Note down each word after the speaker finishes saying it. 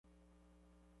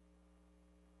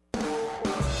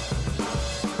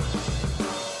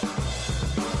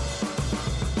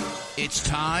It's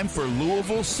time for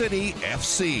Louisville City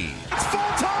FC. It's full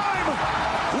time!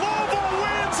 Louisville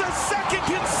wins a second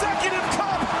consecutive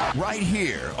cup! Right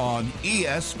here on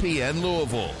ESPN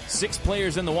Louisville. 6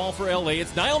 players in the wall for LA.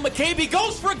 It's Niall McCabe. He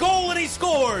goes for a goal and he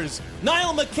scores.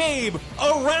 Niall McCabe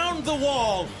around the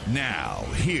wall. Now,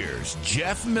 here's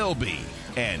Jeff Milby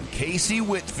and Casey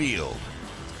Whitfield.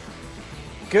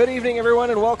 Good evening, everyone,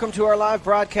 and welcome to our live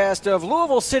broadcast of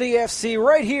Louisville City FC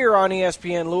right here on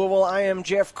ESPN Louisville. I am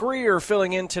Jeff Greer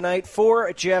filling in tonight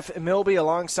for Jeff Milby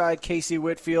alongside Casey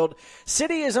Whitfield.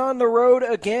 City is on the road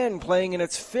again, playing in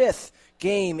its 5th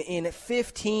game in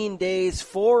 15 days.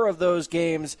 4 of those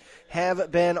games have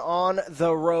been on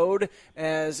the road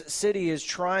as City is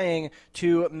trying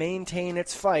to maintain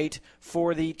its fight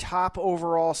for the top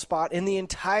overall spot in the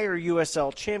entire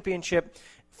USL Championship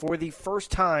for the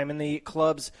first time in the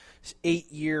club's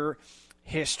 8-year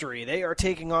history. They are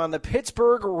taking on the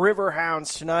Pittsburgh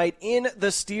Riverhounds tonight in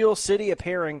the Steel City, a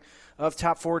pairing of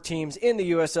top 4 teams in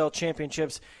the USL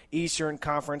Championship's Eastern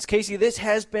Conference. Casey, this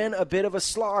has been a bit of a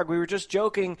slog. We were just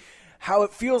joking how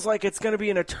it feels like it's going to be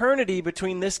an eternity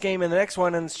between this game and the next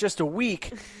one, and it's just a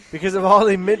week because of all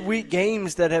the midweek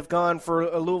games that have gone for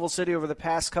Louisville City over the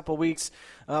past couple weeks.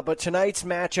 But tonight's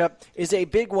matchup is a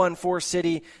big one for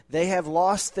City. They have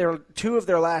lost 2 of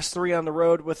their last 3 on the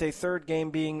road, with a 3rd game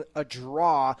being a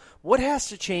draw. What has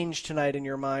to change tonight in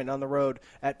your mind on the road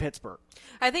at Pittsburgh?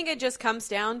 I think it just comes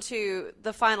down to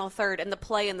the final third and the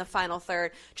play in the final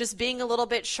third. Just being a little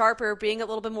bit sharper, being a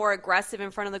little bit more aggressive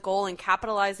in front of the goal and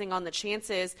capitalizing on the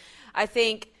chances. I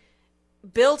think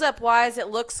build-up-wise, it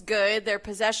looks good. Their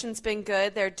possession's been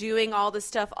good. They're doing all the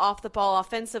stuff off the ball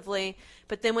offensively.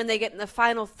 But then when they get in the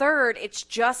final third, it's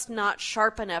just not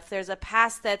sharp enough. There's a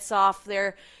pass that's off.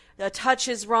 The touch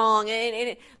is wrong.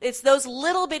 And it's those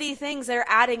little bitty things that are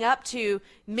adding up to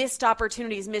missed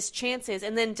opportunities, missed chances.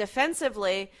 And then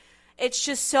defensively, it's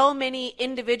just so many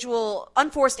individual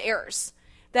unforced errors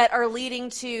that are leading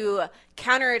to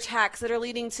counterattacks, that are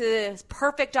leading to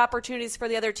perfect opportunities for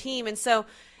the other team. And so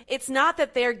it's not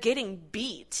that they're getting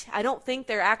beat. I don't think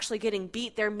they're actually getting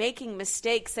beat. They're making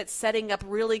mistakes that's setting up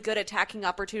really good attacking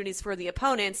opportunities for the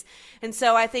opponents. And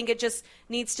so I think it just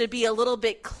needs to be a little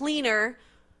bit cleaner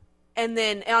and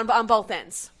then on both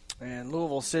ends. And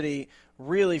Louisville City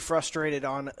really frustrated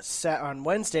on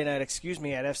Wednesday night, at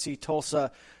FC Tulsa,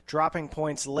 dropping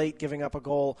points late, giving up a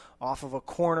goal off of a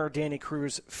corner. Danny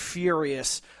Cruz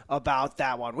furious about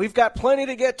that one. We've got plenty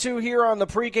to get to here on the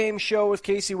pregame show with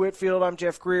Casey Whitfield. I'm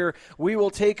Jeff Greer. We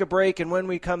will take a break, and when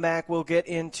we come back, we'll get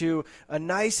into a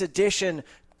nice addition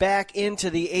back into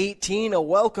the 18, a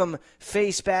welcome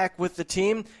face back with the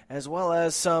team, as well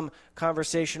as some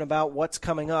conversation about what's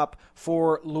coming up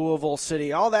for Louisville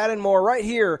City. All that and more right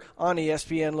here on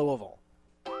ESPN Louisville.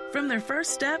 From their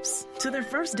first steps to their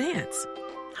first dance,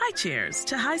 high chairs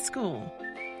to high school.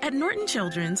 At Norton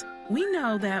Children's, we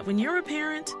know that when you're a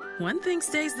parent, one thing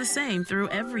stays the same through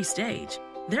every stage.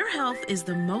 Their health is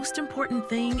the most important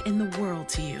thing in the world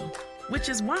to you, which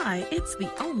is why it's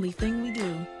the only thing we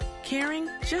do. Caring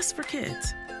just for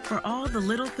kids. For all the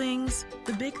little things,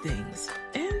 the big things,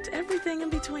 and everything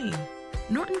in between.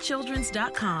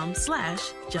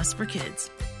 NortonChildren's.com/justforkids.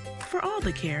 For all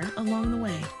the care along the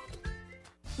way.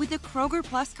 With the Kroger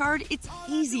Plus card, it's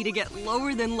easy to get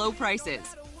lower than low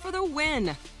prices for the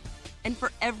win. And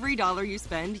for every $1 you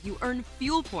spend, you earn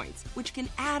fuel points, which can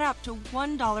add up to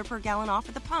 $1 per gallon off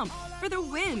at the pump for the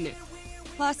win.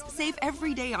 Plus, save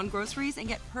every day on groceries and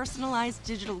get personalized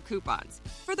digital coupons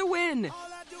for the win.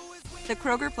 The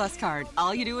Kroger Plus card.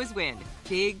 All you do is win.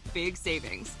 Big, big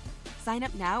savings. Sign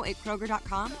up now at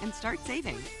Kroger.com and start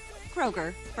saving.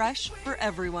 Kroger, fresh for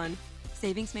everyone.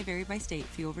 Savings may vary by state.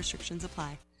 Fuel restrictions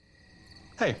apply.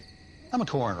 Hey, I'm a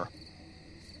coroner.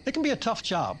 It can be a tough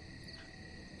job.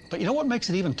 But you know what makes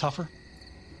it even tougher?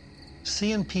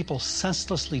 Seeing people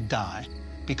senselessly die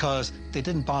because they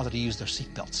didn't bother to use their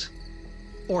seatbelts.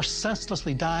 Or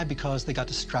senselessly die because they got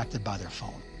distracted by their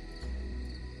phone.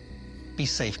 Be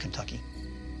safe, Kentucky.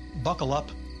 Buckle up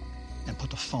and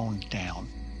put the phone down.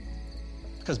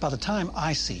 Because by the time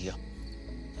I see you,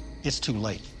 it's too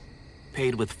late.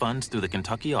 Paid with funds through the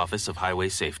Kentucky Office of Highway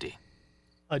Safety.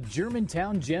 A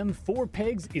Germantown gem, Four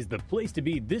Pegs, is the place to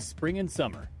be this spring and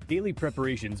summer. Daily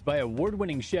preparations by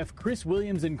award-winning chef Chris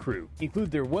Williams and crew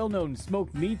include their well-known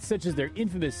smoked meats such as their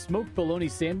infamous smoked bologna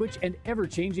sandwich and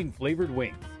ever-changing flavored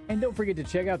wings. And don't forget to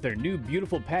check out their new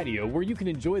beautiful patio where you can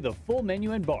enjoy the full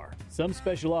menu and bar. Some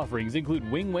special offerings include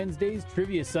Wing Wednesdays,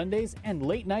 Trivia Sundays, and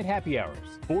late-night happy hours.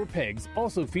 Four Pegs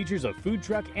also features a food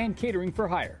truck and catering for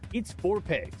hire. It's Four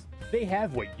Pegs. They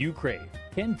have what you crave.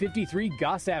 1053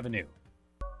 Goss Avenue.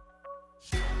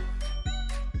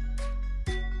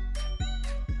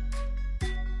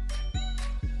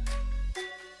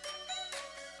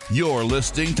 You're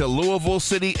listening to Louisville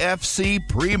City FC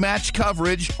pre-match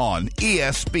coverage on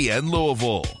ESPN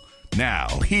Louisville. Now,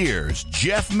 here's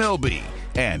Jeff Milby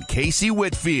and Casey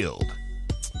Whitfield.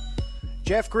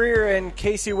 Jeff Greer and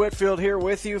Casey Whitfield here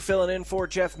with you, filling in for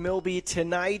Jeff Milby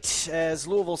tonight as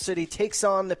Louisville City takes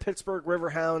on the Pittsburgh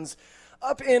Riverhounds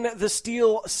up in the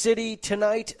Steel City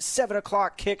tonight. 7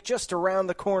 o'clock kick just around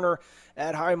the corner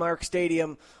at Highmark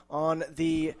Stadium on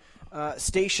the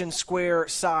Station Square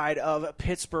side of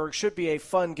Pittsburgh. Should be a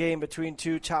fun game between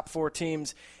two top four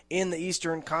teams in the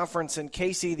Eastern Conference. And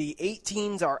Casey, the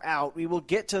 18s are out. We will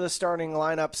get to the starting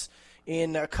lineups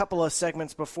in a couple of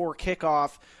segments before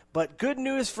kickoff. But good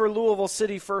news for Louisville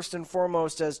City first and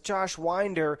foremost, as Josh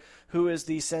Winder, who is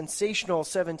the sensational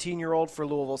 17-year-old for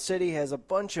Louisville City, has a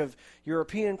bunch of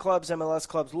European clubs, MLS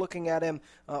clubs looking at him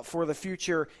for the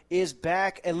future, is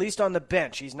back, at least on the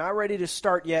bench. He's not ready to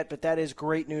start yet, but that is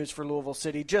great news for Louisville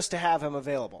City just to have him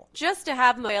available. Just to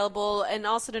have him available, and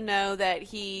also to know that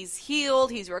he's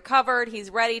healed, he's recovered, he's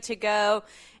ready to go.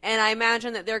 And I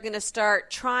imagine that they're going to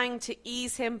start trying to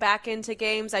ease him back into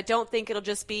games. I don't think it'll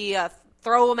just be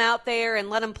throw him out there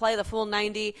and let him play the full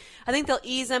 90. I think they'll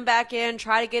ease him back in,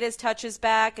 try to get his touches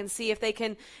back, and see if they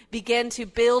can begin to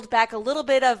build back a little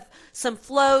bit of some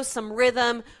flow, some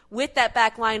rhythm with that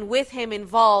back line, with him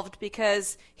involved,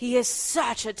 because he is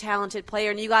such a talented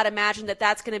player. And you got to imagine that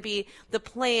that's going to be the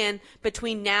plan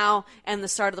between now and the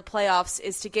start of the playoffs,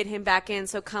 is to get him back in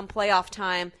so come playoff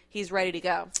time, he's ready to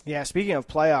go. Yeah, speaking of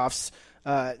playoffs,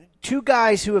 two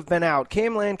guys who have been out.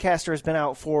 Cam Lancaster has been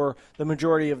out for the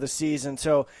majority of the season,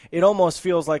 so it almost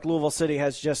feels like Louisville City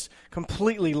has just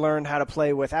completely learned how to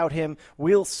play without him.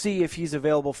 We'll see if he's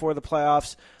available for the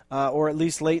playoffs, or at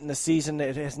least late in the season.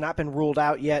 It has not been ruled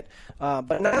out yet.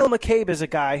 But Niall McCabe is a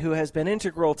guy who has been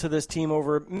integral to this team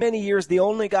over many years, the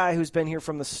only guy who's been here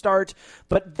from the start.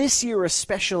 But this year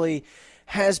especially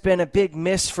has been a big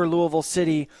miss for Louisville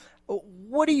City.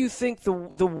 What do you think the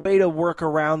way to work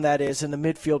around that is in the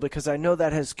midfield? Because I know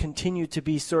that has continued to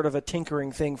be sort of a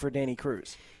tinkering thing for Danny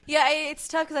Cruz. Yeah, it's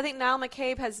tough because I think Niall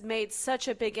McCabe has made such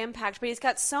a big impact, but he's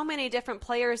got so many different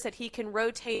players that he can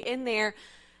rotate in there.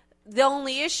 The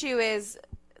only issue is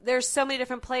there's so many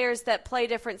different players that play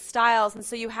different styles, and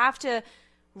so you have to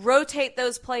rotate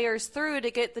those players through to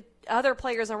get the other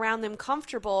players around them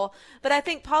comfortable. But I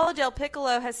think Paulo Del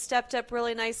Piccolo has stepped up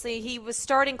really nicely. He was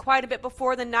starting quite a bit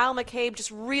before, then Niall McCabe just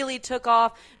really took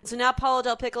off. So now Paulo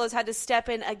Del Piccolo's had to step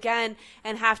in again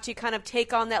and have to kind of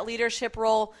take on that leadership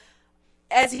role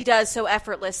as he does so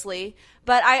effortlessly.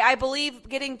 But I believe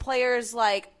getting players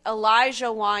like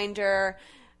Elijah Winder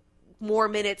more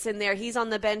minutes in there. He's on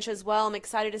the bench as well. I'm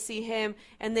excited to see him.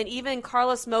 And then even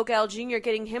Carlos Mogel Jr.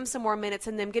 getting him some more minutes,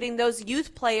 and them getting those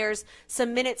youth players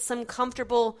some minutes, some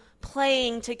comfortable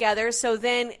playing together. So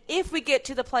then if we get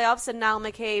to the playoffs and Niall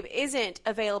McCabe isn't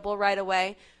available right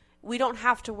away, we don't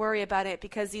have to worry about it,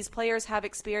 because these players have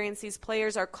experience. These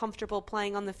players are comfortable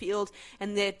playing on the field,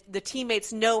 and the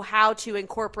teammates know how to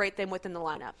incorporate them within the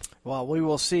lineup. Well, we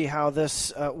will see how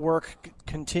this work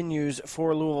continues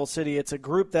for Louisville City. It's a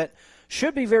group that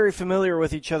should be very familiar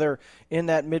with each other in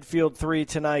that midfield three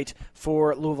tonight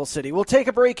for Louisville City. We'll take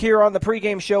a break here on the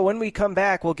pregame show. When we come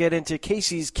back, we'll get into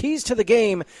Casey's keys to the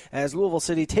game as Louisville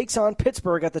City takes on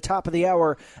Pittsburgh at the top of the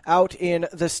hour out in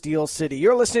the Steel City.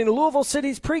 You're listening to Louisville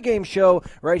City's pregame show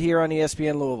right here on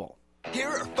ESPN Louisville. Here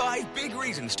are 5 big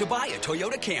reasons to buy a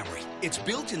Toyota Camry. It's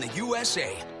built in the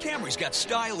USA. Camry's got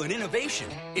style and innovation.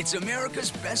 It's America's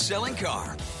best-selling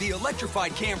car. The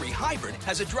electrified Camry Hybrid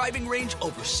has a driving range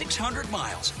over 600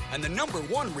 miles. And the number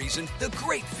one reason, the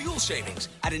great fuel savings.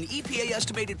 At an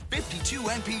EPA-estimated 52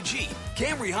 mpg,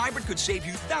 Camry Hybrid could save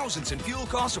you thousands in fuel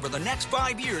costs over the next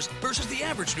 5 years versus the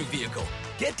average new vehicle.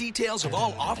 Get details of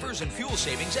all offers and fuel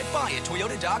savings at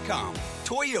buyatoyota.com.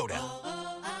 Toyota.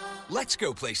 Let's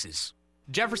go places.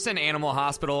 Jefferson Animal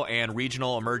Hospital and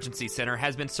Regional Emergency Center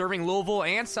has been serving Louisville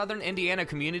and Southern Indiana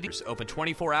communities, open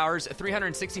 24 hours,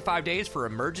 365 days for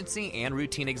emergency and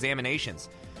routine examinations.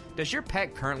 Does your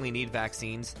pet currently need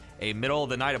vaccines? A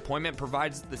middle-of-the-night appointment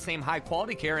provides the same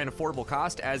high-quality care and affordable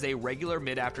cost as a regular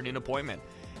mid-afternoon appointment.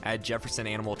 At Jefferson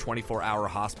Animal 24-Hour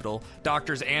Hospital,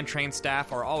 doctors and trained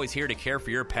staff are always here to care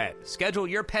for your pet. Schedule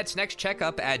your pet's next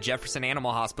checkup at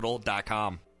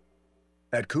jeffersonanimalhospital.com.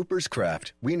 At Cooper's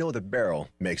Craft, we know the barrel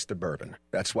makes the bourbon.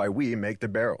 That's why we make the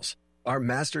barrels. Our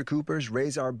master coopers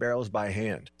raise our barrels by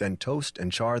hand, then toast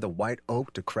and char the white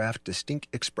oak to craft distinct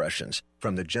expressions,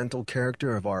 from the gentle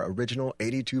character of our original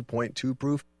 82.2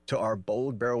 proof to our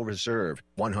bold barrel reserve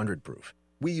 100 proof.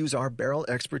 We use our barrel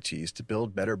expertise to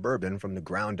build better bourbon from the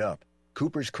ground up.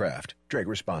 Cooper's Craft. Drink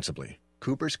responsibly.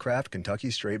 Cooper's Craft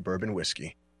Kentucky Straight Bourbon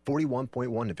Whiskey.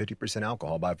 41.1 to 50%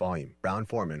 alcohol by volume.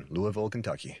 Brown-Forman, Louisville,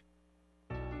 Kentucky.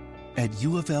 At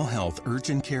U of L Health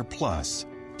Urgent Care Plus,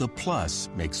 the plus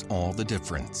makes all the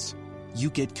difference. You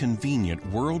get convenient,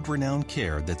 world-renowned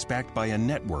care that's backed by a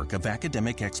network of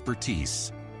academic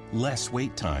expertise, less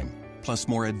wait time, plus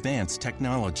more advanced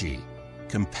technology,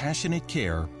 compassionate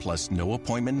care plus no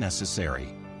appointment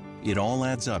necessary. It all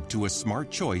adds up to a smart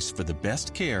choice for the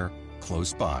best care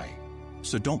close by.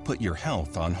 So don't put your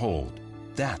health on hold.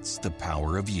 That's the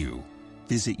power of you.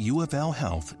 Visit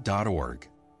uoflhealth.org.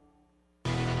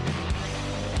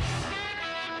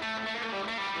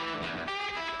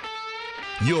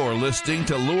 You're listening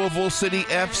to Louisville City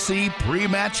FC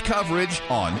pre-match coverage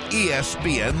on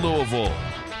ESPN Louisville.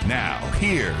 Now,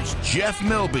 here's Jeff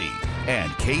Milby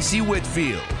and Casey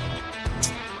Whitfield.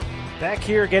 Back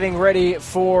here getting ready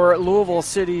for Louisville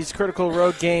City's critical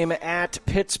road game at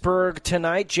Pittsburgh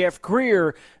tonight. Jeff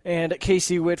Greer and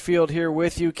Casey Whitfield here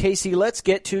with you. Casey, let's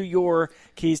get to your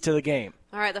keys to the game.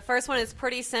 All right, the first one is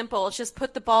pretty simple. It's just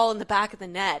put the ball in the back of the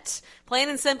net. Plain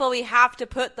and simple, we have to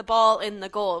put the ball in the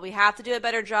goal. We have to do a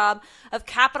better job of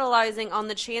capitalizing on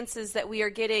the chances that we are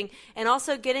getting and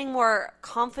also getting more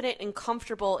confident and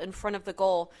comfortable in front of the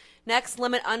goal. Next,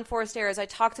 limit unforced errors. I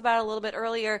talked about it a little bit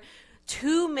earlier.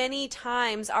 Too many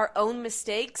times our own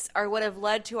mistakes are what have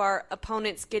led to our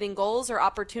opponents getting goals or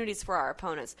opportunities for our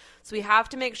opponents. So we have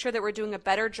to make sure that we're doing a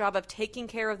better job of taking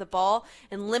care of the ball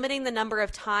and limiting the number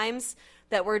of times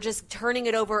that we're just turning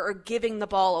it over or giving the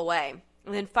ball away.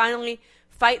 And then finally,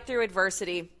 fight through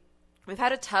adversity. We've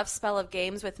had a tough spell of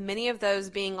games with many of those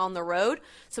being on the road,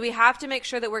 so we have to make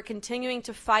sure that we're continuing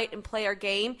to fight and play our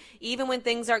game even when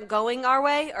things aren't going our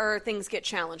way or things get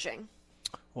challenging.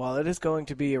 Well, it is going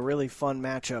to be a really fun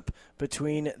matchup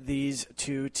between these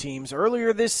two teams.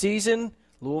 Earlier this season,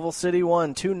 Louisville City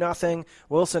won 2-0.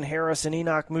 Wilson Harris and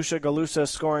Enoch Mushagalusa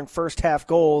scoring first-half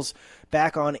goals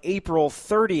back on April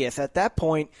 30th. At that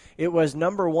point, it was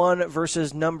number 1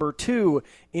 versus number 2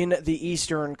 in the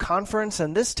Eastern Conference,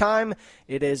 and this time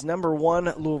it is number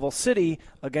 1 Louisville City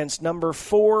against number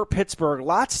 4 Pittsburgh.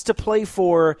 Lots to play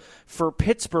for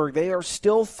Pittsburgh. They are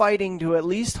still fighting to at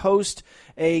least host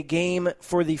a game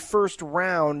for the first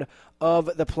round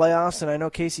of the playoffs, and I know,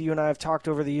 Casey, you and I have talked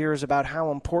over the years about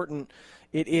how important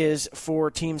it is for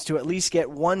teams to at least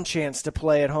get one chance to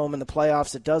play at home in the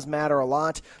playoffs. It does matter a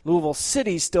lot. Louisville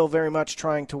City still very much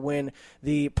trying to win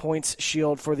the points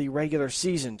shield for the regular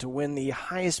season, to win the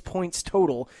highest points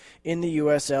total in the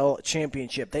USL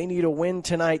Championship. They need a win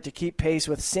tonight to keep pace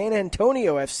with San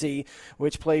Antonio FC,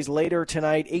 which plays later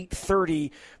tonight,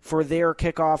 8:30 for their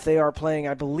kickoff. They are playing,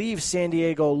 I believe, San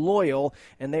Diego Loyal,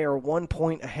 and they are 1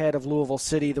 point ahead of Louisville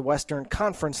City, the Western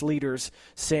Conference leaders,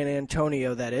 San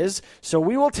Antonio, that is. So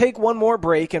we will take one more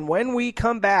break, and when we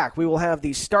come back, we will have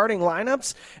the starting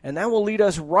lineups, and that will lead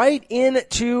us right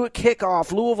into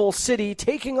kickoff. Louisville City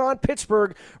taking on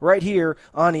Pittsburgh right here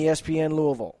on ESPN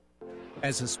Louisville.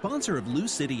 As a sponsor of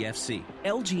LouCity FC,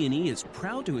 LG&E is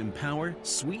proud to empower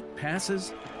sweet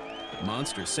passes,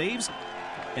 monster saves,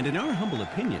 and in our humble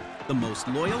opinion, the most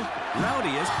loyal,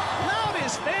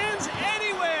 loudest fans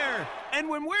anywhere. And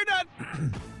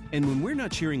when we're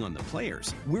not cheering on the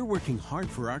players, we're working hard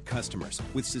for our customers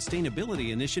with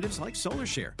sustainability initiatives like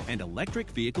SolarShare and electric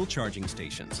vehicle charging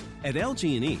stations. At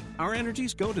LG&E, our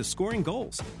energies go to scoring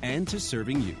goals and to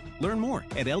serving you. Learn more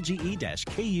at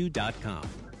lge-ku.com.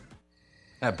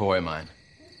 That boy of mine,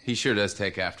 he sure does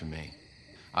take after me.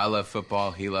 I love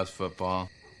football, he loves football.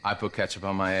 I put ketchup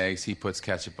on my eggs, he puts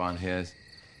ketchup on his.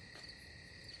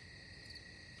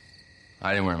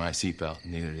 I didn't wear my seatbelt,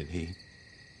 neither did he.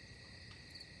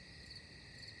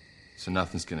 So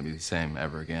nothing's gonna be the same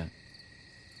ever again.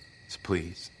 So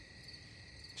please,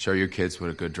 show your kids what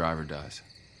a good driver does.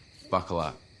 Buckle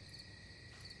up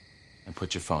and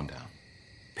put your phone down.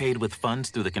 Paid with funds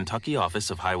through the Kentucky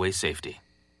Office of Highway Safety.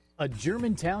 A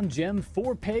Germantown gem,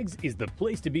 Four Pegs is the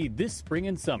place to be this spring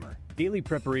and summer. Daily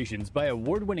preparations by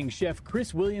award-winning chef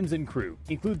Chris Williams and crew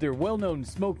include their well-known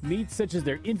smoked meats such as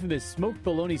their infamous smoked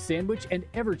bologna sandwich and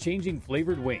ever-changing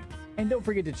flavored wings. And don't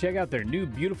forget to check out their new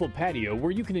beautiful patio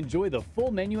where you can enjoy the full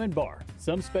menu and bar.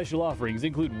 Some special offerings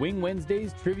include Wing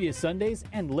Wednesdays, Trivia Sundays,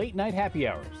 and late-night happy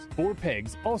hours. Four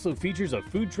Pegs also features a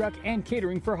food truck and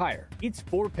catering for hire. It's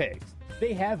Four Pegs.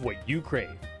 They have what you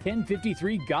crave.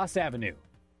 1053 Goss Avenue.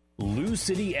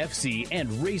 LouCity FC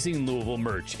and Racing Louisville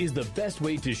merch is the best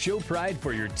way to show pride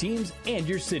for your teams and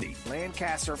your city.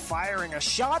 Lancaster firing a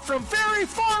shot from very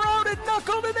far out and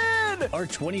knuckled it in! Our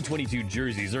 2022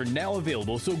 jerseys are now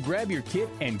available, so grab your kit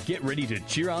and get ready to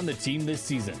cheer on the team this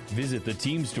season. Visit the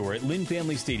team store at Lynn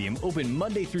Family Stadium, open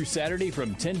Monday through Saturday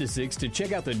from 10 to 6 to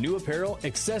check out the new apparel,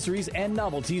 accessories, and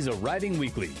novelties arriving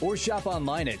weekly. Or shop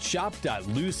online at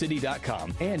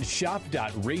shop.LouCity.com and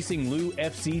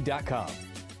shop.RacingLouFC.com.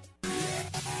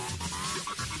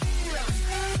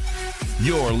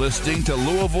 You're listening to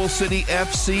Louisville City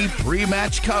FC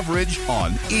pre-match coverage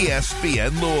on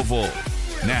ESPN Louisville.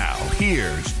 Now,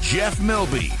 here's Jeff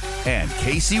Milby and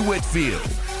Casey Whitfield.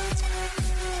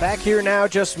 Back here now,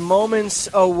 just moments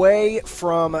away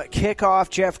from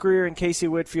kickoff. Jeff Greer and Casey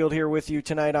Whitfield here with you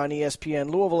tonight on ESPN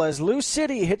Louisville as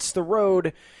LouCity hits the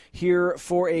road here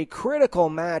for a critical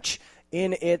match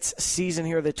in its season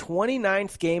here. The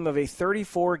 29th game of a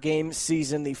 34-game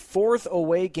season, the fourth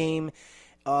away game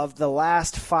of the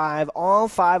last five. All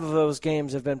five of those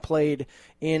games have been played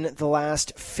in the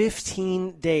last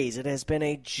 15 days. It has been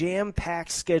a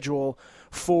jam-packed schedule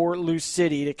for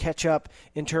LouCity to catch up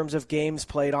in terms of games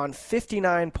played. On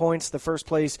 59 points, the first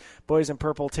place Boys in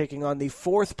Purple taking on the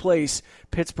fourth place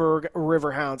Pittsburgh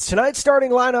Riverhounds. Tonight's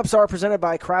starting lineups are presented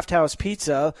by Craft House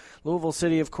Pizza. Louisville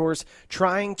City, of course,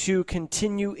 trying to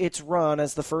continue its run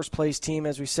as the first place team.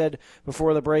 As we said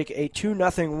before the break, a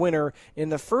 2-0 winner in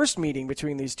the first meeting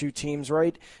between these two teams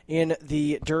right in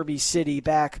the Derby City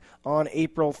back on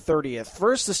April 30th.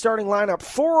 First, the starting lineup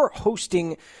for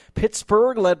hosting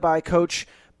Pittsburgh, led by Coach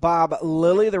Bob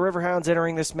Lilly. The Riverhounds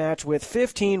entering this match with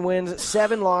 15 wins,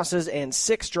 7 losses, and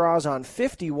 6 draws on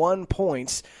 51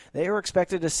 points. They are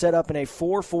expected to set up in a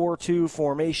 4-4-2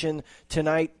 formation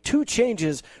tonight. 2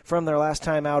 changes from their last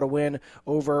time out, a win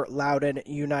over Loudoun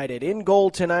United. In goal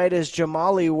tonight is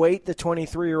Jamali Waite, the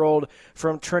 23-year-old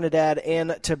from Trinidad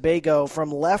and Tobago. From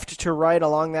left to right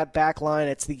along that back line,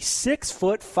 it's the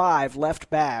 6'5" left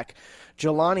back,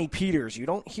 Jelani Peters. You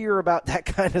don't hear about that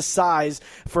kind of size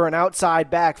for an outside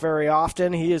back very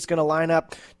often. He is going to line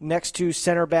up next to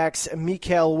center backs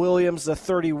Mikael Williams, the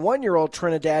 31-year-old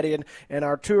Trinidadian, and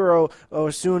Arturo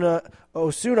Osuna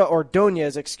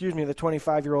Ordonez, the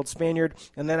 25-year-old Spaniard.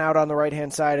 And then out on the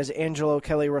right-hand side is Angelo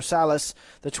Kelly Rosales,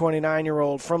 the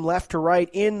 29-year-old. From left to right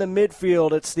in the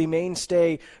midfield, it's the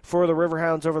mainstay for the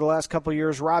Riverhounds over the last couple of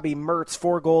years, Robbie Mertz,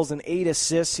 4 goals and 8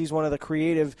 assists. He's one of the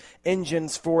creative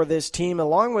engines for this team,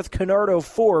 along with Conardo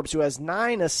Forbes, who has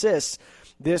 9 assists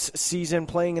this season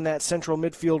playing in that central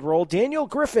midfield role. Daniel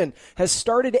Griffin has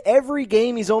started every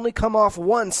game. He's only come off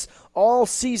once all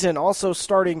season, also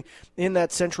starting in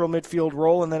that central midfield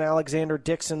role. And then Alexander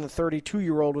Dixon, the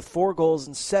 32-year-old, with 4 goals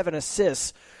and 7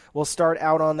 assists, will start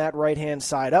out on that right-hand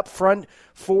side. Up front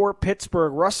for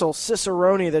Pittsburgh, Russell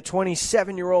Cicerone, the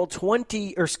 27-year-old,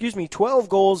 12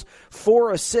 goals,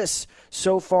 4 assists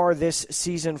so far this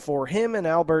season for him. And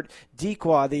Albert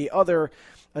Dequa, the other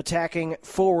attacking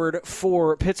forward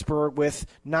for Pittsburgh, with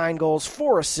 9 goals,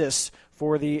 4 assists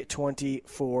for the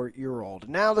 24-year-old.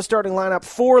 Now the starting lineup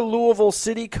for Louisville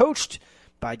City, coached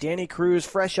by Danny Cruz,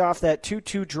 fresh off that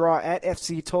 2-2 draw at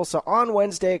FC Tulsa on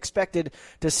Wednesday, expected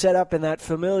to set up in that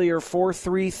familiar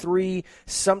 4-3-3,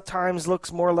 sometimes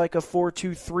looks more like a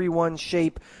 4-2-3-1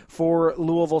 shape for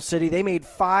Louisville City. They made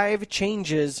 5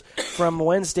 changes from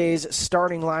Wednesday's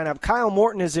starting lineup. Kyle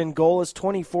Morton is in goal, his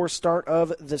 24th start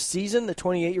of the season. The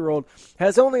 28-year-old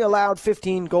has only allowed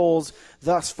 15 goals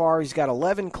thus far. He's got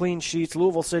 11 clean sheets.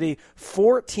 Louisville City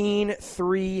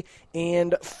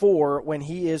 14-3-4 when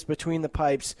he is between the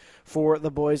pipes for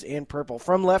the Boys in Purple.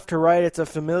 From left to right, it's a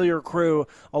familiar crew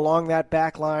along that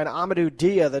back line. Amadou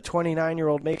Dia, the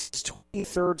 29-year-old, makes his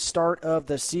 23rd start of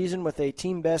the season with a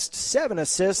team-best 7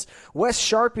 assists. Wes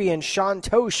Sharpie and Sean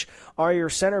Tosh are your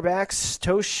center backs.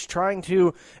 Tosh trying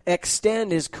to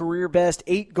extend his career-best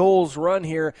 8 goals run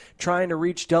here, trying to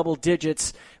reach double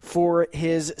digits for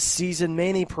his season.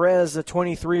 Manny Perez, the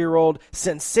 23-year-old,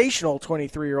 sensational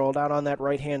 23-year-old, out on that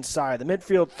right-hand side. The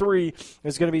midfield 3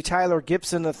 is going to be Tyler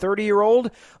Gibson, the 30-year-old,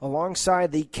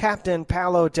 alongside the captain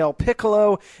Paolo Del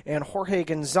Piccolo and Jorge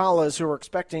Gonzalez, who are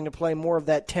expecting to play more of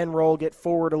that 10 role, get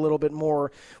forward a little bit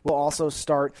more, will also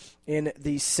start in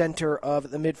the center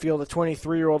of the midfield. The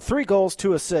 23-year-old, 3 goals,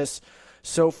 2 assists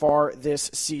so far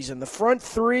this season. The front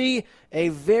 3, a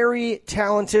very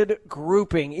talented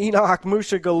grouping. Enoch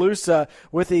Mushagalusa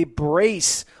with a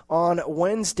brace on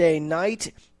Wednesday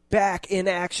night. back in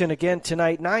action again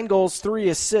tonight. 9 goals, 3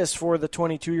 assists for the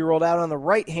 22-year-old. Out on the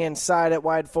right-hand side at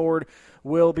wide forward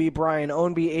will be Brian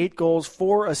Ownby. 8 goals,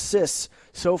 4 assists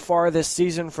so far this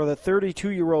season for the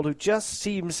 32-year-old, who just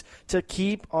seems to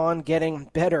keep on getting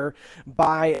better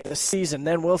by the season.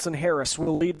 Then Wilson Harris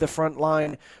will lead the front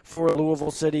line for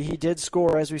Louisville City. He did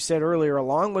score, as we said earlier,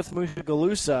 along with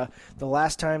Mushagalusa. The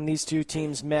last time these two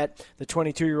teams met, the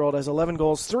 22-year-old has 11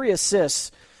 goals, 3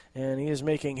 assists, and he is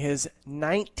making his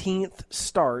 19th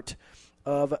start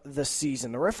of the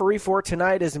season. The referee for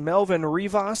tonight is Melvin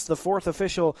Rivas. The fourth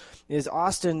official is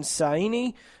Austin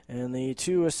Saini, and the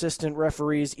 2 assistant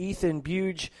referees, Ethan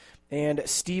Buge and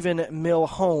Stephen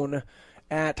Milhone,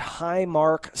 at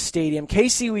Highmark Stadium.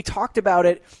 Casey, we talked about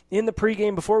it in the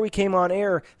pregame before we came on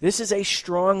air. This is a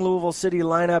strong Louisville City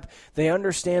lineup. They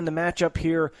understand the matchup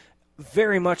here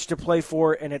very much to play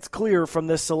for, and it's clear from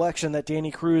this selection that Danny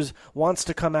Cruz wants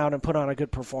to come out and put on a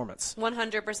good performance.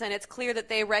 100%. It's clear that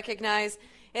they recognize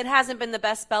it hasn't been the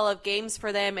best spell of games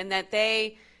for them, and that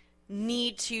they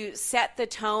need to set the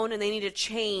tone and they need to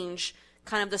change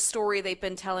kind of the story they've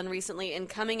been telling recently. And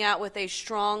coming out with a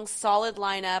strong, solid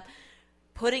lineup,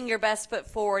 putting your best foot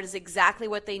forward is exactly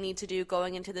what they need to do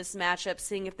going into this matchup,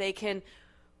 seeing if they can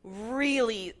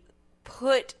really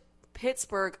put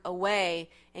Pittsburgh away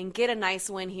and get a nice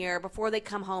win here before they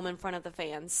come home in front of the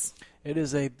fans. It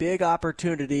is a big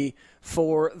opportunity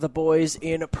for the boys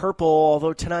in purple,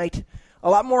 although tonight a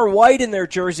lot more white in their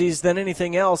jerseys than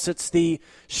anything else. It's the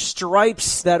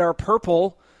stripes that are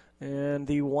purple and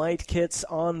the white kits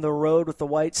on the road with the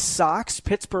white socks.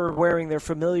 Pittsburgh wearing their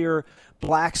familiar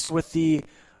blacks with the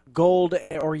gold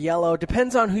or yellow.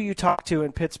 Depends on who you talk to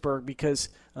in Pittsburgh, because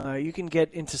you can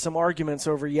get into some arguments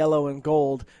over yellow and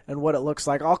gold and what it looks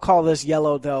like. I'll call this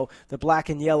yellow, though, the black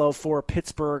and yellow for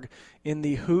Pittsburgh in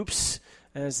the hoops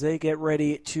as they get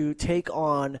ready to take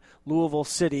on Louisville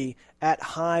City at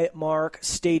Highmark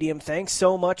Stadium. Thanks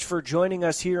so much for joining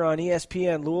us here on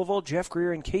ESPN Louisville. Jeff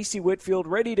Greer and Casey Whitfield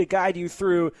ready to guide you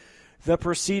through the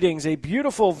proceedings. A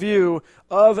beautiful view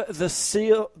of the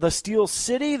Steel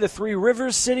City, the Three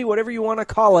Rivers City, whatever you want to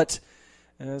call it,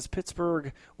 as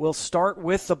Pittsburgh will start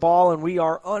with the ball, and we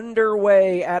are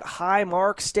underway at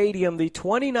Highmark Stadium, the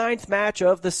 29th match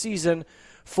of the season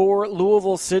for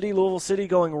Louisville City. Louisville City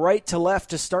going right to left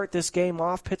to start this game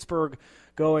off. Pittsburgh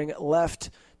going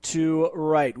left to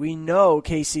right. We know,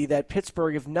 Casey, that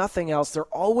Pittsburgh, if nothing else, they're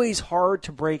always hard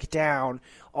to break down,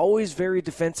 always very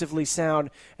defensively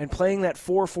sound, and playing that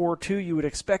 4-4-2, you would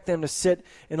expect them to sit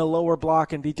in a lower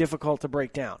block and be difficult to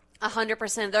break down.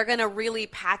 100%. They're going to really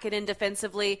pack it in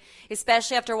defensively,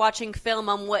 especially after watching film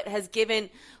on what has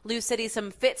given LouCity some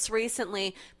fits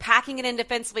recently. Packing it in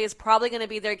defensively is probably going to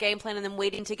be their game plan, and then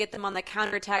waiting to get them on the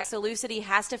counterattack. So LouCity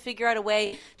has to figure out a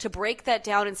way to break that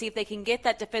down and see if they can get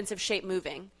that defensive shape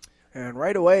moving. And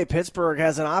right away, Pittsburgh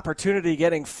has an opportunity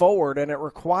getting forward, and it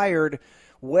required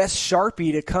Wes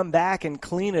Sharpie to come back and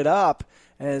clean it up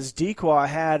as Dequa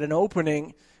had an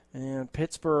opening, and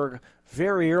Pittsburgh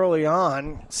very early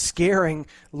on scaring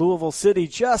Louisville City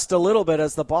just a little bit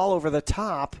as the ball over the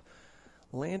top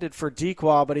landed for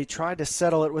Dequa, but he tried to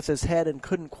settle it with his head and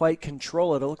couldn't quite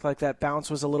control it. It looked like that bounce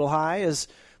was a little high as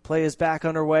play is back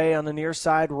underway on the near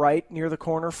side right near the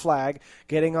corner flag.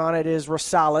 Getting on it is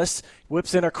Rosales.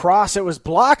 Whips in a cross. It was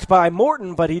blocked by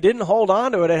Morton, but he didn't hold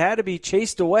on to it. It had to be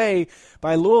chased away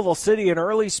by Louisville City. An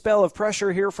early spell of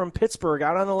pressure here from Pittsburgh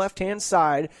out on the left-hand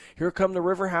side. Here come the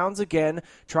Riverhounds again,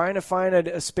 trying to find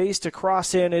a space to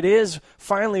cross in. It is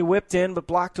finally whipped in, but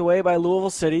blocked away by Louisville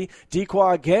City.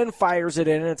 Dequa again fires it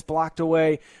in, and it's blocked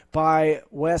away by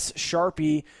Wes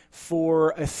Sharpie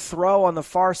for a throw on the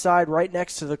far side right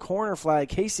next to the corner flag.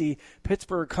 Casey,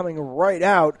 Pittsburgh coming right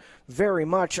out very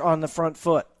much on the front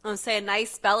foot. I'll say a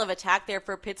nice spell of attack there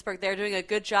for Pittsburgh. They're doing a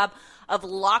good job of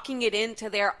locking it into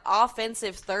their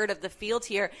offensive third of the field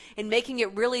here and making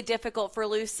it really difficult for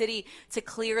LouCity to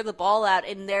clear the ball out.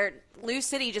 And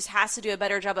LouCity just has to do a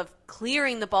better job of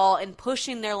clearing the ball and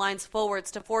pushing their lines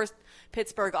forwards to force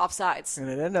Pittsburgh offsides. And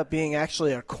it ended up being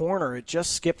actually a corner. It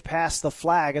just skipped past the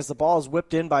flag as the ball is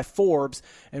whipped in by Forbes.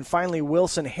 And finally,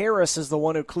 Wilson Harris is the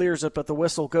one who clears it, but the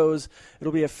whistle goes.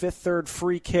 It'll be a fifth-third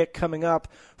free kick coming up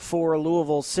for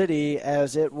Louisville City,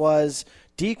 as it was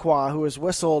Dequa who was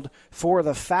whistled for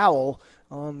the foul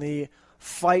on the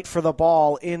fight for the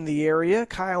ball in the area.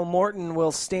 Kyle Morton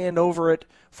will stand over it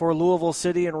for Louisville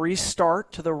City and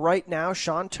restart to the right now.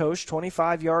 Sean Tosh,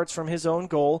 25 yards from his own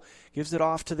goal, gives it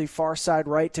off to the far side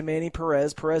right to Manny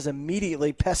Perez. Perez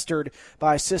immediately pestered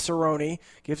by Cicerone,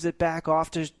 gives it back off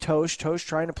to Tosh. Tosh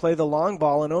trying to play the long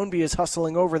ball, and Ownby is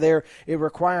hustling over there. It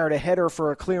required a header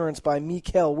for a clearance by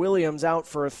Mikael Williams out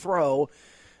for a throw.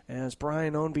 as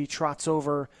Brian Ownby trots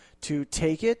over to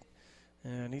take it.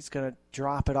 And he's going to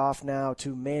drop it off now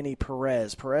to Manny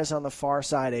Perez. Perez on the far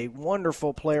side, a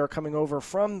wonderful player coming over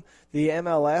from the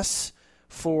MLS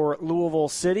for Louisville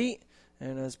City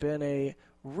and has been a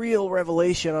real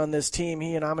revelation on this team.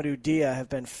 He and Amadou Dia have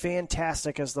been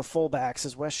fantastic as the fullbacks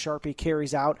as Wes Sharpie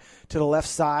carries out to the left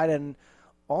side and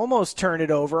almost turned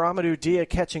it over. Amadou Dia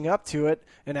catching up to it,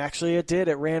 and actually it did.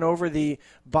 It ran over the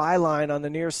byline on the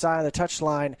near side of the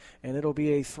touchline, and it'll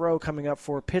be a throw coming up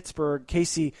for Pittsburgh.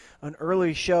 Casey, an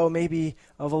early show maybe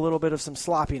of a little bit of some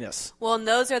sloppiness. Well, and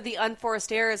those are the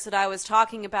unforced errors that I was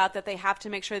talking about that they have to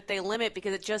make sure that they limit,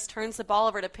 because it just turns the ball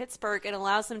over to Pittsburgh and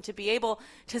allows them to be able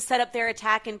to set up their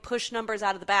attack and push numbers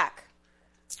out of the back.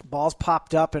 Ball's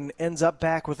popped up and ends up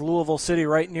back with Louisville City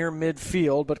right near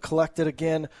midfield, but collected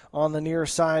again on the near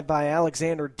side by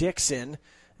Alexander Dixon.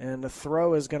 And the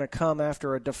throw is going to come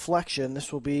after a deflection.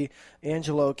 This will be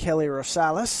Angelo Kelly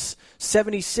Rosales.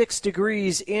 76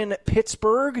 degrees in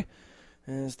Pittsburgh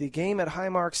as the game at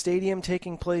Highmark Stadium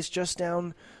taking place just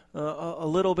down a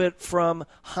little bit from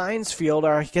Heinz Field,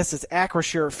 or I guess it's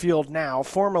Acrisure Field now,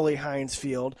 formerly Heinz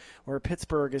Field, where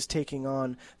Pittsburgh is taking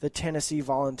on the Tennessee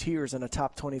Volunteers in a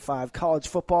top 25 college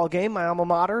football game, my alma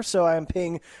mater, so I'm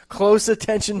paying close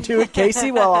attention to it,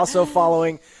 Casey, while also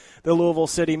following the Louisville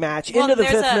City match into the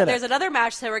fifth minute. There's another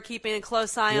match that we're keeping a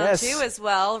close eye on, too, as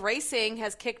well. Racing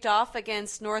has kicked off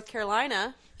against North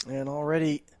Carolina. And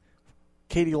already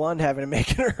Katie Lund having to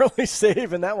make an early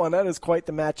save in that one. That is quite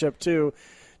the matchup, too.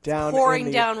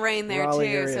 Pouring down rain there, Raleigh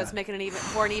too, area. so it's making it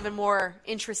for an even more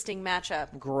interesting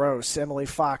matchup. Gross. Emily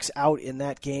Fox out in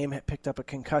that game, picked up a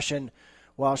concussion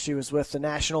while she was with the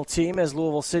national team as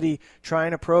Louisville City trying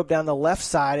to probe down the left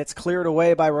side. It's cleared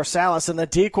away by Rosales, and the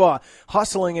Dequa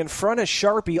hustling in front of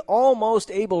Sharpie, almost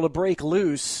able to break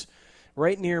loose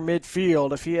right near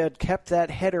midfield. If he had kept that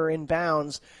header in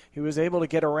bounds, he was able to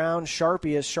get around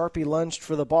Sharpie as Sharpie lunged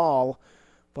for the ball.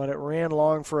 But it ran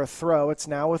long for a throw. It's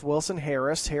now with Wilson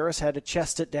Harris. Harris had to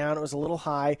chest it down. It was a little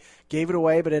high. Gave it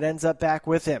away, but it ends up back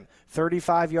with him.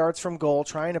 35 yards from goal,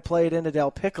 trying to play it into Del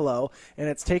Piccolo, and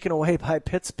it's taken away by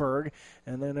Pittsburgh.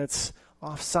 And then it's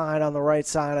offside on the right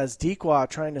side as Dequa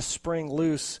trying to spring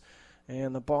loose.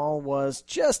 And the ball was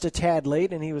just a tad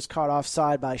late, and he was caught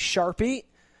offside by Sharpie.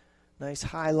 Nice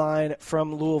high line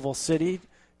from Louisville City.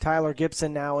 Tyler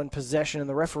Gibson now in possession, and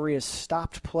the referee has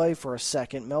stopped play for a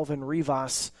second. Melvin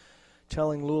Rivas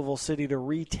telling Louisville City to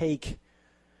retake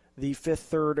the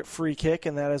third free kick,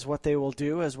 and that is what they will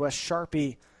do as Wes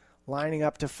Sharpie lining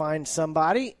up to find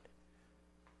somebody.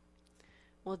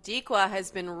 Well, Dequa has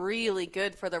been really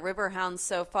good for the Riverhounds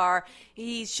so far.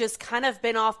 He's just kind of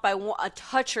been off by a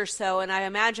touch or so, and I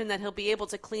imagine that he'll be able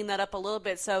to clean that up a little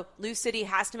bit. So LouCity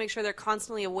has to make sure they're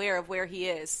constantly aware of where he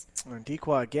is. And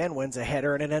Dequa again wins a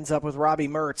header, and it ends up with Robbie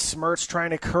Mertz. Mertz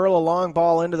trying to curl a long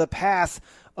ball into the path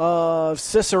of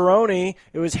Cicerone.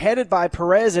 It was headed by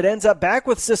Perez. It ends up back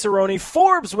with Cicerone.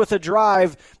 Forbes with a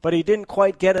drive, but he didn't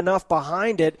quite get enough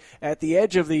behind it at the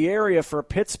edge of the area for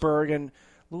Pittsburgh, and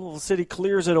Louisville City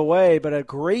clears it away, but a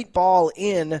great ball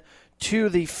in to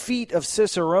the feet of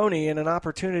Cicerone and an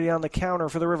opportunity on the counter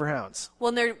for the Riverhounds. Well,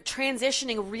 and they're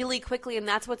transitioning really quickly, and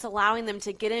that's what's allowing them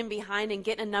to get in behind and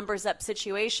get in a numbers-up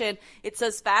situation. It's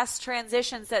those fast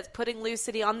transitions that's putting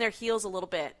LouCity on their heels a little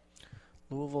bit.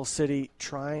 Louisville City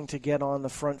trying to get on the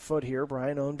front foot here.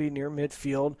 Brian Ownby near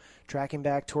midfield, tracking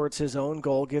back towards his own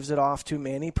goal, gives it off to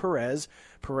Manny Perez.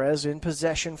 Perez in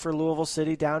possession for Louisville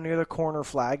City down near the corner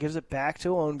flag, gives it back to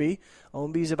Ownby.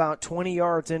 Ownby's about 20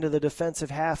 yards into the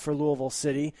defensive half for Louisville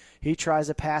City. He tries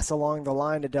a pass along the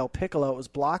line to Del Piccolo. It was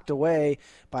blocked away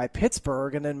by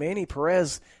Pittsburgh, and then Manny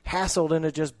Perez hassled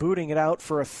into just booting it out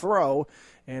for a throw,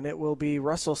 and it will be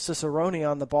Russell Cicerone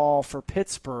on the ball for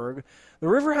Pittsburgh. The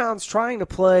Riverhounds trying to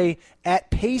play at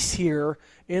pace here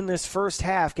in this first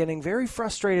half, getting very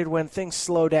frustrated when things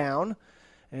slow down.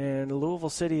 And Louisville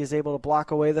City is able to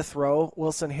block away the throw.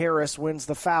 Wilson Harris wins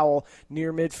the foul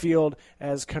near midfield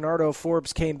as Conardo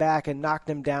Forbes came back and knocked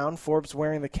him down. Forbes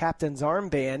wearing the captain's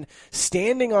armband.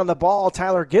 Standing on the ball,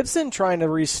 Tyler Gibson trying to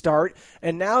restart.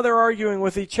 And now they're arguing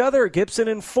with each other, Gibson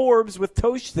and Forbes with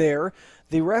Tosh there.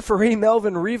 The referee,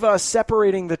 Melvin Rivas,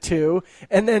 separating the two.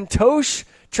 And then Tosh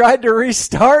tried to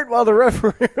restart while the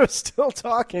referee was still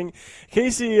talking.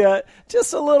 Casey,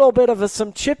 just a little bit of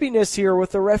some chippiness here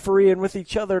with the referee and with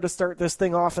each other to start this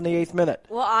thing off in the 8th minute.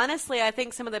 Well, honestly, I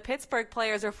think some of the Pittsburgh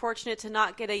players are fortunate to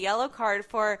not get a yellow card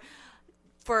for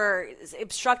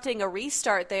obstructing a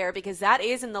restart there, because that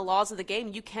is in the laws of the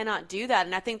game. You cannot do that.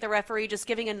 And I think the referee just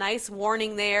giving a nice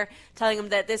warning there, telling them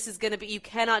that this is going to be, you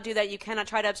cannot do that. You cannot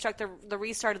try to obstruct the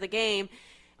restart of the game.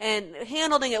 and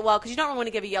handling it well, because you don't want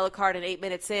to give a yellow card at 8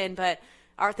 minutes in, but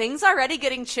are things already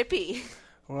getting chippy?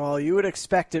 Well, you would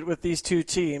expect it with these two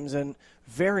teams, and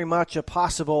very much a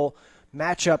possible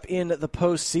matchup in the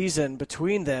postseason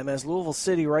between them, as Louisville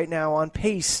City right now on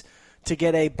pace to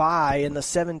get a bye in the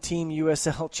 7-team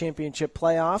USL Championship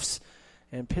playoffs,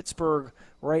 and Pittsburgh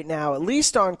right now at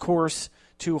least on course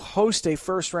to host a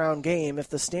first-round game. If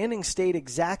the standings stayed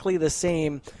exactly the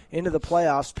same into the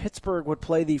playoffs, Pittsburgh would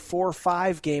play the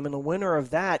 4-5 game, and the winner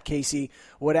of that, Casey,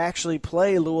 would actually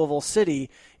play Louisville City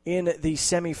in the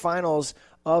semifinals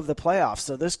of the playoffs.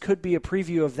 So this could be a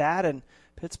preview of that, and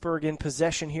Pittsburgh in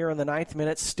possession here in the 9th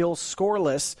minute, still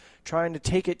scoreless, trying to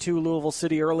take it to Louisville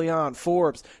City early on.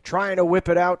 Forbes trying to whip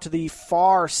it out to the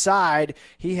far side.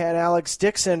 He had Alex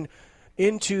Dixon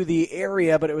into the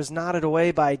area, but it was knotted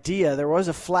away by Dia. There was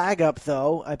a flag up,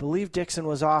 though. I believe Dixon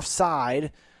was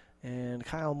offside, and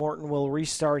Kyle Morton will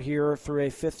restart here through a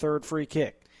 5th-3rd free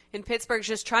kick. And Pittsburgh's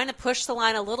just trying to push the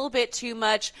line a little bit too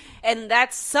much, and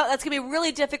that's going to be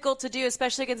really difficult to do,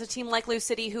 especially against a team like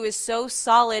LouCity, who is so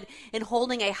solid in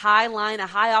holding a high line, a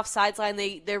high offsides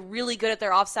line. They're really good at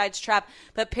their offsides trap,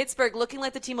 but Pittsburgh looking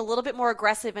like the team a little bit more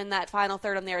aggressive in that final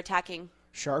third on their attacking.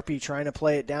 Sharpie trying to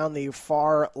play it down the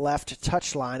far left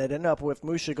touchline. It ended up with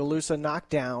Mushagalusa knocked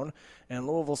down, and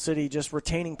Louisville City just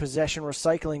retaining possession,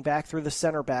 recycling back through the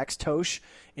center backs. Tosh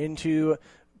into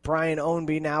Brian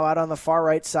Ownby, now out on the far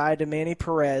right side to Manny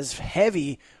Perez.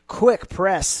 Heavy, quick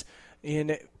press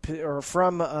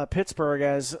from Pittsburgh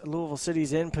as Louisville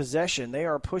City's in possession. They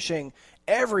are pushing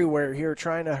everywhere here,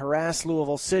 trying to harass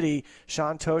Louisville City.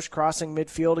 Sean Tosh crossing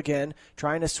midfield again,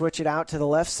 trying to switch it out to the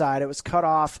left side. It was cut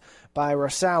off by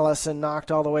Rosales and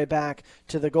knocked all the way back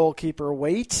to the goalkeeper.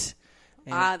 Waite.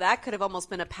 That could have almost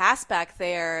been a pass back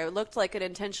there. It looked like an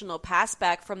intentional pass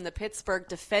back from the Pittsburgh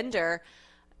defender.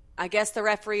 I guess the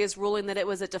referee is ruling that it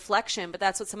was a deflection, but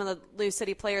that's what some of the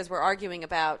LouCity players were arguing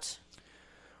about.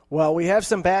 Well, we have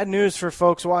some bad news for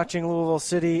folks watching Louisville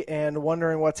City and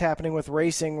wondering what's happening with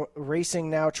Racing. Racing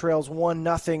now trails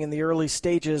 1-0 in the early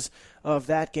stages of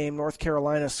that game. North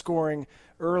Carolina scoring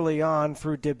early on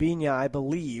through Debinha, I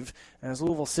believe, as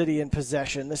Louisville City in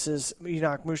possession. This is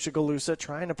Enoch Mushagalusa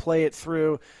trying to play it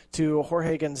through to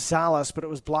Jorge Gonzalez, but it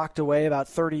was blocked away about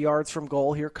 30 yards from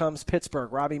goal. Here comes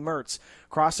Pittsburgh. Robbie Mertz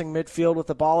crossing midfield with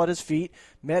the ball at his feet,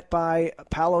 met by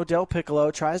Paolo Del Piccolo,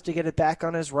 tries to get it back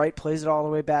on his right, plays it all the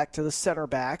way back to the center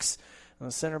backs.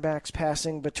 The center backs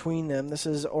passing between them. This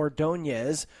is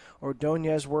Ordonez.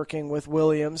 Ordonez working with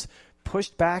Williams.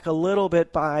 Pushed back a little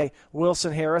bit by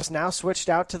Wilson Harris. Now switched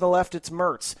out to the left. It's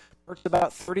Mertz. Mertz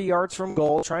about 30 yards from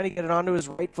goal, trying to get it onto his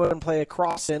right foot and play a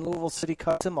cross in. Louisville City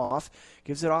cuts him off.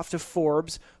 Gives it off to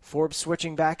Forbes. Forbes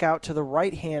switching back out to the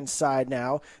right-hand side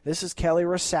now. This is Kelly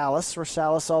Rosales.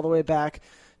 Rosales all the way back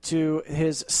to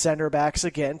his center backs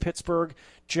again. Pittsburgh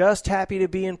just happy to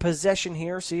be in possession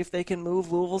here. See if they can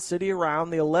move Louisville City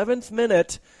around. The 11th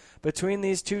minute between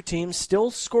these two teams.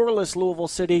 Still scoreless, Louisville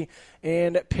City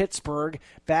and Pittsburgh.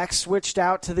 Back switched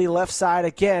out to the left side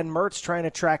again. Mertz trying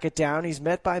to track it down. He's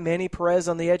met by Manny Perez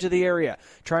on the edge of the area.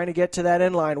 Trying to get to that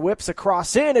end line. Whips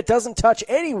across in. It doesn't touch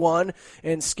anyone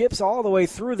and skips all the way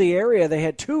through the area. They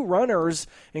had two runners,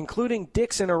 including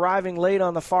Dixon, arriving late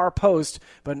on the far post,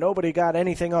 but nobody got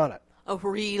anything on it. A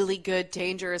really good,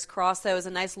 dangerous cross, though. It was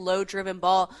a nice, low-driven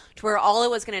ball to where all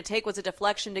it was going to take was a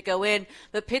deflection to go in.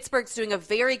 But Pittsburgh's doing a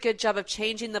very good job of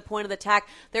changing the point of the attack.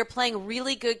 They're playing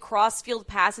really good cross-field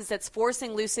passes that's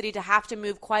forcing LouCity to have to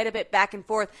move quite a bit back and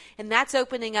forth, and that's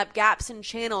opening up gaps and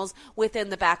channels within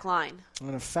the back line.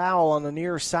 And a foul on the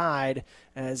near side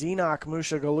as Enoch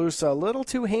Mushagalusa, a little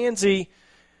too handsy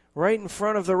right in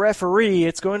front of the referee.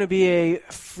 It's going to be a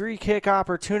free kick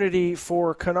opportunity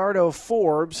for Conardo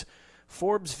Forbes.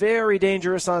 Forbes very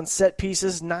dangerous on set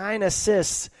pieces, 9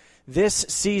 assists this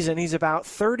season. He's about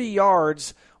 30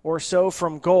 yards or so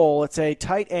from goal. It's a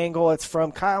tight angle. It's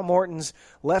from Kyle Morton's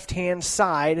left-hand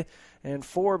side. And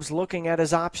Forbes looking at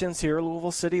his options here.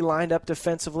 Louisville City lined up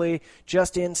defensively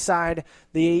just inside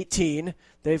the 18.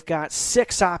 They've got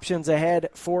 6 options ahead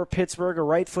for Pittsburgh. A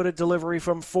right-footed delivery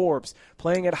from Forbes.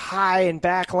 Playing it high and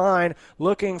back line,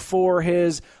 looking for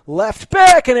his left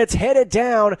back, and it's headed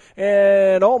down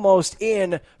and almost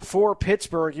in for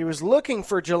Pittsburgh. He was looking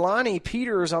for Jelani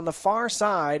Peters on the far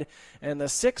side, and the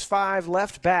 6'5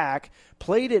 left back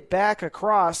played it back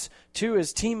across to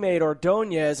his teammate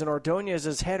Ordonez, and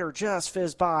Ordonez's header just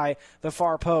fizzed by the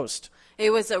far post.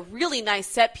 It was a really nice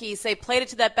set piece. They played it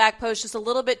to that back post, just a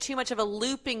little bit too much of a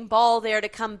looping ball there to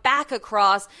come back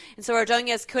across, and so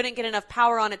Ordonez couldn't get enough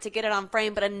power on it to get it on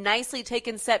frame, but a nicely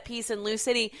taken set piece, and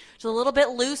LouCity just a little bit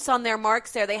loose on their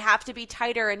marks there. They have to be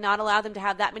tighter and not allow them to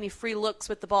have that many free looks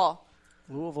with the ball.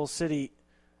 Louisville City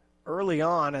early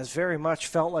on has very much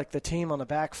felt like the team on the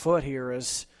back foot here,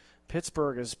 as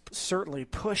Pittsburgh is certainly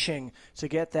pushing to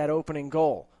get that opening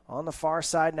goal. On the far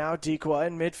side now, Dikwa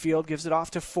in midfield gives it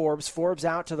off to Forbes. Forbes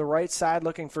out to the right side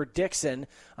looking for Dixon.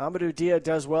 Amadou Dia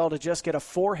does well to just get a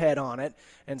forehead on it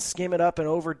and skim it up and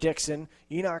over Dixon.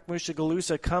 Enoch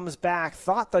Mushagalusa comes back,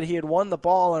 thought that he had won the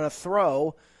ball on a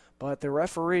throw, but the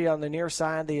referee on the near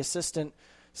side, the assistant,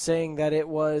 saying that it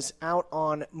was out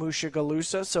on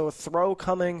Mushagalusa. So a throw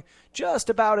coming just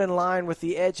about in line with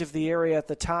the edge of the area at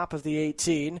the top of the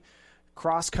 18.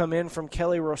 Cross come in from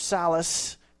Kelly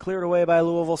Rosales. Cleared away by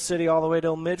Louisville City all the way to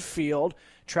midfield.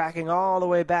 Tracking all the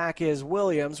way back is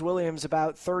Williams. Williams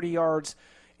about 30 yards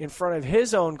in front of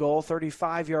his own goal,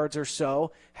 35 yards or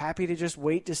so. Happy to just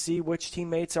wait to see which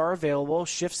teammates are available.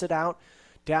 Shifts it out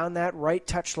down that right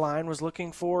touch line. Was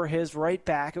looking for his right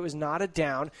back. It was not a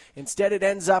down. Instead it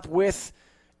ends up with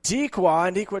Dikwa.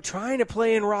 And Dikwa trying to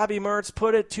play in Robbie Mertz.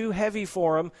 Put it too heavy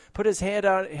for him. Put his hand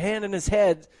in his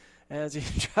head as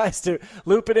he tries to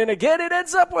loop it in again. It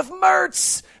ends up with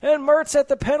Mertz, and Mertz at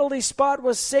the penalty spot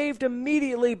was saved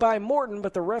immediately by Morton,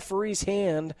 but the referee's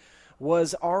hand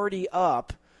was already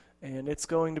up, and it's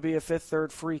going to be a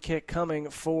fifth-third free kick coming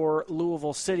for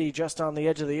Louisville City just on the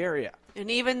edge of the area. And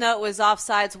even though it was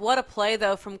offsides, what a play,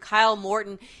 though, from Kyle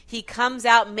Morton. He comes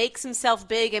out, makes himself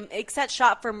big, and makes that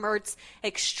shot for Mertz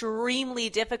extremely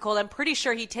difficult. I'm pretty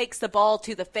sure he takes the ball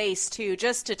to the face, too,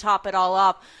 just to top it all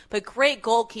off. But great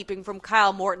goalkeeping from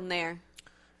Kyle Morton there.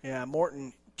 Yeah,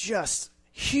 Morton just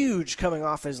huge coming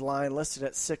off his line, listed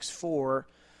at 6'4".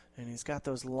 And he's got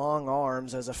those long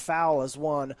arms as a foul is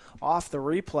won off the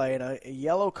replay. And a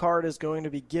yellow card is going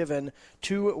to be given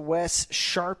to Wes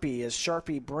Sharpie as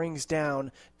Sharpie brings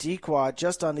down Dikwa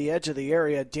just on the edge of the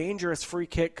area. Dangerous free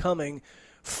kick coming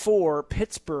for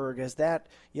Pittsburgh as that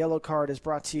yellow card is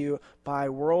brought to you by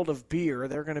World of Beer.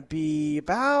 They're going to be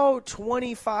about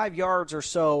 25 yards or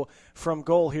so from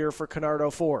goal here for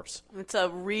Canardo Forbes. It's a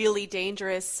really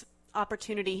dangerous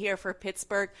opportunity here for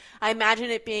Pittsburgh. I imagine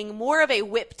it being more of a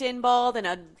whipped-in ball than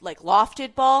a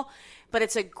lofted ball, but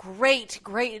it's a great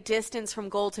distance from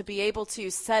goal to be able to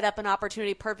set up an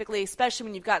opportunity perfectly, especially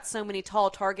when you've got so many tall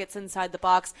targets inside the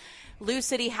box.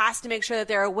 LouCity has to make sure that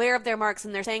they're aware of their marks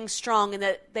and they're staying strong and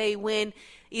that they win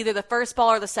either the first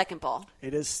ball or the second ball.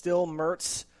 It is still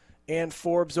Mertz and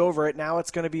Forbes over it. Now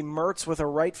it's going to be Mertz with a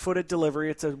right-footed delivery.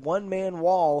 It's a one-man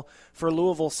wall for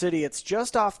Louisville City. It's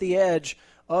just off the edge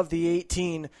of the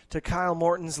 18 to Kyle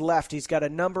Morton's left. He's got a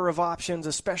number of options,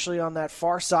 especially on that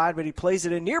far side, but he plays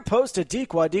it in near post to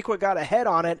Dikwa. Dikwa got a head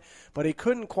on it, but he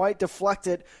couldn't quite deflect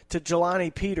it to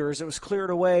Jelani Peters. It was cleared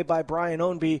away by Brian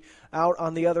Ownby out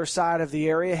on the other side of the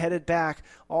area, headed back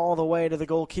all the way to the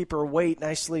goalkeeper Waite.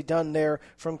 Nicely done there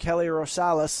from Kelly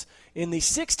Rosales. In the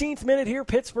 16th minute here,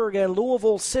 Pittsburgh and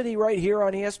Louisville City right here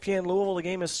on ESPN Louisville. The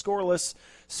game is scoreless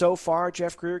so far.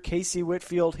 Jeff Greer, Casey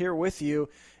Whitfield here with you.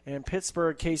 And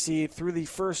Pittsburgh, Casey, through the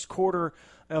first quarter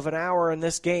of an hour in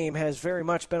this game, has very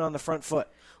much been on the front foot.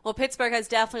 Well, Pittsburgh has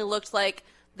definitely looked like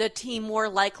the team more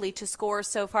likely to score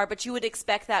so far, but you would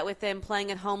expect that with them playing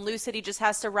at home. LouCity just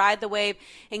has to ride the wave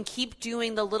and keep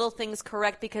doing the little things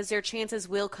correct because their chances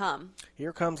will come.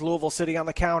 Here comes Louisville City on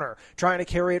the counter. Trying to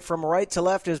carry it from right to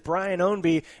left is Brian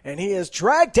Ownby, and he is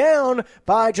dragged down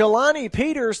by Jelani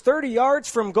Peters 30 yards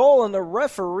from goal, and the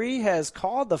referee has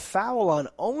called the foul on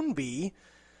Ownby.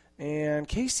 And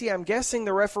Casey, I'm guessing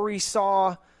the referee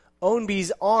saw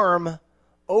Ownby's arm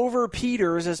over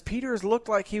Peters as Peters looked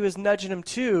like he was nudging him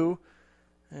too,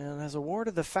 and has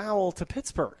awarded the foul to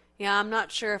Pittsburgh. Yeah, I'm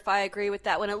not sure if I agree with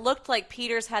that one. It looked like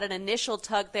Peters had an initial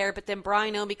tug there, but then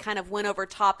Brian Ownby kind of went over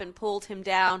top and pulled him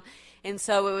down, and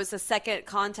so it was a second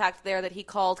contact there that he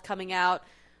called coming out.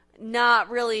 Not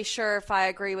really sure if I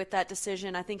agree with that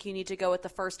decision. I think you need to go with the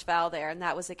first foul there, and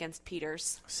that was against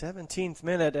Peters. 17th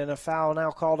minute, and a foul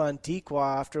now called on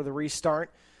Dikwa after the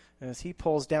restart as he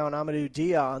pulls down Amadou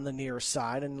Dia on the near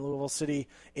side, and Louisville City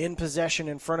in possession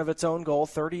in front of its own goal,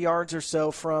 30 yards or so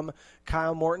from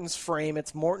Kyle Morton's frame.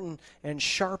 It's Morton and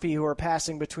Sharpie who are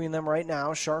passing between them right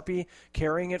now. Sharpie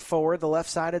carrying it forward, the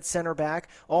left-sided center back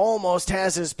almost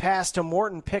has his pass to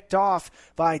Morton picked off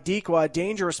by Dikwa. A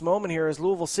dangerous moment here as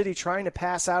Louisville City trying to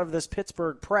pass out of this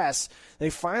Pittsburgh press. They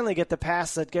finally get the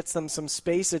pass that gets them some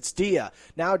space. It's Dia.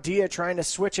 Now Dia trying to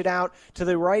switch it out to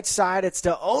the right side. It's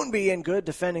to Ownby, and good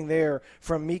defending there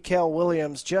from Mikael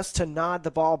Williams just to nod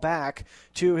the ball back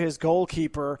to his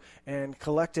goalkeeper, and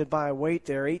collected by Waite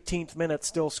there. 18th minute,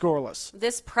 still scoreless.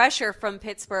 This pressure from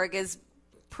Pittsburgh is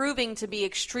proving to be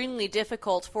extremely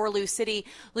difficult for LouCity.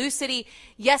 LouCity,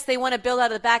 yes, they want to build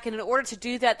out of the back, and in order to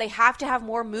do that, they have to have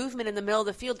more movement in the middle of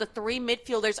the field. The three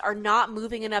midfielders are not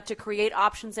moving enough to create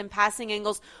options and passing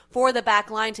angles for the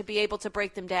back line to be able to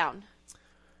break them down.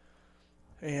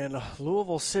 And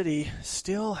Louisville City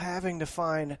still having to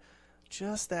find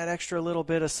just that extra little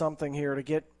bit of something here to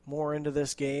get more into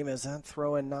this game, as that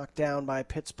throw-in knocked down by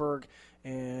Pittsburgh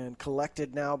and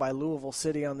collected now by Louisville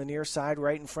City on the near side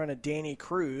right in front of Danny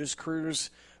Cruz.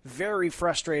 Cruz very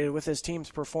frustrated with his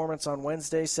team's performance on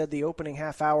Wednesday, said the opening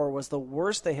half hour was the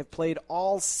worst they have played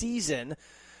all season.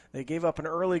 They gave up an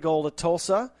early goal to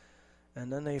Tulsa,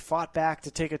 and then they fought back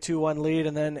to take a 2-1 lead,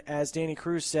 and then, as Danny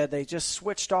Cruz said, they just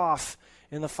switched off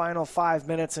in the final 5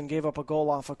 minutes and gave up a goal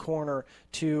off a corner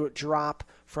to drop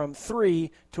from 3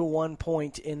 to 1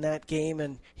 point in that game.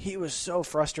 And he was so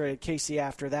frustrated, Casey,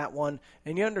 after that one,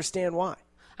 and you understand why.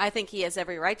 I think he has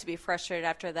every right to be frustrated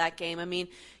after that game. I mean,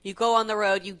 you go on the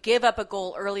road, you give up a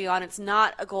goal early on. It's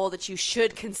not a goal that you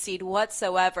should concede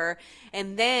whatsoever.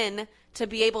 And then to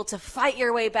be able to fight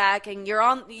your way back, and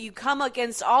you come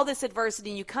against all this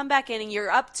adversity, and you come back in and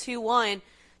you're up 2-1,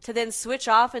 to then switch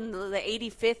off in the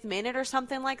 85th minute or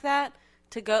something like that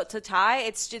to go to tie,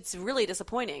 it's really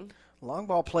disappointing. Long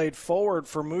ball played forward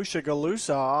for Musha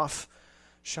Galusa off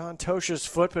Sean Tosh's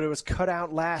foot, but it was cut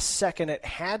out last second. It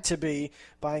had to be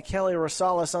by Kelly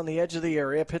Rosales on the edge of the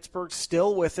area. Pittsburgh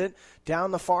still with it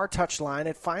down the far touchline.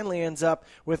 It finally ends up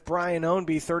with Brian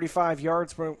Ownby 35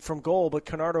 yards from goal, but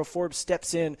Conardo Forbes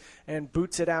steps in and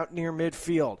boots it out near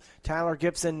midfield. Tyler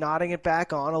Gibson nodding it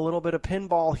back on. A little bit of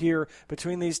pinball here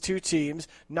between these two teams.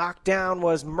 Knocked down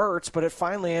was Mertz, but it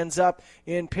finally ends up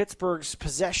in Pittsburgh's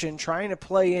possession, trying to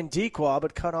play in Dequa,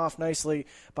 but cut off nicely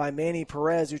by Manny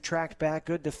Perez, who tracked back.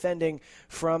 Good defending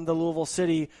from the Louisville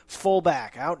City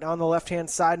fullback. Out on the left-hand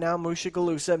side now, Musha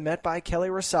Galusa, met by Kelly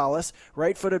Rosales.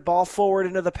 Right-footed ball forward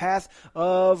into the path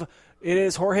of, it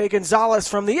is Jorge Gonzalez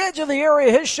from the edge of the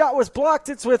area. His shot was blocked.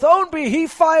 It's with Ownby. He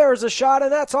fires a shot,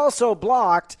 and that's also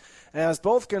blocked, as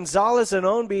both Gonzalez and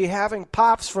Ownby having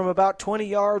pops from about 20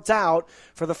 yards out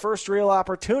for the first real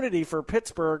opportunity for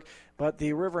Pittsburgh. But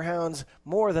the Riverhounds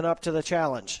more than up to the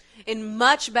challenge. In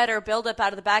much better build-up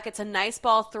out of the back. It's a nice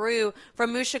ball through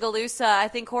from Musha Galusa. I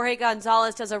think Jorge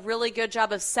Gonzalez does a really good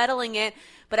job of settling it,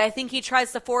 but I think he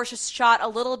tries to force a shot a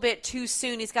little bit too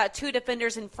soon. He's got two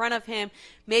defenders in front of him.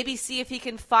 Maybe see if he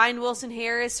can find Wilson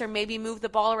Harris or maybe move the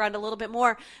ball around a little bit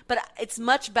more. But it's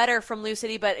much better from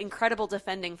LouCity, but incredible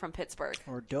defending from Pittsburgh.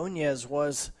 Ordonez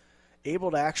was able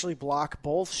to actually block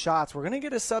both shots. We're going to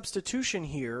get a substitution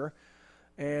here.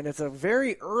 And it's a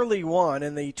very early one.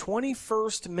 In the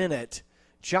 21st minute,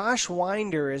 Josh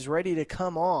Winder is ready to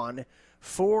come on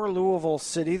for Louisville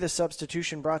City. The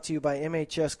substitution brought to you by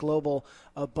MHS Global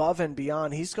Above and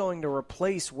Beyond. He's going to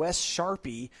replace Wes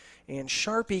Sharpie. And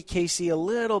Sharpie, Casey, a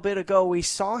little bit ago, we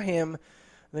saw him.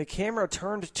 The camera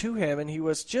turned to him, and he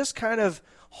was just kind of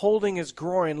holding his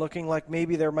groin, looking like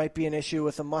maybe there might be an issue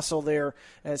with the muscle there,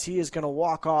 as he is going to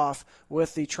walk off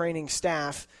with the training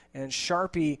staff. And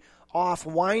Sharpie off,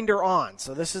 Winder on.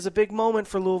 So this is a big moment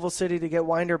for Louisville City to get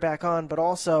Winder back on, but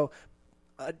also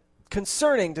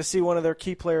concerning to see one of their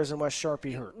key players in Wes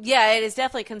Sharpie hurt. Yeah, it is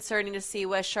definitely concerning to see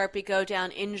Wes Sharpie go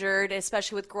down injured,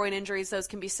 especially with groin injuries. Those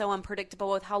can be so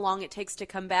unpredictable with how long it takes to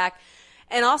come back.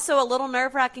 And also a little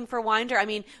nerve-wracking for Winder. I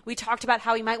mean, we talked about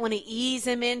how we might want to ease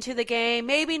him into the game,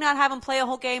 maybe not have him play a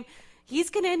whole game.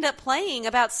 He's going to end up playing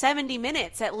about 70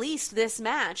 minutes at least this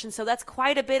match. And so that's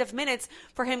quite a bit of minutes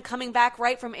for him coming back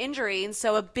right from injury. And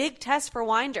so a big test for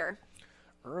Winder.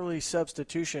 Early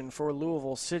substitution for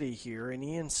Louisville City here. And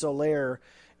Ian Soler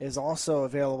is also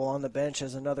available on the bench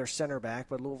as another center back.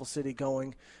 But Louisville City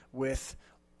going with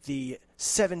the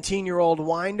 17-year-old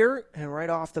Winder. And right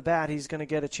off the bat, he's going to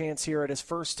get a chance here at his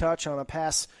first touch on a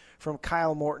pass from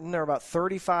Kyle Morton. They're about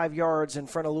 35 yards in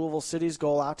front of Louisville City's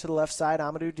goal. Out to the left side,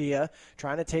 Amadou Dia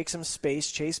trying to take some space,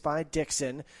 chased by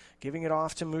Dixon, giving it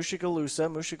off to Musha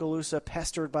Galusa. Musha Galusa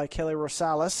pestered by Kelly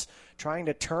Rosales, trying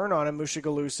to turn on him, Musha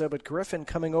Galusa, but Griffin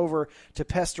coming over to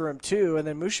pester him too. And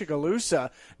then Musha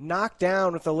Galusa knocked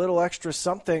down with a little extra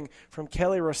something from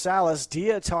Kelly Rosales.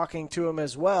 Dia talking to him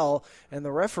as well, and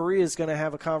the referee is going to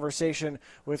have a conversation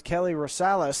with Kelly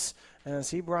Rosales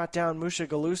as he brought down Musha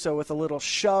Galusa with a little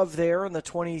shove there in the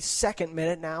 22nd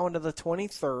minute, now into the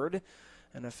 23rd,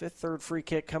 and a third free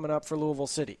kick coming up for Louisville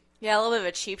City. Yeah, a little bit of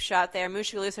a cheap shot there.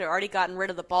 Musha Galusa had already gotten rid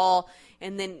of the ball,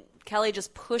 and then Kelly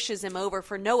just pushes him over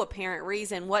for no apparent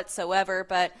reason whatsoever,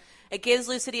 but it gives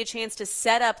LouCity a chance to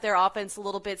set up their offense a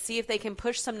little bit, see if they can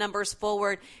push some numbers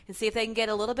forward, and see if they can get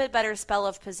a little bit better spell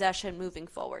of possession moving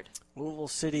forward. Louisville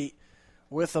City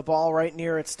with the ball right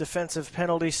near its defensive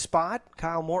penalty spot.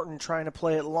 Kyle Morton trying to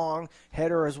play it long.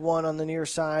 Header is won on the near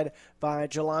side by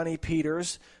Jelani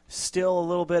Peters. Still a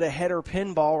little bit of header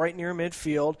pinball right near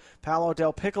midfield. Paolo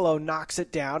Del Piccolo knocks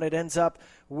it down. It ends up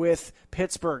with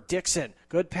Pittsburgh. Dixon,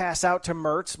 good pass out to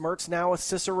Mertz. Mertz now with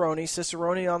Cicerone.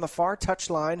 Cicerone on the far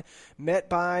touchline, met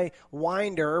by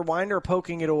Winder. Winder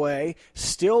poking it away.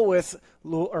 Still with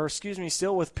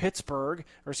Pittsburgh.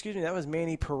 That was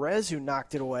Manny Perez who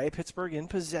knocked it away. Pittsburgh in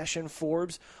possession.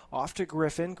 Forbes off to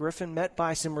Griffin. Griffin met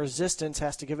by some resistance,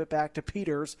 has to give it back to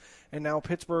Peters. And now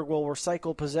Pittsburgh will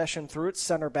recycle possession through its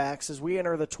center backs as we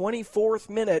enter the 24th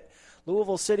minute.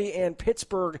 Louisville City and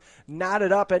Pittsburgh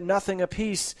knotted up at nothing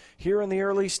apiece here in the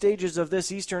early stages of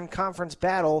this Eastern Conference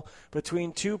battle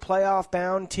between two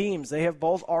playoff-bound teams. They have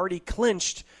both already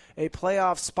clinched a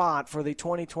playoff spot for the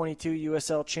 2022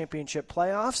 USL Championship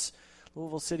playoffs.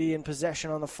 Louisville City in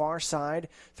possession on the far side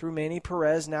through Manny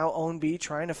Perez. Now Ownby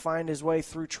trying to find his way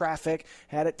through traffic.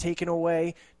 Had it taken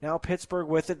away. Now Pittsburgh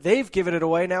with it. They've given it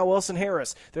away. Now Wilson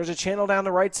Harris. There's a channel down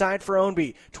the right side for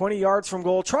Ownby. 20 yards from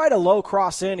goal. Tried a low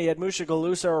cross in. He had Musha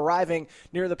Galusa arriving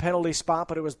near the penalty spot,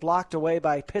 but it was blocked away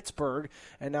by Pittsburgh.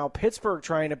 And now Pittsburgh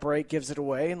trying to break gives it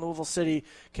away, and Louisville City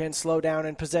can slow down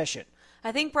in possession.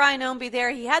 I think Brian Ownby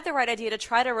there, he had the right idea to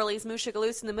try to release Musha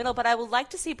Galus in the middle, but I would like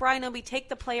to see Brian Ownby take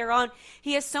the player on.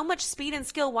 He has so much speed and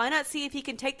skill. Why not see if he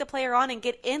can take the player on and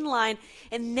get in line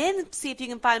and then see if you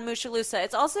can find Musha Galusa?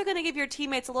 It's also going to give your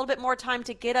teammates a little bit more time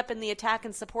to get up in the attack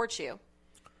and support you.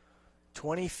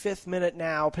 25th minute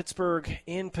now. Pittsburgh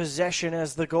in possession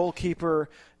as the goalkeeper,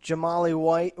 Jamali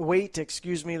Waite, the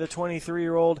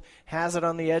 23-year-old, has it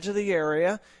on the edge of the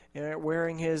area,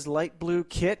 wearing his light blue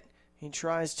kit. He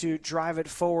tries to drive it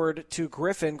forward to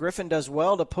Griffin. Griffin does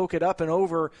well to poke it up and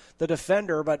over the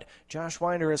defender, but Josh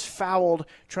Winder is fouled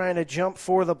trying to jump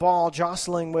for the ball,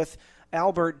 jostling with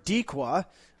Albert Dequa.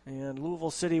 And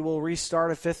Louisville City will restart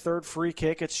a 5th-3rd free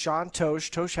kick. It's Sean Tosh.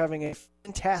 Tosh having a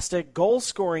fantastic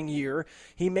goal-scoring year.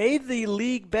 He made the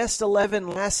league best 11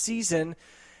 last season,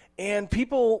 and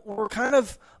people were kind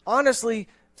of honestly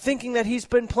thinking that he's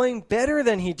been playing better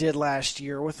than he did last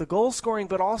year with the goal scoring,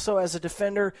 but also as a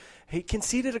defender. He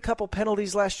conceded a couple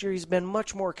penalties last year. He's been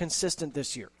much more consistent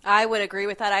this year. I would agree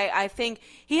with that. I think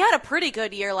he had a pretty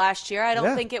good year last year. I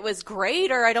don't think it was great,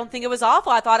 or I don't think it was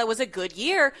awful. I thought it was a good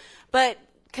year. But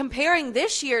comparing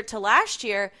this year to last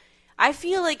year, I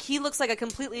feel like he looks like a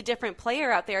completely different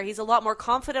player out there. He's a lot more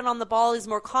confident on the ball. He's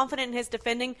more confident in his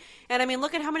defending. And, I mean,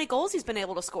 look at how many goals he's been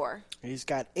able to score. He's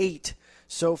got 8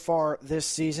 so far this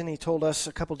season. He told us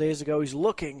a couple days ago he's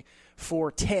looking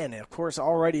for 10. Of course,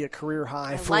 already a career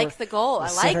high for like the goal.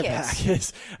 I like it.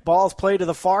 His ball's played to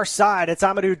the far side. It's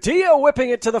Amadou Dia whipping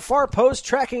it to the far post.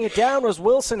 Tracking it down was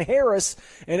Wilson Harris,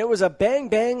 and it was a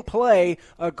bang-bang play.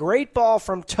 A great ball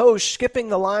from Tosh, skipping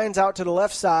the lines out to the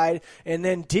left side, and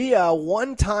then Dia,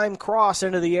 one-time cross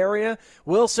into the area.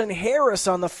 Wilson Harris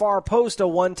on the far post, a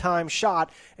one-time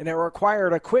shot, and it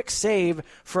required a quick save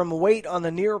from Waite on the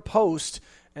near post,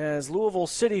 as Louisville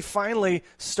City finally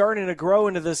starting to grow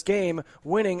into this game,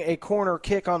 winning a corner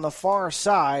kick on the far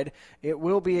side. It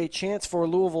will be a chance for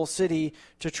Louisville City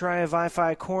to try a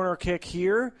Wi-Fi corner kick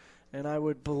here, and I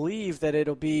would believe that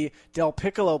it'll be Del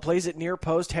Piccolo plays it near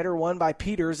post, header won by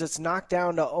Peters. It's knocked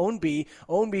down to Ownby.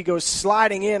 Ownby goes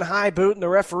sliding in, high boot, and the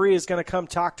referee is going to come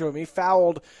talk to him. He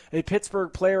fouled a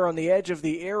Pittsburgh player on the edge of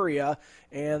the area,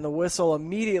 and the whistle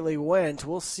immediately went.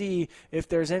 We'll see if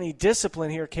there's any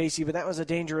discipline here, Casey, but that was a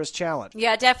dangerous challenge.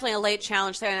 Yeah, definitely a late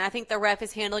challenge there, and I think the ref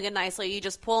is handling it nicely. You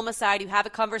just pull him aside, you have a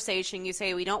conversation, you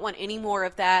say, we don't want any more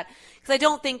of that, because I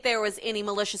don't think there was any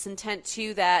malicious intent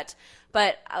to that,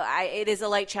 but it is a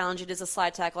late challenge. It is a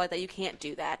slide tackle like that. You can't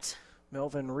do that.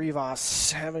 Melvin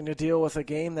Rivas having to deal with a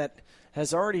game that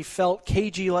has already felt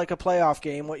cagey like a playoff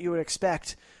game, what you would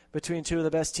expect between two of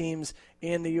the best teams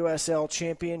in the USL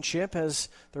Championship, as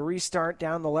the restart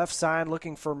down the left side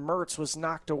looking for Mertz was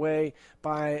knocked away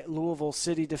by Louisville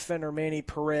City defender Manny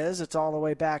Perez. It's all the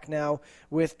way back now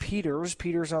with Peters.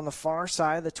 Peters on the far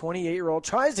side. The 28-year-old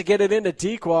tries to get it into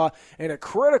Dequa, and a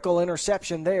critical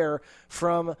interception there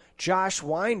from Josh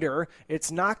Winder.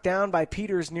 It's knocked down by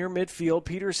Peters near midfield.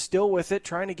 Peters still with it,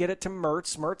 trying to get it to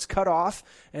Mertz. Mertz cut off,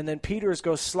 and then Peters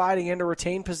goes sliding in to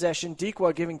retain possession.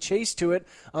 Dequa giving chase to it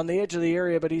on the edge of the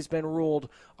area, but he's been ruled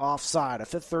offside. A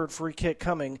 5th-3rd free kick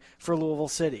coming for Louisville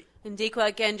City. And Dequa,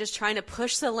 again, just trying to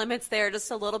push the limits there just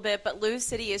a little bit, but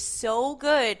LouCity is so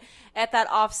good at that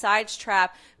offsides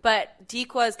trap. But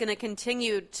Dikwa is going to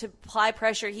continue to apply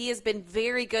pressure. He has been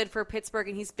very good for Pittsburgh,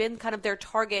 and he's been kind of their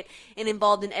target and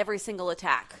involved in every single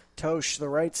attack. Tosh, the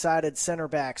right-sided center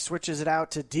back, switches it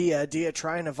out to Dia. Dia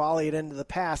trying to volley it into the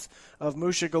path of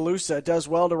Musha Galusa. Does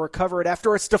well to recover it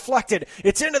after it's deflected.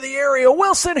 It's into the area.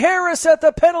 Wilson Harris at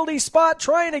the penalty spot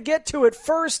trying to get to it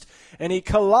first, and he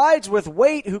collides with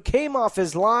Waite, who came off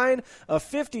his line. A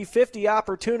 50-50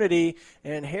 opportunity,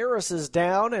 and Harris is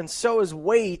down, and so is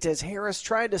Waite as Harris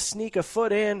tried to sneak a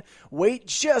foot in. Waite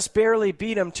just barely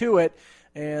beat him to it.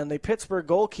 And the Pittsburgh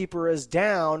goalkeeper is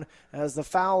down as the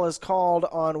foul is called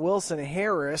on Wilson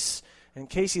Harris. And,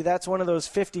 Casey, that's one of those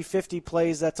 50-50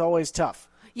 plays that's always tough.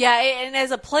 Yeah, and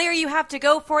as a player, you have to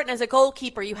go for it, and as a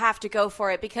goalkeeper, you have to go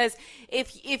for it. Because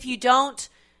if you don't,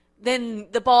 then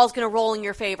the ball's going to roll in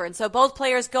your favor. And so both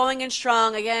players going in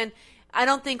strong. Again, I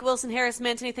don't think Wilson Harris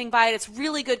meant anything by it. It's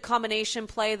really good combination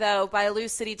play, though, by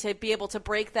LouCity to be able to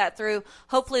break that through.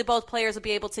 Hopefully both players will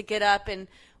be able to get up and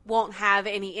won't have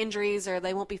any injuries, or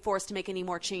they won't be forced to make any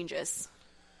more changes.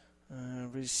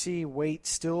 We see Waite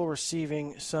still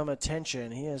receiving some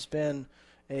attention. He has been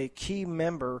a key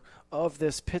member of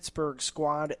this Pittsburgh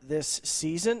squad this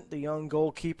season, the young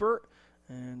goalkeeper,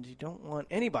 and you don't want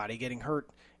anybody getting hurt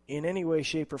in any way,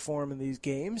 shape, or form in these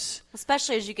games.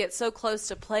 Especially as you get so close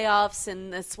to playoffs,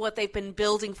 and that's what they've been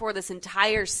building for this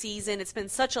entire season. It's been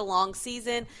such a long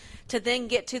season to then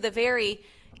get to the very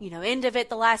end of it,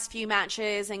 the last few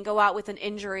matches, and go out with an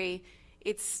injury.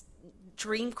 It's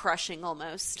dream-crushing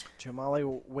almost.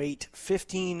 Jamali Waite,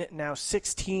 15, now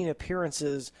 16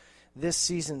 appearances this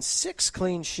season, 6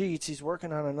 clean sheets. He's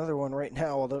working on another one right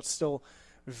now, although it's still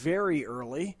very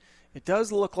early. It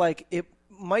does look like it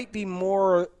might be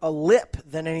more a lip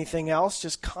than anything else,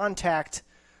 just contact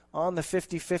on the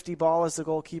 50-50 ball as the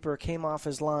goalkeeper came off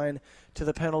his line to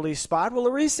the penalty spot. Well,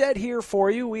 a reset here for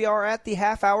you. We are at the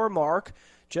half-hour mark.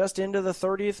 Just into the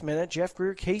 30th minute. Jeff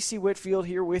Greer, Casey Whitfield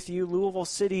here with you. Louisville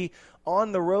City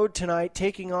on the road tonight,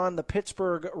 taking on the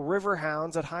Pittsburgh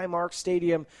Riverhounds at Highmark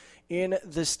Stadium in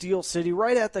the Steel City,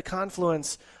 right at the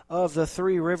confluence of the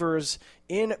three rivers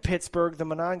in Pittsburgh, the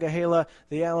Monongahela,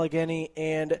 the Allegheny,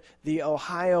 and the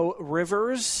Ohio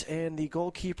Rivers. And the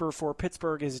goalkeeper for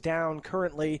Pittsburgh is down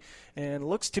currently and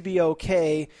looks to be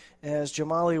okay as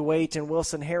Jamali Waite and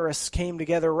Wilson Harris came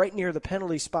together right near the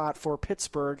penalty spot for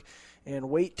Pittsburgh.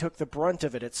 And Waite took the brunt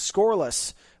of it. It's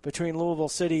scoreless between Louisville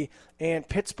City and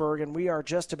Pittsburgh, and we are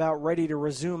just about ready to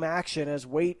resume action as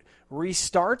Waite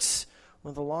restarts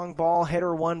with a long ball,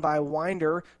 header won by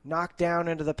Winder, knocked down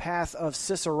into the path of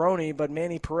Cicerone, but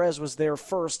Manny Perez was there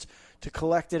first to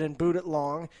collect it and boot it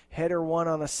long. Header won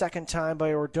on the second time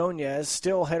by Ordonez.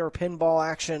 Still header pinball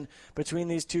action between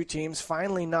these two teams.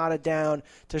 Finally knotted down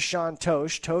to Sean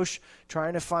Tosh. Tosh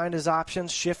trying to find his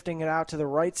options, shifting it out to the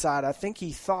right side. I think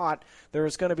he thought there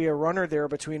was going to be a runner there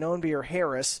between Ownby or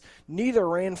Harris. Neither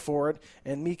ran for it,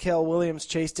 and Mikael Williams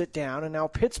chased it down. And now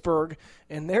Pittsburgh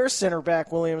and their center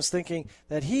back Williams thinking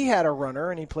that he had a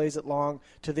runner, and he plays it long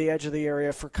to the edge of the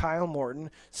area for Kyle Morton.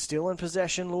 Still in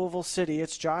possession, Louisville City.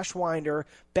 It's Josh Winder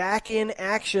back in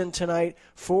action tonight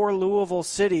for Louisville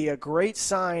City. A great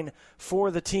sign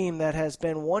for the team that has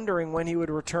been wondering when he would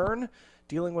return,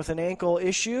 dealing with an ankle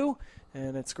issue.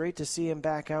 And it's great to see him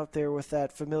back out there with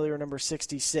that familiar number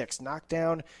 66. Knocked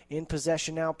down in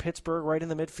possession now. Pittsburgh right in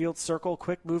the midfield circle.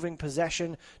 Quick moving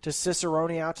possession to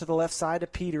Cicerone out to the left side to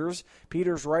Peters.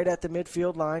 Peters right at the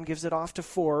midfield line. Gives it off to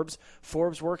Forbes.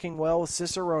 Forbes working well with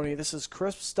Cicerone. This is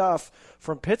crisp stuff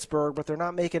from Pittsburgh, but they're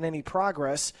not making any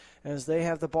progress as they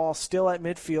have the ball still at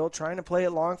midfield, trying to play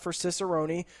it long for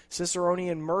Cicerone. Cicerone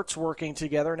and Mertz working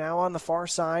together. Now on the far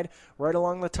side, right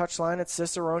along the touchline, it's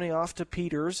Cicerone off to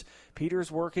Peters.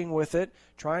 Peters working with it,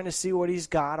 trying to see what he's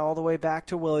got all the way back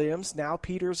to Williams. Now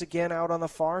Peters again out on the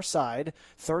far side.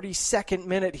 32nd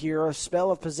minute here, a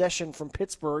spell of possession from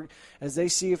Pittsburgh as they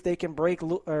see if they can break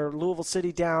Louisville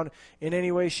City down in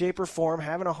any way, shape, or form.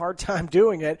 Having a hard time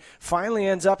doing it. Finally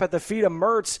ends up at the feet of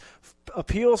Mertz.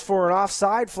 Appeals for an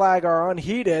offside flag are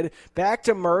unheeded. Back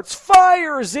to Mertz.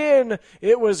 Fires in.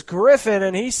 It was Griffin,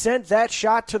 and he sent that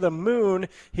shot to the moon.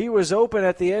 He was open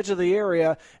at the edge of the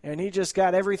area, and he just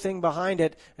got everything behind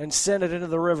it and sent it into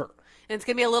the river. And it's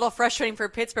going to be a little frustrating for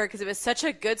Pittsburgh because it was such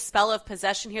a good spell of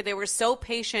possession here. They were so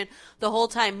patient the whole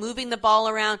time, moving the ball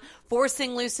around,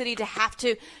 forcing LouCity to have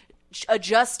to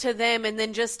adjust to them, and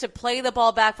then just to play the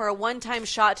ball back for a one-time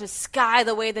shot to sky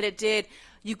the way that it did.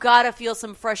 You got to feel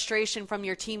some frustration from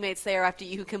your teammates there after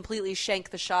you completely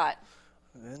shank the shot.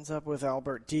 It ends up with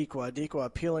Albert Dikwa. Dikwa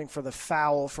appealing for the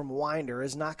foul from Winder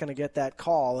is not going to get that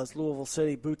call as Louisville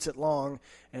City boots it long,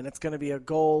 and it's going to be a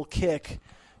goal kick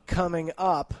coming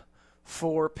up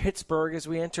for Pittsburgh as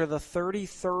we enter the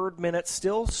 33rd minute,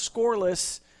 still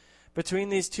scoreless between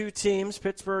these two teams,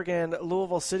 Pittsburgh and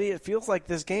Louisville City. It feels like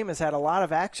this game has had a lot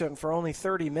of action for only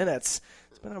 30 minutes.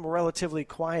 It's been a relatively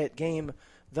quiet game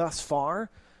thus far.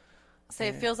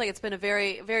 It feels like it's been a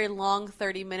very, very long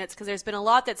 30 minutes because there's been a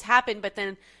lot that's happened, but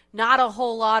then not a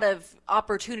whole lot of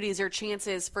opportunities or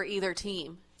chances for either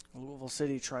team. Louisville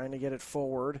City trying to get it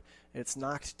forward. It's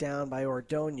knocked down by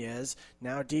Ordonez.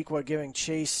 Now Dequa giving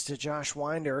chase to Josh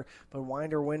Winder, but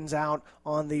Winder wins out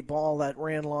on the ball that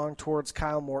ran long towards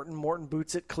Kyle Morton. Morton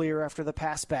boots it clear after the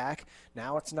pass back.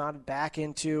 Now it's nodded back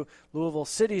into Louisville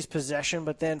City's possession,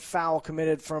 but then foul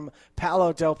committed from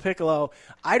Paolo Del Piccolo.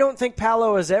 I don't think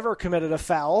Paolo has ever committed a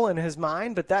foul in his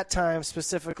mind, but that time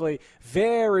specifically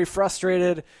very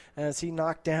frustrated as he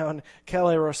knocked down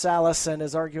Kelly Rosales and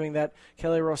is arguing that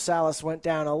Kelly Rosales went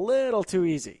down a little too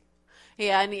easy.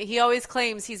 Yeah, and he always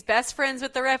claims he's best friends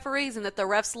with the referees and that the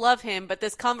refs love him, but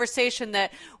this conversation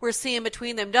that we're seeing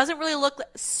between them doesn't really look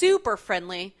super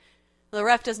friendly. The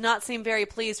ref does not seem very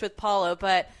pleased with Paulo,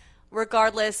 but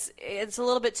regardless, it's a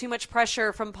little bit too much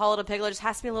pressure from Paulo Del Piccolo. Just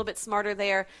has to be a little bit smarter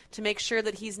there to make sure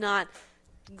that he's not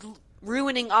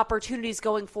ruining opportunities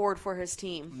going forward for his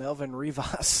team. Melvin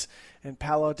Rivas and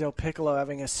Paolo Del Piccolo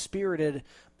having a spirited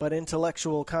but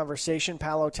intellectual conversation.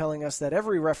 Paolo telling us that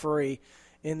every referee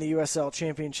in the USL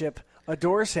Championship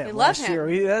adores him. They love him.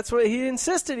 Year. That's what he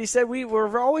insisted. He said, we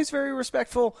were always very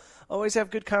respectful, always have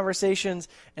good conversations.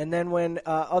 And then when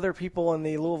other people in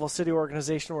the Louisville City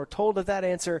organization were told of that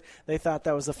answer, they thought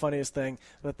that was the funniest thing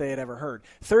that they had ever heard.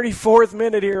 34th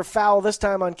minute here, foul this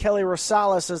time on Kelly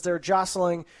Rosales as they're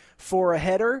jostling for a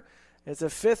header. It's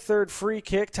a fifth-third free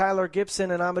kick. Tyler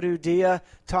Gibson and Amadou Dia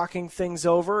talking things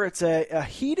over. It's a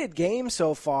heated game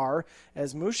so far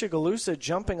as Musha Galusa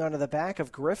jumping onto the back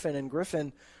of Griffin, and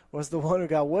Griffin was the one who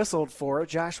got whistled for it.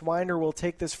 Josh Winder will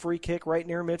take this free kick right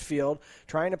near midfield,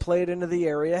 trying to play it into the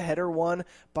area. Header won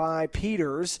by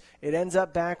Peters. It ends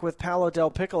up back with Paolo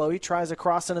Del Piccolo. He tries a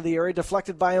cross into the area,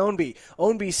 deflected by Ownby.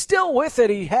 Ownby still with it.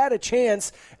 He had a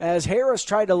chance as Harris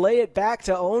tried to lay it back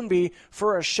to Ownby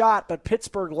for a shot, but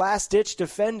Pittsburgh last-ditch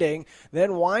defending.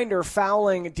 Then Winder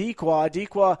fouling Dequa.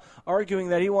 Dequa arguing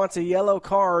that he wants a yellow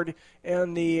card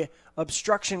and the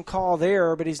obstruction call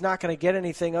there, but he's not going to get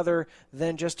anything other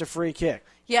than just a free kick.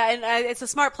 Yeah, and it's a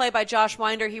smart play by Josh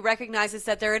Winder. He recognizes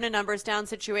that they're in a numbers down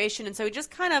situation, and so he just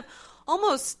kind of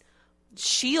almost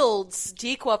shields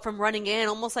Dequa from running in,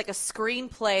 almost like a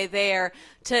screenplay there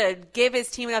to give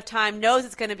his team enough time, knows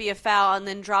it's going to be a foul, and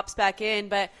then drops back in.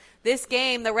 But this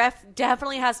game, the ref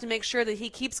definitely has to make sure that he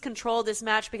keeps control of this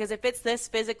match, because if it's this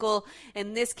physical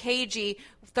and this cagey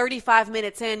 35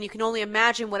 minutes in, you can only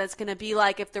imagine what it's going to be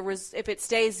like if it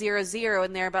stays 0-0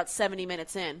 and they're about 70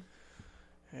 minutes in.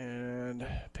 And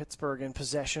Pittsburgh in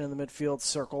possession in the midfield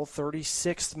circle.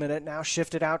 36th minute, now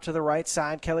shifted out to the right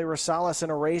side. Kelly Rosales in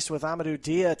a race with Amadou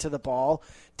Dia to the ball.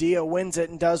 Dia wins it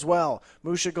and does well.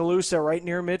 Musha Galusa right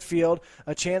near midfield.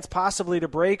 A chance possibly to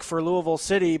break for Louisville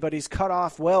City, but he's cut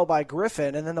off well by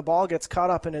Griffin, and then the ball gets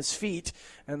caught up in his feet,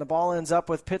 and the ball ends up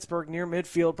with Pittsburgh near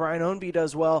midfield. Brian Ownby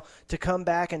does well to come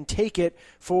back and take it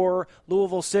for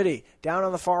Louisville City. Down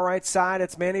on the far right side,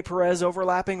 it's Manny Perez,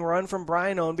 overlapping run from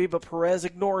Brian Ownby, but Perez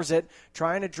ignores it,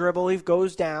 trying to dribble. He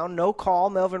goes down. No call.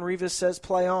 Melvin Rivas says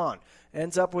play on.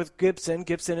 Ends up with Gibson.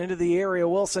 Gibson into the area.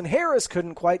 Wilson Harris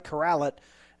couldn't quite corral it,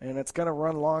 and it's going to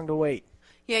run long to wait.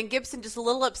 Yeah, and Gibson just a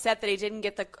little upset that he didn't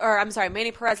get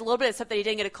Manny Perez a little bit upset that he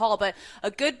didn't get a call, but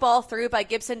a good ball through by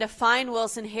Gibson to find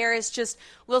Wilson Harris. Just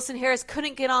Wilson Harris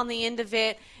couldn't get on the end of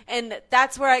it, and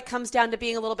that's where it comes down to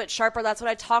being a little bit sharper. That's what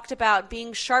I talked about,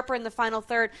 being sharper in the final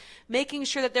third, making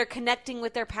sure that they're connecting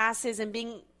with their passes and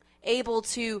being able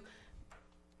to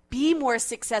be more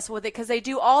successful with it, because they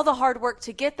do all the hard work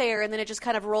to get there, and then it just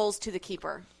kind of rolls to the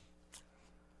keeper.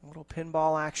 A little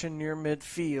pinball action near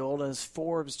midfield as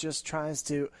Forbes just tries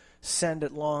to send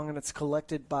it long, and it's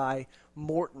collected by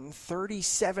Morton.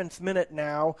 37th minute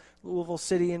now. Louisville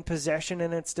City in possession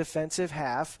in its defensive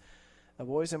half. The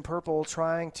boys in purple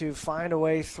trying to find a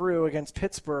way through against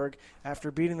Pittsburgh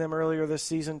after beating them earlier this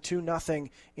season 2-0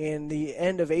 in the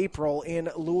end of April in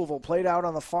Louisville. Played out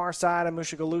on the far side, and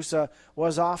Musha Galusa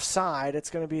was offside. It's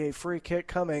going to be a free kick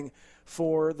coming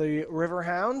for the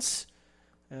Riverhounds,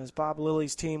 as Bob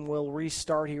Lilly's team will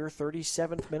restart here.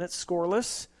 37th minute,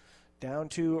 scoreless. Down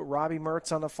to Robbie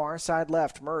Mertz on the far side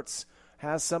left. Mertz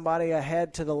has somebody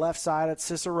ahead to the left side at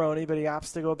Cicerone, but he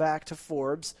opts to go back to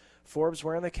Forbes. Forbes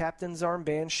wearing the captain's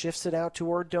armband, shifts it out to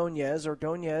Ordonez.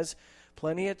 Ordonez,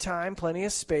 plenty of time, plenty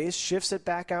of space, shifts it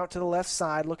back out to the left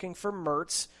side looking for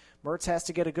Mertz. Mertz has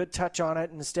to get a good touch on it,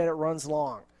 and instead it runs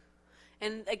long.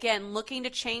 And again, looking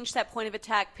to change that point of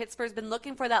attack. Pittsburgh's been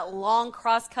looking for that long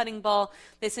cross-cutting ball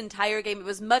this entire game. It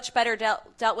was much better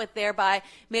dealt with there by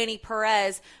Manny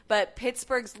Perez, but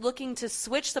Pittsburgh's looking to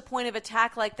switch the point of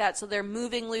attack like that, so they're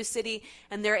moving LouCity,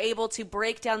 and they're able to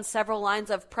break down several lines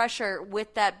of pressure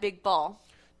with that big ball.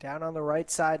 Down on the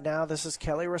right side now, this is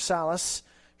Kelly Rosales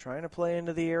trying to play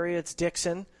into the area. It's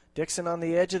Dixon. Dixon on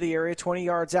the edge of the area, 20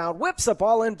 yards out. Whips the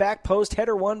ball in, back post.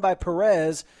 Header won by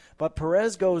Perez, but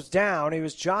Perez goes down. He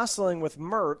was jostling with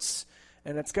Mertz,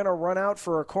 and it's going to run out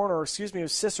for a corner. It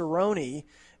was Cicerone,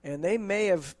 and they may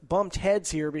have bumped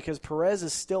heads here because Perez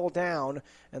is still down,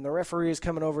 and the referee is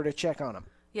coming over to check on him.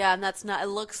 Yeah, and that's not. It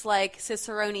looks like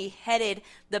Cicerone headed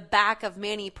the back of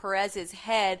Manny Perez's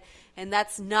head, and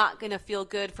that's not going to feel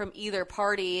good from either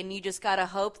party, and you just got to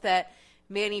hope that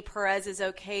Manny Perez is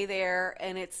okay there,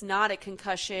 and it's not a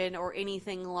concussion or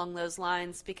anything along those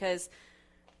lines, because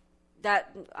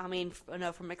that, I mean, I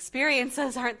know from experience,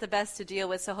 those aren't the best to deal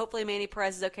with. So hopefully Manny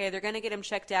Perez is okay. They're going to get him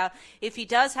checked out. If he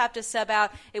does have to sub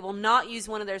out, it will not use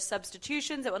one of their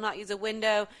substitutions. It will not use a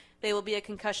window. They will be a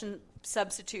concussion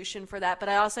substitution for that. But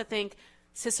I also think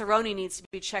Cicerone needs to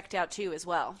be checked out too as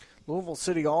well. Louisville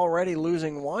City already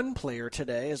losing one player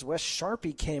today as Wes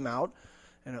Sharpie came out,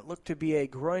 and it looked to be a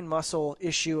groin muscle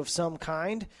issue of some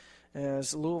kind,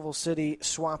 as Louisville City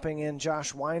swapping in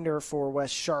Josh Winder for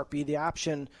Wes Sharpie, the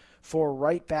option for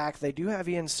right back. They do have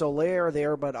Ian Soler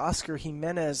there, but Oscar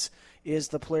Jimenez is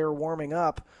the player warming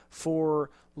up for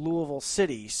Louisville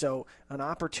City. So an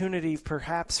opportunity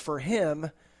perhaps for him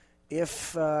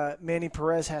if Manny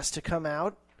Perez has to come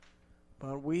out.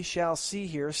 But we shall see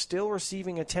here. Still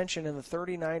receiving attention in the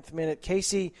 39th minute.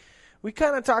 Casey, we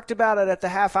kind of talked about it at the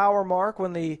half-hour mark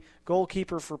when the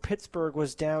goalkeeper for Pittsburgh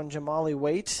was down, Jamali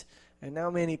Waite, and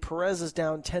now Manny Perez is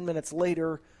down 10 minutes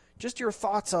later. Just your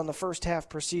thoughts on the first half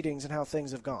proceedings and how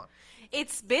things have gone.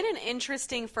 It's been an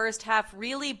interesting first half,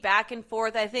 really back and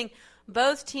forth. I think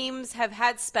both teams have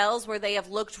had spells where they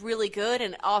have looked really good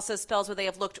and also spells where they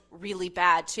have looked really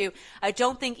bad too. I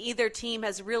don't think either team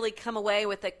has really come away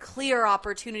with a clear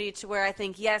opportunity to where I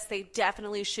think, yes, they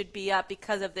definitely should be up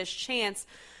because of this chance.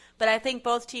 But I think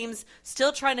both teams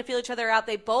still trying to feel each other out.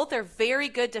 They both are very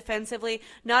good defensively,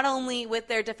 not only with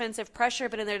their defensive pressure,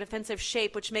 but in their defensive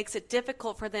shape, which makes it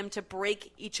difficult for them to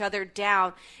break each other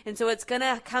down. And so it's going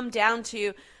to come down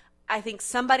to, I think,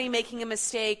 somebody making a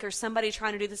mistake or somebody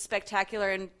trying to do the spectacular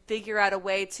and figure out a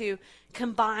way to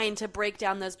combine to break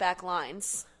down those back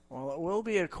lines. Well, it will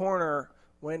be a corner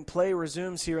when play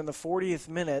resumes here in the 40th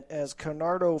minute as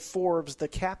Conardo Forbes, the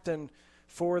captain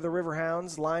for the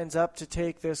Riverhounds, lines up to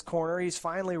take this corner. He's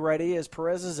finally ready as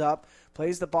Perez is up,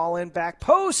 plays the ball in, back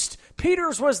post.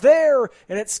 Peters was there,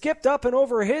 and it skipped up and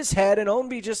over his head, and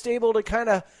Ownby just able to kind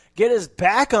of get his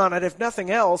back on it, if nothing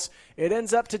else. It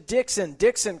ends up to Dixon.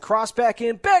 Dixon cross back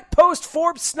in, back post.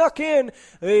 Forbes snuck in.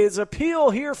 There's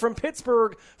appeal here from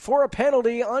Pittsburgh for a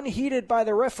penalty, unheeded by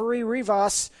the referee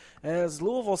Rivas, as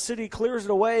Louisville City clears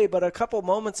it away, but a couple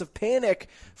moments of panic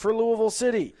for Louisville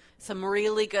City. Some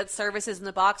really good services in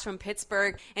the box from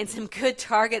Pittsburgh and some good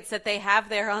targets that they have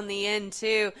there on the end,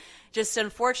 too. Just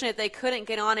unfortunate they couldn't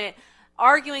get on it.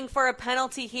 Arguing for a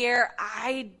penalty here,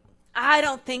 I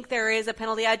don't think there is a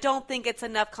penalty. I don't think it's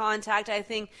enough contact. I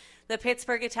think the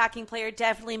Pittsburgh attacking player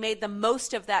definitely made the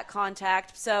most of that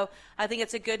contact. So I think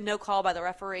it's a good no call by the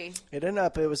referee. It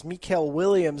was Mikael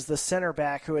Williams, the center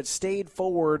back, who had stayed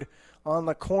forward on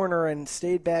the corner and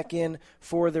stayed back in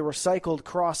for the recycled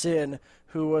cross in,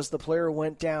 who was the player who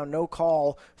went down. No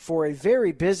call for a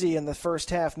very busy in the first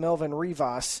half Melvin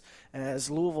Rivas,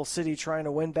 as Louisville City trying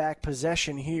to win back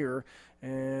possession here.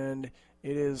 And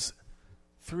it is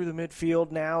through the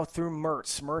midfield now through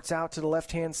Mertz. Mertz out to the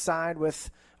left-hand side with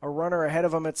a runner ahead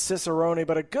of him at Cicerone,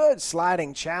 but a good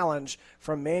sliding challenge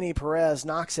from Manny Perez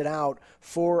knocks it out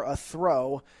for a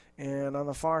throw. And on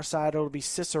the far side, it'll be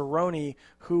Cicerone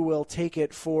who will take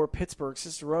it for Pittsburgh.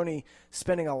 Cicerone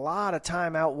spending a lot of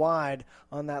time out wide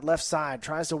on that left side.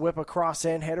 Tries to whip a cross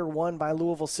in. Header won by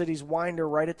Louisville City's Winder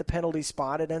right at the penalty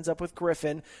spot. It ends up with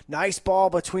Griffin. Nice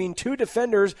ball between two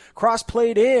defenders. Cross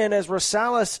played in as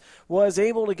Rosales was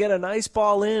able to get a nice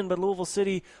ball in, but Louisville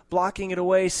City blocking it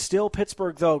away. Still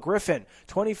Pittsburgh, though. Griffin,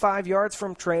 25 yards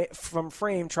from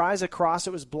frame, tries a cross.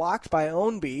 It was blocked by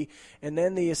Ownby, and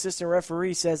then the assistant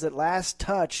referee says that last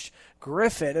touched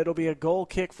Griffin. It'll be a goal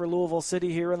kick for Louisville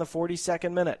City here in the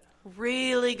 42nd minute.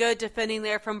 Really good defending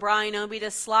there from Brian Obi to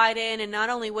slide in and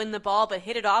not only win the ball, but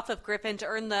hit it off of Griffin to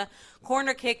earn the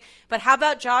corner kick. But how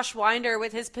about Josh Winder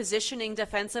with his positioning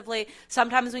defensively?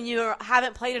 Sometimes when you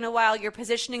haven't played in a while, your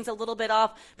positioning's a little bit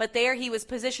off, but there he was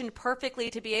positioned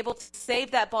perfectly to be able to save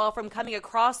that ball from coming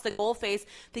across the goal face,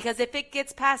 because if it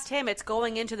gets past him, it's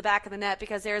going into the back of the net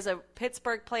because there's a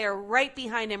Pittsburgh player right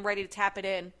behind him ready to tap it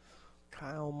in.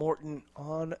 Kyle Morton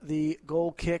on the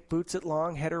goal kick, boots it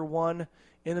long, header one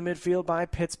in the midfield by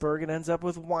Pittsburgh. It ends up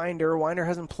with Winder. Winder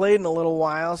hasn't played in a little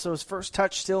while, so his first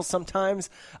touch still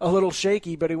sometimes a little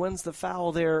shaky, but he wins the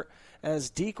foul there as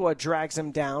Dikwa drags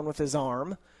him down with his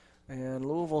arm. And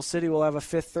Louisville City will have a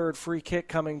third free kick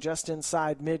coming just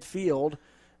inside midfield.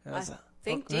 I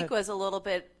think Dikwa is a little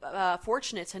bit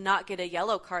fortunate to not get a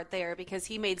yellow card there because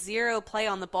he made zero play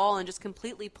on the ball and just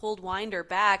completely pulled Winder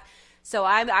back. So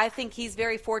I think he's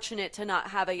very fortunate to not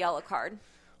have a yellow card.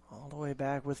 All the way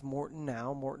back with Morton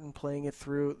now. Morton playing it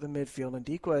through the midfield. And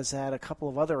Dikwa has had a couple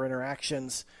of other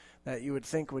interactions that you would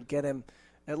think would get him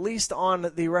at least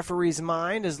on the referee's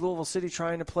mind as Louisville City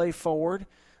trying to play forward.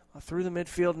 Through the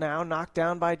midfield now, knocked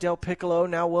down by Del Piccolo.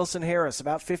 Now Wilson Harris,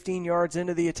 about 15 yards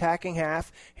into the attacking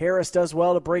half. Harris does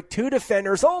well to break two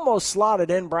defenders, almost slotted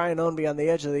in Brian Ownby on the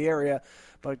edge of the area.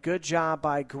 But good job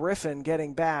by Griffin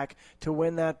getting back to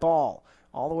win that ball.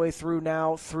 All the way through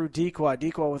now through Dikwa.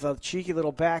 Dikwa with a cheeky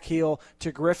little back heel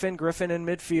to Griffin. Griffin in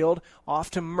midfield.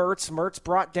 Off to Mertz. Mertz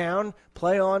brought down.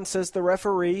 Play on, says the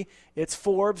referee. It's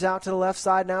Forbes out to the left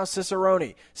side now.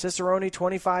 Cicerone. Cicerone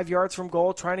 25 yards from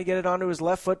goal, trying to get it onto his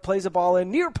left foot. Plays a ball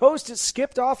in. Near post. It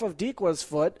skipped off of Dikwa's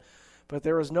foot. But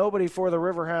there was nobody for the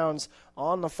Riverhounds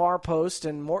on the far post,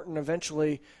 and Morton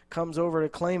eventually comes over to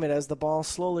claim it as the ball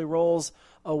slowly rolls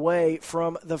away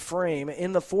from the frame.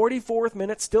 In the 44th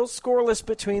minute, still scoreless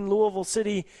between Louisville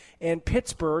City and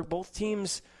Pittsburgh. Both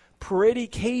teams pretty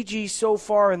cagey so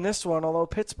far in this one, although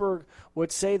Pittsburgh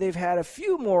would say they've had a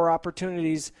few more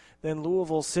opportunities than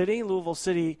Louisville City. Louisville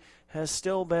City has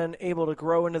still been able to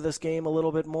grow into this game a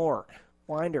little bit more.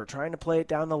 Winder trying to play it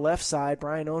down the left side.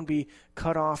 Brian Ownby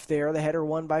cut off there. The header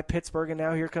won by Pittsburgh, and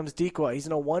now here comes Dikwa. He's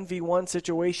in a 1v1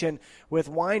 situation with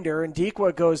Winder, and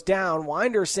Dikwa goes down.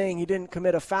 Winder saying he didn't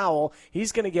commit a foul.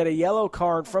 He's going to get a yellow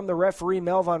card from the referee,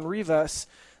 Melvin Rivas.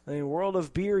 A World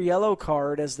of Beer yellow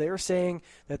card, as they're saying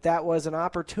that was an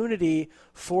opportunity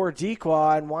for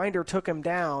Dikwa, and Winder took him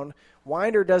down.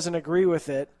 Winder doesn't agree with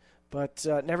it, but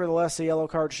nevertheless a yellow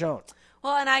card shown.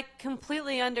 Well, and I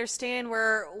completely understand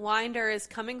where Winder is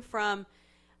coming from.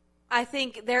 I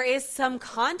think there is some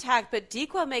contact, but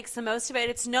Dikwa makes the most of it.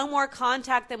 It's no more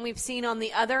contact than we've seen on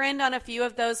the other end on a few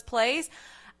of those plays.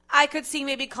 I could see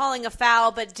maybe calling a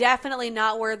foul, but definitely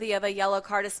not worthy of a yellow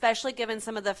card, especially given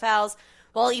some of the fouls,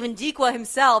 well, even Dikwa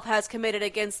himself has committed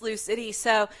against LouCity.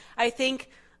 So I think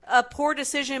a poor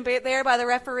decision there by the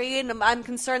referee, and I'm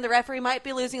concerned the referee might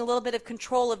be losing a little bit of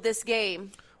control of this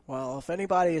game. Well, if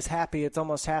anybody is happy, it's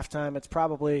almost halftime. It's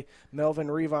probably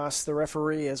Melvin Rivas, the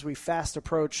referee, as we fast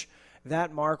approach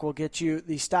that mark. We'll get you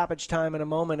the stoppage time in a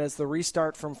moment as the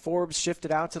restart from Forbes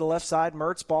shifted out to the left side.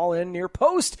 Mertz ball in near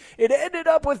post. It ended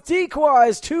up with Dikwa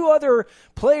as two other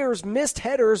players missed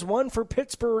headers, one for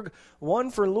Pittsburgh, one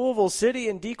for Louisville City,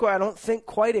 and Dikwa I don't think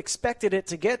quite expected it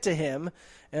to get to him.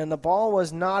 And the ball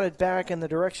was nodded back in the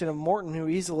direction of Morton, who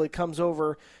easily comes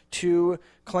over to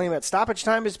claim it. Stoppage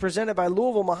time is presented by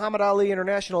Louisville Muhammad Ali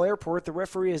International Airport. The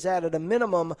referee has added a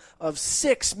minimum of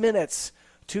 6 minutes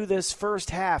to this first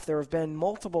half. There have been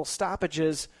multiple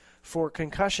stoppages for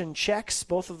concussion checks.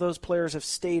 Both of those players have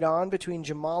stayed on between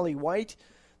Jamali White,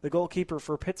 the goalkeeper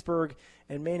for Pittsburgh,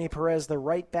 and Manny Perez, the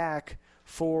right back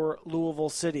for Louisville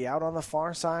City. Out on the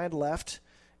far side left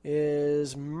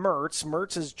is Mertz.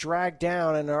 Mertz is dragged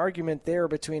down, and an argument there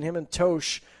between him and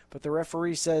Tosh, but the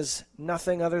referee says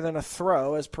nothing other than a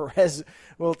throw as Perez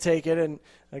will take it. And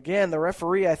again, the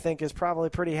referee, I think, is probably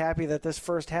pretty happy that this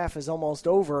first half is almost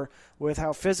over with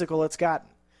how physical it's gotten.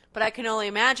 But I can only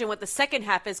imagine what the second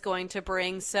half is going to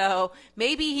bring, so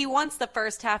maybe he wants the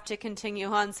first half to continue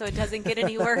on so it doesn't get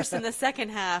any worse in the second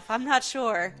half. I'm not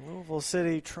sure. Louisville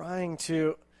City trying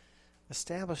to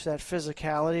establish that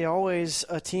physicality. Always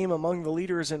a team among the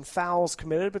leaders in fouls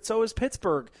committed, but so is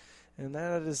Pittsburgh. And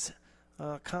that is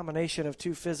a combination of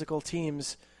two physical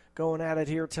teams going at it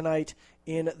here tonight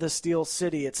in the Steel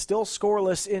City. It's still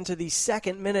scoreless into the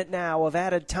second minute now of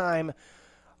added time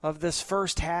of this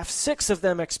first half. 6 of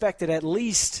them expected at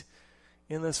least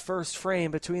in this first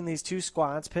frame between these two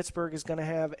squads. Pittsburgh is going to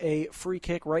have a free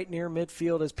kick right near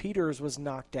midfield as Peters was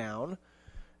knocked down.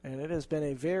 And it has been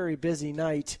a very busy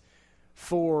night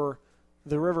for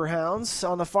the Riverhounds.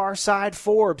 On the far side,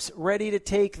 Forbes ready to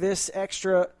take this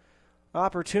extra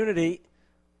opportunity.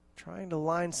 trying to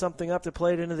line something up to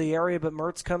play it into the area, but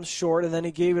Mertz comes short, and then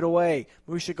he gave it away.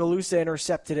 Mushagalusa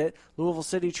intercepted it. Louisville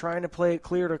City trying to play it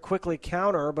clear to quickly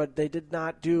counter, but they did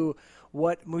not do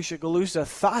what Mushagalusa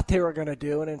thought they were going to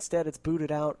do, and instead it's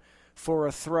booted out for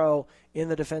a throw in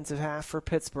the defensive half for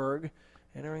Pittsburgh.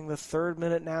 Entering the 3rd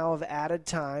minute now of added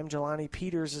time, Jelani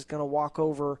Peters is going to walk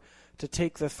over to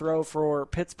take the throw for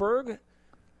Pittsburgh.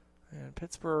 And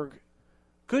Pittsburgh,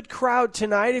 good crowd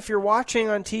tonight. If you're watching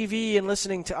on TV and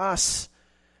listening to us,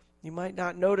 you might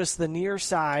not notice the near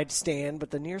side stand,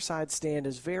 but the near side stand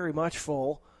is very much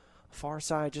full. Far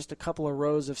side, just a couple of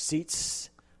rows of seats,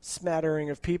 smattering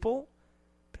of people.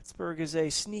 Pittsburgh is a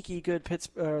sneaky good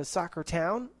soccer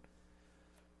town,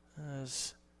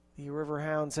 as the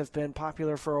Riverhounds have been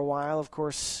popular for a while. Of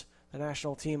course, the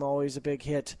national team always a big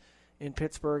hit in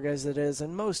Pittsburgh, as it is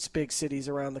in most big cities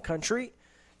around the country.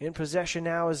 In possession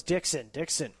now is Dixon.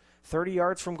 Dixon, 30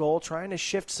 yards from goal, trying to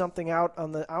shift something out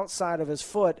on the outside of his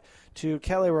foot to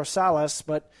Kelly Rosales,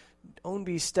 but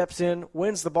Ownby steps in,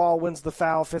 wins the ball, wins the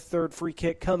foul. 5th-3rd free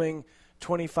kick coming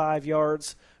 25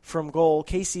 yards from goal.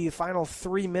 Casey, the final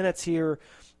 3 minutes here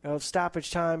of stoppage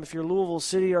time. If you're Louisville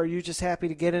City, are you just happy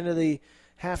to get into the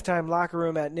halftime locker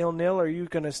room at 0-0, or are you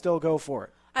going to still go for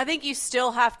it? I think you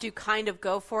still have to kind of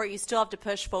go for it. You still have to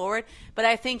push forward, but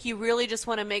I think you really just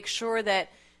want to make sure that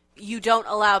you don't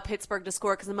allow Pittsburgh to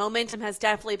score, because the momentum has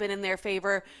definitely been in their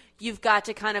favor. You've got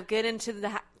to kind of get into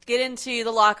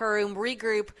the locker room,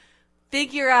 regroup,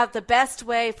 figure out the best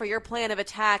way for your plan of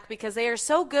attack, because they are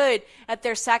so good at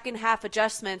their second half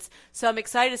adjustments. So I'm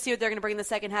excited to see what they're going to bring in the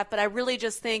second half, but I really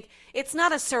just think it's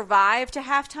not a survive to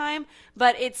halftime,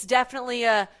 but it's definitely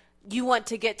you want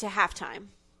to get to halftime.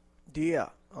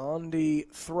 Dia on the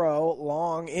throw,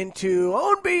 long into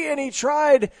Ownby, and he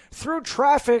tried through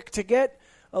traffic to get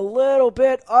a little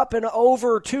bit up and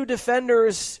over 2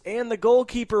 defenders and the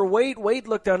goalkeeper. Wade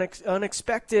looked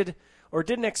unexpected, or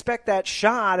didn't expect that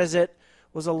shot, as it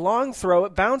was a long throw.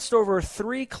 It bounced over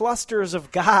 3 clusters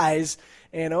of guys,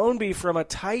 and Ownby from a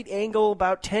tight angle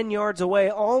about 10 yards away,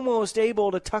 almost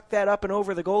able to tuck that up and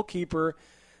over the goalkeeper,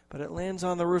 but it lands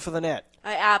on the roof of the net.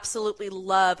 I absolutely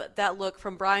love that look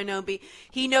from Brian Ownby.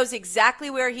 He knows exactly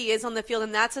where he is on the field,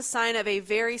 and that's a sign of a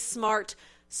very smart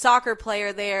soccer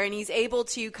player there, and he's able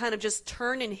to kind of just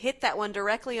turn and hit that one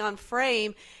directly on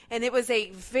frame, and it was a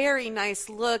very nice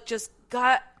look. Just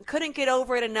couldn't get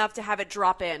over it enough to have it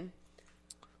drop in.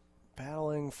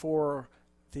 Battling for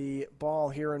the ball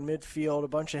here in midfield, a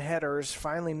bunch of headers,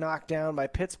 finally knocked down by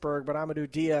Pittsburgh, but Amadou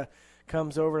Dia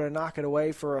comes over to knock it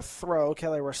away for a throw.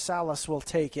 Kelly Rosales will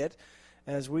take it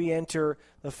as we enter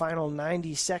the final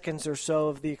 90 seconds or so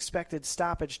of the expected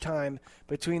stoppage time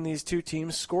between these two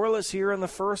teams. Scoreless here in the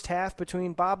first half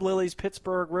between Bob Lilly's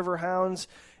Pittsburgh Riverhounds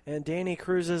and Danny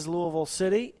Cruz's Louisville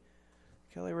City.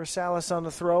 Kelly Rosales on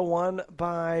the throw, won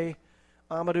by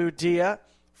Amadou Dia.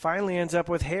 Finally ends up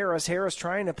with Harris. Harris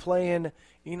trying to play in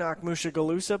Enoch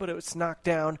Mushagalusa, but it was knocked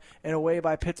down and away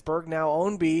by Pittsburgh. Now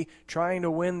Ownby trying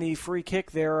to win the free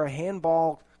kick there. A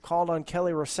handball called on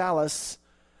Kelly Rosales.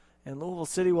 And Louisville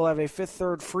City will have a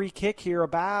 5th-3rd free kick here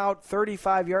about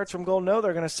 35 yards from goal. No,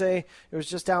 they're going to say it was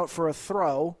just out for a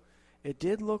throw. It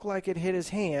did look like it hit his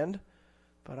hand,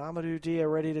 but Amadou Dia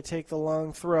ready to take the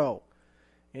long throw.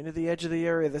 Into the edge of the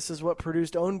area. This is what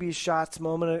produced Ownby's shots a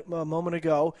moment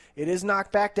ago. It is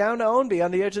knocked back down to Ownby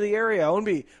on the edge of the area.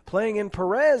 Ownby playing in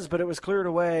Perez, but it was cleared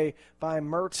away by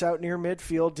Mertz out near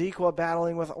midfield. Dequa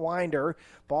battling with Winder.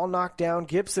 Ball knocked down.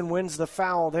 Gibson wins the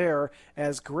foul there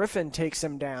as Griffin takes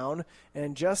him down.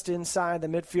 And just inside the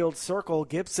midfield circle,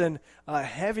 Gibson a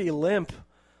heavy limp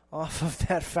off of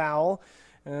that foul.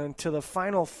 And to the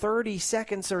final 30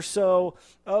 seconds or so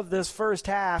of this first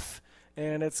half,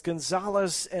 and it's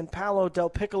Gonzalez and Paolo Del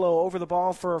Piccolo over the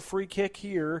ball for a free kick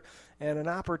here, and an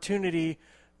opportunity,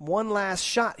 one last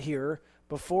shot here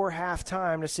before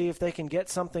halftime to see if they can get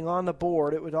something on the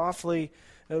board. It would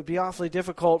be awfully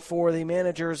difficult for the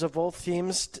managers of both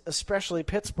teams, especially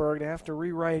Pittsburgh, to have to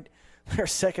rewrite their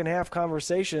second half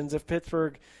conversations if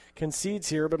Pittsburgh concedes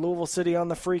here. But Louisville City on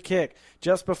the free kick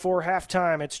just before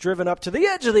halftime. It's driven up to the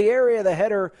edge of the area. The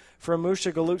header from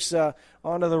Mushagalusa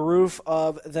onto the roof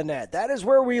of the net. That is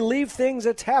where we leave things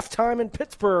at halftime in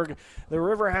Pittsburgh. The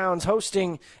Riverhounds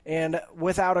hosting and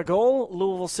without a goal.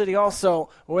 Louisville City also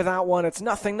without one. It's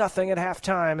 0-0 at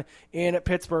halftime in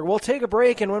Pittsburgh. We'll take a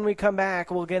break, and when we come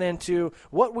back, we'll get into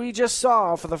what we just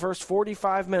saw for the first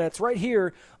 45 minutes right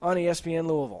here on ESPN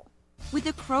Louisville. With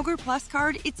the Kroger Plus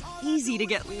card, it's easy to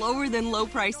get lower than low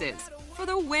prices for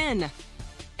the win.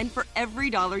 And for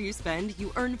every dollar you spend,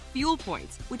 you earn fuel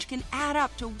points, which can add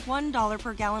up to $1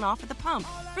 per gallon off at the pump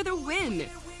for the win.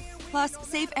 Plus,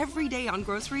 save every day on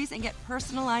groceries and get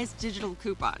personalized digital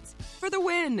coupons for the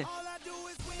win.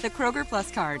 The Kroger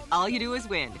Plus card. All you do is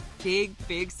win. Big,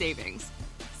 big savings.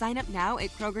 Sign up now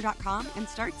at Kroger.com and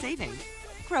start saving.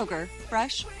 Kroger,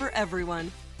 fresh for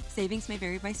everyone. Savings may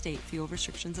vary by state. Fuel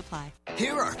restrictions apply.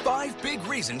 Here are 5 big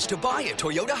reasons to buy a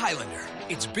Toyota Highlander.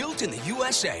 It's built in the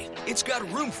USA. It's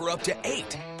got room for up to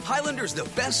 8. Highlander's the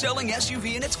best-selling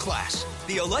SUV in its class.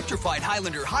 The electrified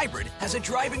Highlander Hybrid has a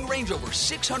driving range over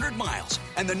 600 miles.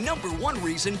 And the number 1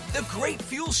 reason, the great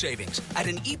fuel savings. At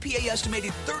an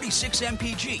EPA-estimated 36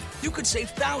 mpg, you could save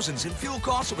thousands in fuel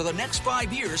costs over the next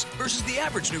 5 years versus the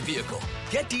average new vehicle.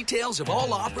 Get details of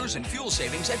all offers and fuel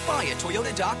savings at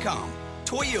buyatoyota.com.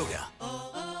 Toyota.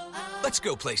 Let's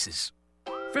go places.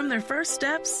 From their first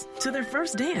steps to their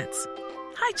first dance,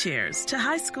 high chairs to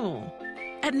high school.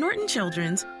 At Norton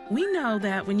Children's, we know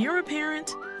that when you're a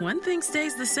parent, one thing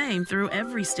stays the same through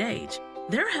every stage.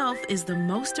 Their health is the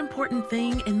most important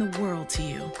thing in the world to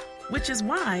you, which is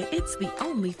why it's the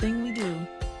only thing we do.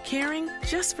 Caring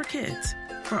just for kids.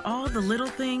 For all the little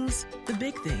things, the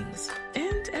big things,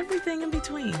 and everything in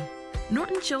between.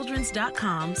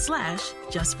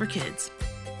 NortonChildren's.com/justforkids.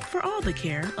 For all the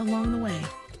care along the way.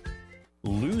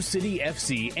 LouCity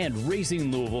FC and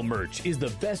Racing Louisville merch is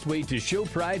the best way to show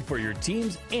pride for your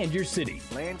teams and your city.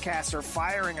 Lancaster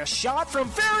firing a shot from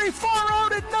very far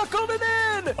out and knuckled it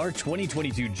in! Our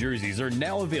 2022 jerseys are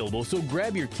now available, so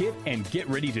grab your kit and get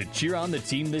ready to cheer on the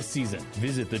team this season.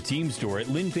 Visit the team store at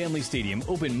Lynn Family Stadium,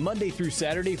 open Monday through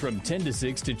Saturday from 10 to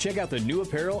 6 to check out the new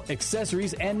apparel,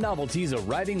 accessories, and novelties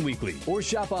arriving weekly. Or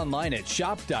shop online at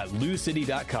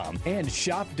shop.LouCity.com and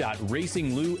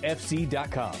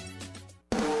shop.RacingLouFC.com.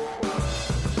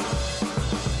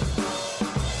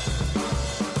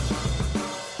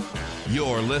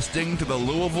 You're listening to the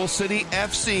Louisville City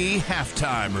FC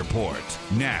Halftime Report.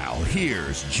 Now,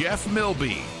 here's Jeff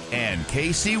Milby and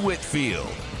Casey Whitfield.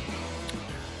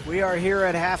 We are here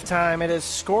at halftime. It is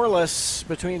scoreless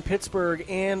between Pittsburgh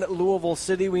and Louisville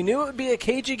City. We knew it would be a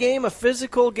cagey game, a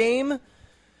physical game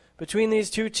between these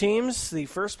two teams. The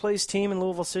first-place team in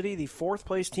Louisville City, the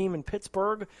fourth-place team in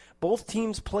Pittsburgh. Both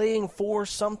teams playing for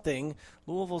something.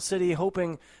 Louisville City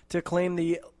hoping to claim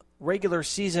the regular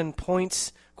season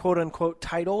points, quote-unquote,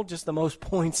 title, just the most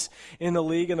points in the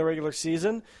league in the regular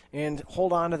season, and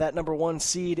hold on to that number 1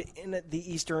 seed in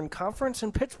the Eastern Conference.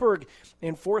 And Pittsburgh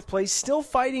in fourth place, still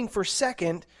fighting for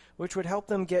second, which would help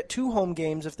them get 2 home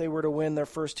games if they were to win their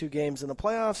first 2 games in the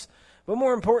playoffs. But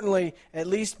more importantly, at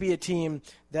least be a team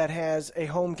that has a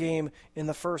home game in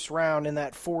the first round in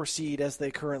that 4 seed as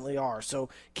they currently are. So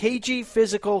cagey,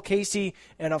 physical, Casey,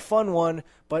 and a fun one,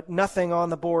 but nothing on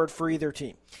the board for either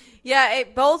team. Yeah,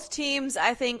 both teams,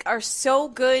 I think, are so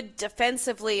good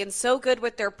defensively and so good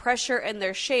with their pressure and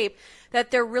their shape that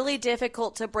they're really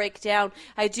difficult to break down.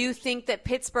 I do think that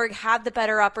Pittsburgh had the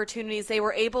better opportunities. They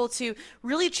were able to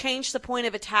really change the point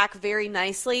of attack very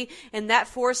nicely, and that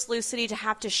forced LouCity to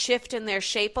have to shift in their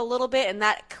shape a little bit, and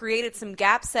that created some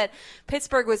gaps that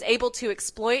Pittsburgh was able to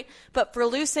exploit. But for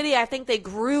LouCity, I think they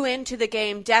grew into the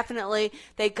game, definitely.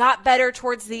 They got better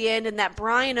towards the end, and that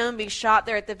Brian Ownby shot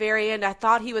there at the very end, I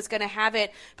thought he was going to have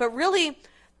it. But really,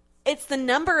 it's the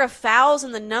number of fouls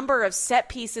and the number of set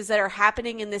pieces that are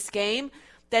happening in this game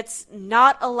that's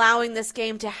not allowing this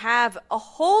game to have a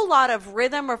whole lot of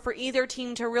rhythm or for either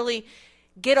team to really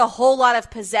get a whole lot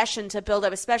of possession to build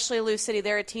up, especially LouCity.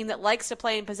 They're a team that likes to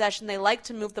play in possession. They like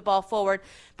to move the ball forward.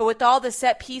 But with all the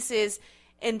set pieces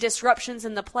and disruptions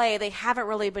in the play, they haven't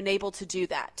really been able to do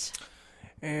that.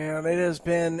 And it has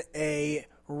been a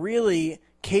really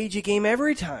cagey game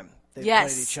every time they've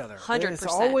played each other. 100%. It's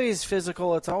always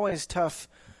physical. It's always tough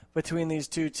between these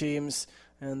two teams,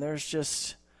 and there's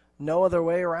just no other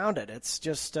way around it. It's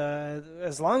just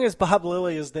as long as Bob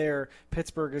Lilly is there,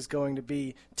 Pittsburgh is going to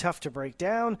be tough to break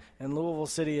down, and Louisville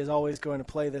City is always going to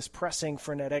play this pressing,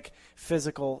 frenetic,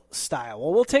 physical style.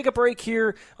 Well, we'll take a break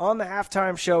here on the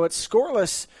halftime show. It's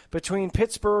scoreless between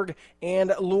Pittsburgh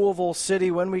and Louisville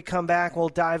City. When we come back, we'll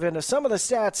dive into some of the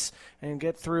stats and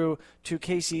get through to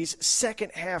Casey's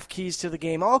second half keys to the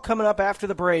game. All coming up after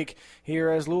the break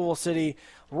here as Louisville City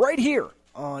right here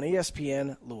on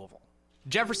ESPN Louisville.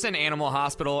 Jefferson Animal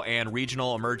Hospital and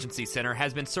Regional Emergency Center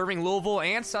has been serving Louisville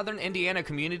and Southern Indiana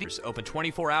communities. Open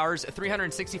 24 hours,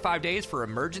 365 days for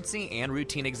emergency and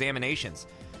routine examinations.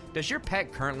 Does your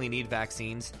pet currently need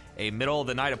vaccines? A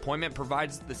middle-of-the-night appointment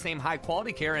provides the same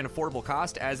high-quality care and affordable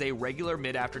cost as a regular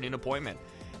mid-afternoon appointment.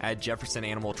 At Jefferson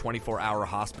Animal 24-Hour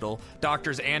Hospital,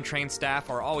 doctors and trained staff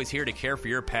are always here to care for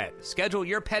your pet. Schedule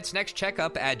your pet's next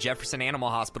checkup at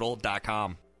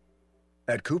jeffersonanimalhospital.com.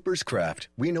 At Cooper's Craft,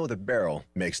 we know the barrel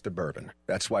makes the bourbon.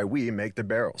 That's why we make the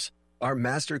barrels. Our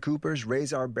master coopers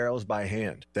raise our barrels by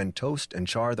hand, then toast and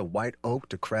char the white oak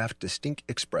to craft distinct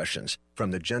expressions,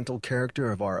 from the gentle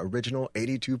character of our original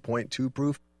 82.2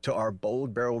 proof to our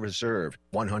bold barrel reserve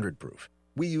 100 proof.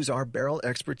 We use our barrel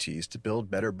expertise to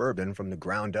build better bourbon from the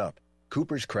ground up.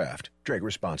 Cooper's Craft. Drink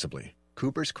responsibly.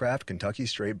 Cooper's Craft Kentucky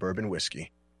Straight Bourbon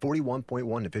Whiskey.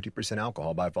 41.1 to 50%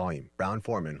 alcohol by volume.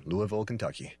 Brown-Forman, Louisville,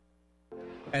 Kentucky.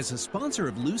 As a sponsor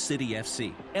of LouCity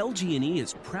FC, LG&E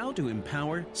is proud to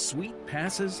empower sweet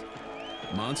passes,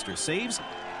 monster saves,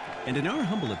 and in our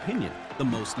humble opinion, the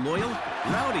most loyal,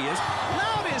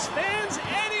 loudest fans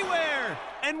anywhere!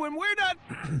 And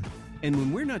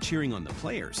when we're not cheering on the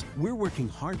players, we're working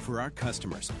hard for our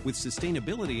customers with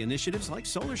sustainability initiatives like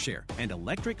SolarShare and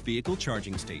electric vehicle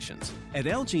charging stations. At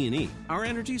LG&E, our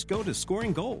energies go to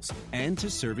scoring goals and to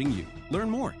serving you. Learn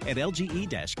more at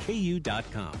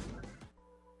lge-ku.com.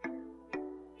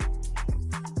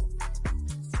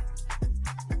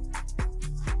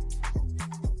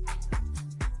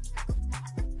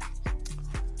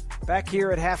 Back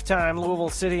here at halftime, Louisville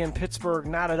City and Pittsburgh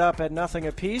knotted up at nothing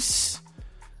apiece.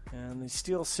 And the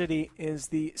Steel City is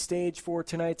the stage for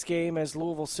tonight's game as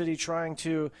Louisville City trying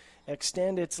to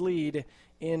extend its lead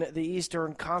in the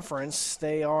Eastern Conference.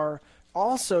 They are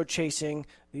also chasing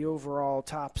the overall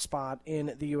top spot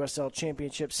in the USL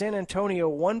Championship. San Antonio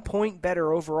 1 point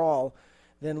better overall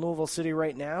than Louisville City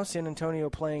right now. San Antonio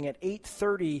playing at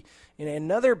 8:30 in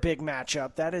another big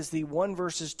matchup. That is the 1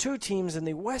 versus 2 teams in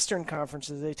the Western Conference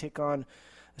as they take on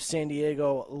San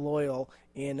Diego Loyal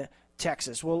in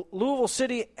Texas. Well, Louisville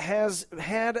City has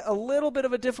had a little bit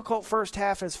of a difficult first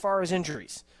half as far as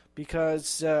injuries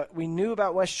because we knew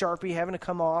about Wes Sharpie having to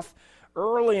come off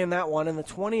early in that one in the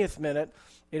 20th minute.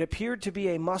 It appeared to be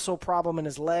a muscle problem in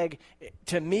his leg.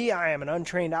 To me, I am an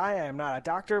untrained eye. I am not a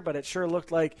doctor, but it sure looked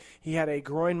like he had a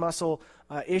groin muscle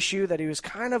issue that he was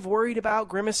kind of worried about,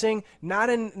 grimacing, not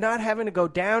having to go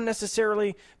down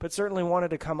necessarily, but certainly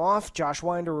wanted to come off. Josh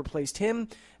Winder replaced him,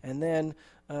 and then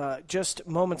just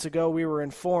moments ago, we were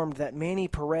informed that Manny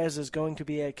Perez is going to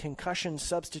be a concussion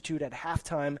substitute at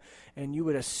halftime, and you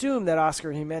would assume that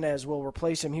Oscar Jimenez will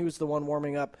replace him. He was the one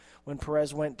warming up when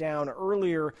Perez went down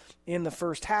earlier in the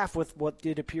first half with what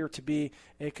did appear to be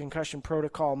a concussion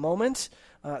protocol moment.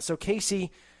 So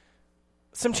Casey,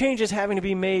 some changes having to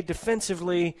be made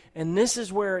defensively, and this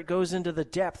is where it goes into the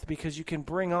depth because you can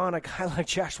bring on a guy like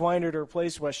Josh Winder to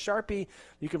replace Wes Sharpie.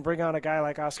 You can bring on a guy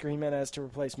like Oscar Jimenez to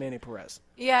replace Manny Perez.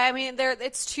 Yeah, I mean,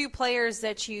 it's two players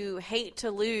that you hate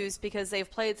to lose because they've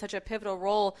played such a pivotal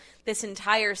role this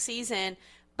entire season.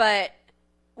 But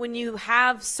when you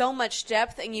have so much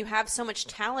depth and you have so much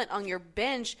talent on your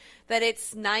bench, that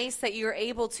it's nice that you're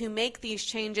able to make these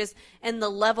changes and the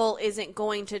level isn't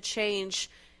going to change.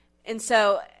 And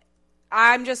so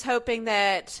I'm just hoping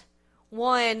that,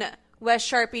 one, Wes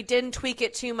Sharpie didn't tweak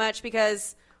it too much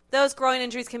because those groin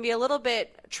injuries can be a little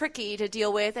bit tricky to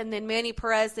deal with. And then Manny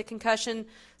Perez, the concussion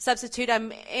substitute,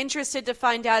 I'm interested to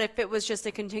find out if it was just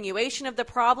a continuation of the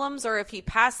problems or if he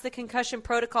passed the concussion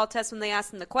protocol test when they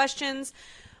asked him the questions.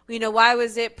 You know, why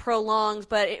was it prolonged?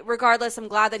 But regardless, I'm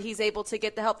glad that he's able to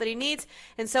get the help that he needs.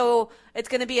 And so it's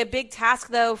going to be a big task,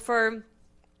 though, for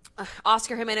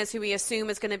Oscar Jimenez, who we assume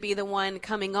is going to be the one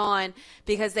coming on,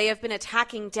 because they have been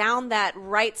attacking down that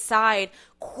right side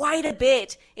quite a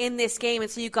bit in this game. And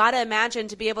so you got to imagine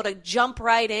to be able to jump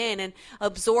right in and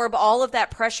absorb all of that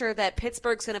pressure that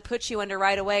Pittsburgh's going to put you under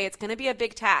right away. It's going to be a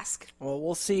big task. Well,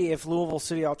 we'll see if Louisville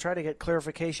City, I'll try to get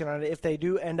clarification on it, if they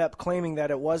do end up claiming that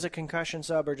it was a concussion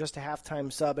sub or just a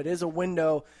halftime sub. It is a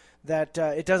window that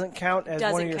it doesn't count as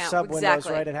one of your sub windows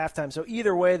right at halftime. So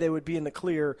either way, they would be in the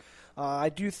clear. I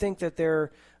do think that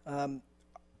there,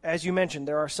 as you mentioned,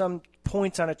 there are some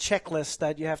points on a checklist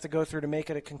that you have to go through to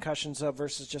make it a concussion sub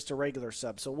versus just a regular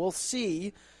sub. So we'll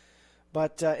see.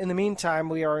 But in the meantime,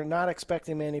 we are not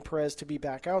expecting Manny Perez to be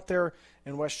back out there,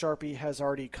 and Wes Sharpie has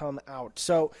already come out.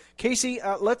 So, Casey,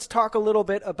 let's talk a little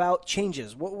bit about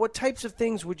changes. What types of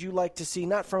things would you like to see,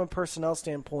 not from a personnel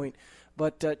standpoint,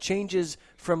 but changes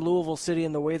from Louisville City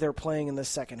and the way they're playing in the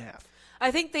second half? I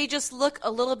think they just look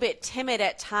a little bit timid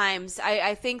at times.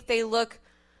 I think they look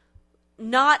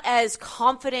not as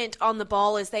confident on the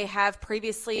ball as they have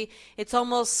previously. It's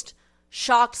almost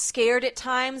shocked, scared at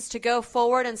times to go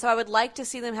forward, and so I would like to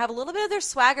see them have a little bit of their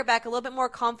swagger back, a little bit more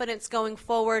confidence going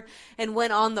forward and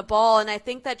when on the ball, and I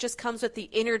think that just comes with the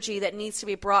energy that needs to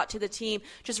be brought to the team.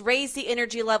 Just raise the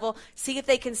energy level, see if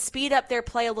they can speed up their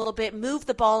play a little bit, move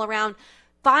the ball around,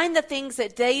 find the things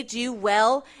that they do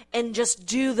well and just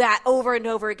do that over and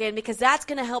over again, because that's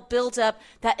going to help build up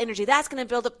that energy. That's going to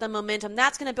build up the momentum.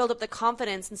 That's going to build up the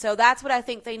confidence. And so that's what I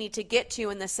think they need to get to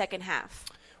in the second half.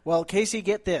 Well, Casey,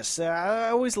 get this. I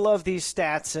always love these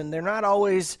stats, and they're not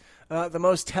always the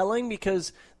most telling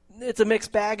because it's a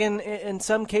mixed bag in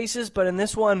some cases. But in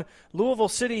this one, Louisville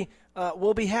City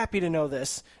will be happy to know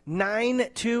this.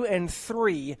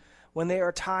 9-2-3 when they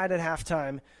are tied at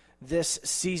halftime this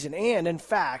season. And, in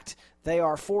fact, they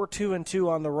are 4-2-2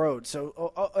 on the road.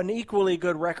 So an equally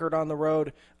good record on the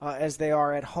road as they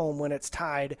are at home when it's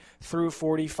tied through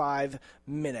 45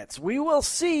 minutes. We will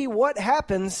see what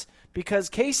happens because,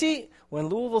 Casey, when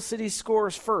Louisville City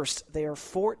scores first, they are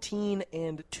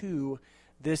 14-2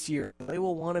 this year. They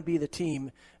will want to be the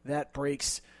team that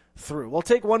breaks through. We'll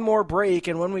take one more break,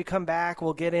 and when we come back,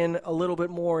 we'll get in a little bit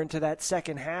more into that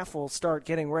second half. We'll start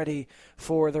getting ready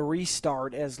for the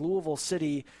restart as Louisville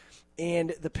City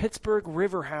and the Pittsburgh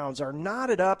Riverhounds are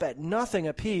knotted up at nothing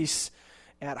apiece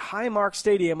at Highmark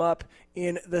Stadium up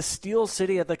in the Steel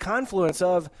City at the confluence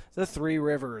of the Three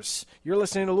Rivers. You're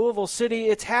listening to Louisville City.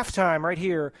 It's halftime right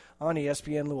here on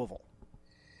ESPN Louisville.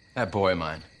 That boy of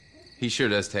mine, he sure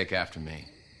does take after me.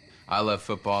 I love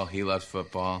football. He loves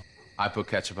football. I put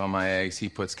ketchup on my eggs. He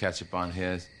puts ketchup on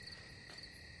his.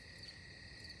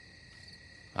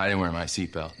 I didn't wear my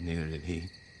seatbelt, neither did he.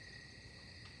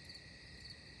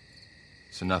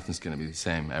 So nothing's going to be the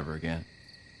same ever again.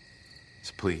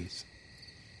 So please,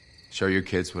 show your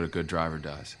kids what a good driver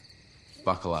does.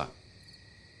 Buckle up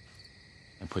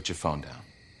and put your phone down.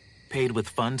 Paid with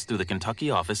funds through the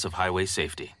Kentucky Office of Highway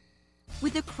Safety.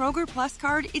 With the Kroger Plus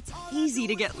card, it's easy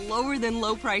to get lower than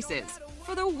low prices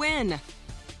for the win.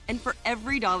 And for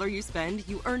every dollar you spend,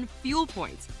 you earn fuel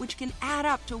points, which can add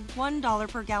up to $1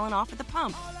 per gallon off at the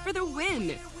pump for the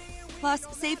win. Plus,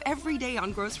 save every day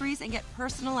on groceries and get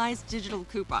personalized digital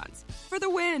coupons for the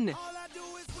win.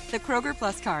 The Kroger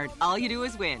Plus card, all you do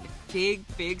is win. Big,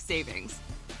 big savings.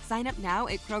 Sign up now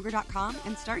at Kroger.com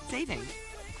and start saving.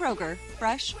 Kroger,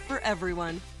 fresh for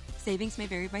everyone. Savings may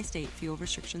vary by state. Fuel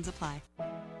restrictions apply.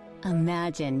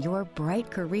 Imagine your bright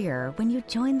career when you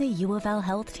join the U of L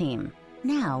Health Team.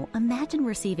 Now, imagine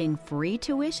receiving free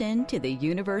tuition to the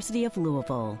University of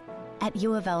Louisville. At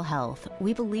U of L Health,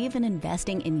 we believe in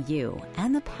investing in you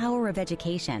and the power of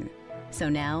education. So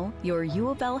now, your U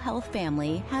of L Health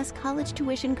family has college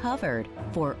tuition covered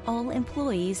for all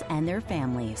employees and their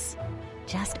families.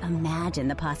 Just imagine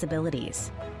the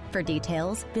possibilities. For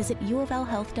details, visit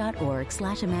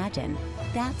uoflhealth.org/imagine.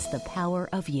 That's the power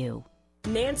of you.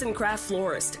 Nance and Craft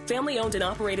Florist, family owned and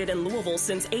operated in Louisville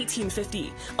since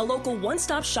 1850. A local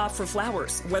one-stop shop for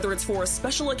flowers, whether it's for a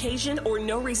special occasion or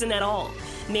no reason at all.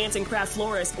 Nance and Craft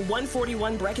Florist,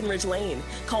 141 Breckenridge Lane.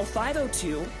 Call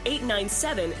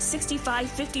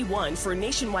 502-897-6551 for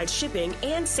nationwide shipping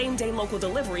and same-day local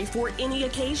delivery for any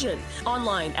occasion.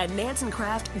 Online at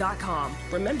nanceandcraft.com.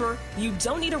 Remember, you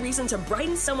don't need a reason to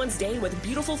brighten someone's day with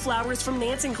beautiful flowers from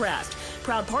Nance and Craft,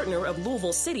 proud partner of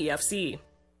Louisville City FC.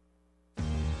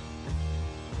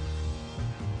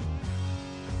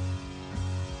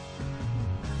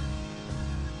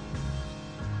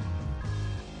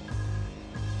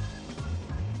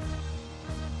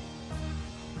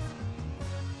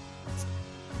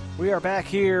 We are back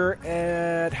here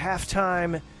at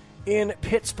halftime in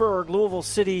Pittsburgh, Louisville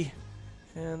City,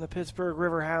 and the Pittsburgh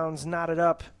Riverhounds knotted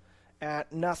up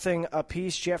at nothing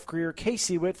apiece. Jeff Greer,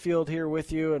 Casey Whitfield here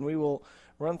with you, and we will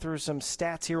run through some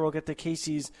stats here. We'll get to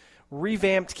Casey's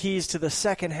revamped keys to the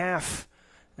second half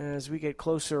as we get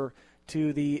closer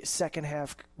to the second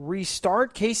half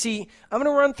restart. Casey, I'm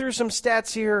going to run through some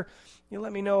stats here. You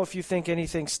let me know if you think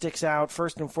anything sticks out.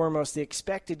 First and foremost, the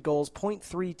expected goals,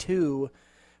 0.32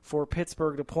 for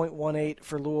Pittsburgh to 0.18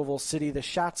 for Louisville City. The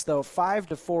shots, though,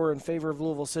 5-4 in favor of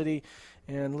Louisville City,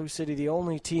 and LouCity the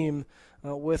only team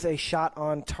with a shot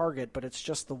on target, but it's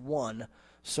just the one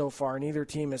so far. Neither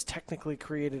team has technically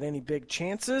created any big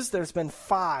chances. There's been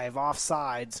 5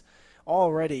 offsides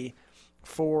already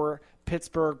for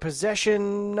Pittsburgh.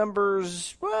 Possession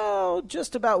numbers, well,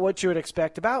 just about what you would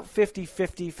expect, about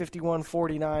 50-50,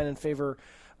 51-49 in favor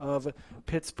of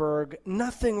Pittsburgh.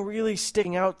 Nothing really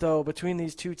sticking out, though, between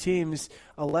these two teams.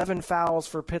 11 fouls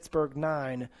for Pittsburgh,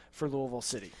 9 for Louisville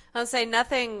City. I'll say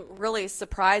nothing really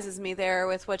surprises me there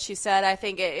with what she said. I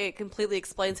think it completely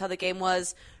explains how the game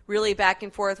was, really back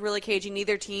and forth, really cagey.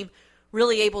 Neither team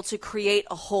really able to create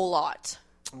a whole lot.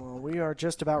 Well, we are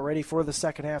just about ready for the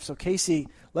second half. So, Casey,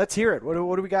 let's hear it. What do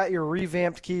we got, your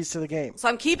revamped keys to the game? So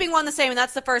I'm keeping one the same, and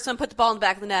that's the first one, put the ball in the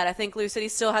back of the net. I think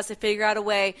LouCity still has to figure out a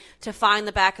way to find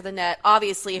the back of the net,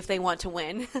 obviously, if they want to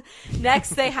win.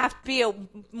 Next, they have to be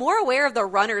more aware of the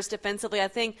runners defensively. I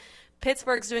think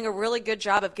Pittsburgh's doing a really good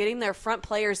job of getting their front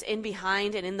players in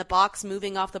behind and in the box,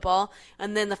 moving off the ball.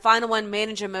 And then the final one,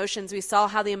 manage emotions. We saw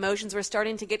how the emotions were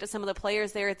starting to get to some of the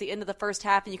players there at the end of the first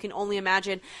half, and you can only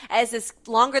imagine as this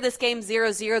longer this game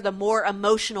 0-0, the more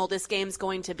emotional this game's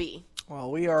going to be.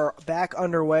 Well, we are back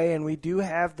underway, and we do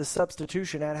have the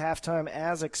substitution at halftime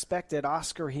as expected.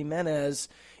 Oscar Jimenez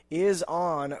is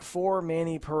on for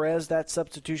Manny Perez. That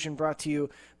substitution brought to you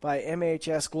by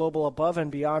MHS Global Above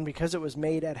and Beyond. Because it was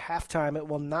made at halftime, it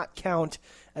will not count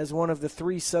as one of the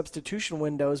 3 substitution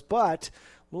windows, but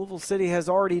Louisville City has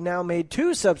already now made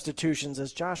 2 substitutions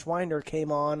as Josh Winder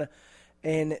came on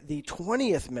in the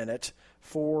 20th minute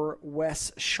for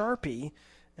Wes Sharpie,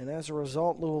 and as a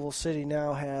result, Louisville City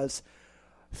now has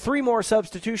 3 more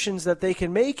substitutions that they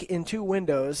can make in 2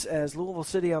 windows, as Louisville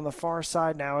City on the far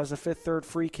side now has a 5th-3rd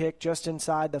free kick just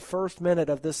inside the first minute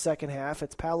of this second half.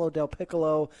 It's Paolo Del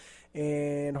Piccolo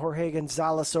and Jorge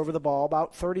Gonzalez over the ball,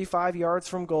 about 35 yards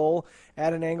from goal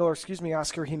at an angle.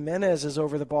 Oscar Jimenez is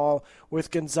over the ball with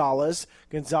Gonzalez.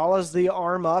 Gonzalez, the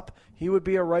arm up. He would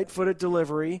be a right-footed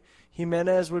delivery.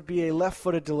 Jimenez would be a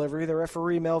left-footed delivery. The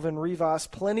referee, Melvin Rivas,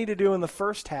 plenty to do in the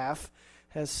first half,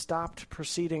 has stopped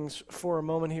proceedings for a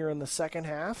moment here in the second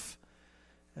half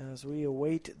as we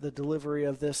await the delivery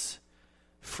of this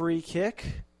free kick.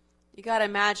 You got to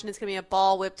imagine it's going to be a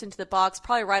ball whipped into the box,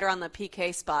 probably right around the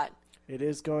PK spot. It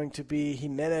is going to be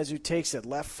Jimenez who takes it,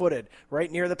 left-footed,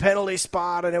 right near the penalty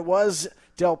spot, and it was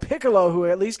Del Piccolo who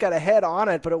at least got a head on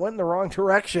it, but it went in the wrong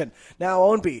direction. Now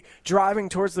Ownby driving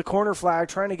towards the corner flag,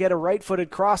 trying to get a right-footed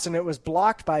cross, and it was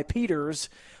blocked by Peters,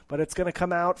 but it's going to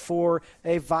come out for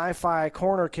a Wi-Fi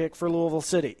corner kick for Louisville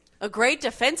City. A great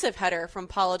defensive header from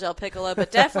Paulo Del Piccolo, but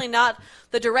definitely not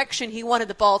the direction he wanted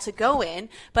the ball to go in.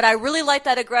 But I really like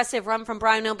that aggressive run from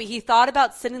Brian Ownby. He thought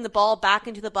about sending the ball back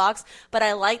into the box, but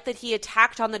I like that he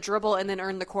attacked on the dribble and then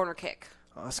earned the corner kick.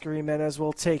 Oscar Jimenez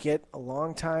will take it. A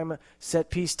long-time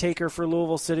set-piece taker for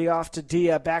Louisville City off to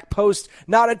Dia. Back post.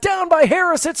 Knotted down by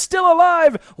Harris. It's still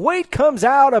alive. Waite comes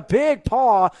out. A big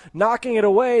paw knocking it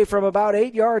away from about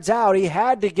 8 yards out. He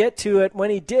had to get to it when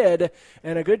he did.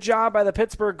 And a good job by the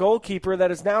Pittsburgh goalkeeper that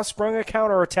has now sprung a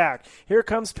counterattack. Here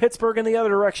comes Pittsburgh in the other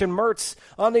direction. Mertz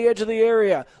on the edge of the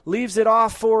area. Leaves it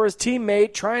off for his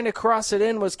teammate. Trying to cross it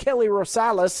in was Kelly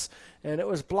Rosales. And it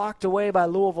was blocked away by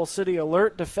Louisville City.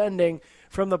 Alert defending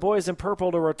from the boys in purple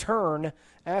to return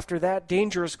after that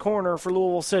dangerous corner for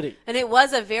Louisville City. And it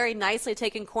was a very nicely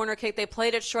taken corner kick. They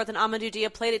played it short, then Amadou Dia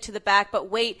played it to the back, but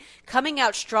Waite coming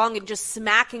out strong and just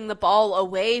smacking the ball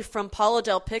away from Paulo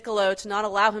Del Piccolo to not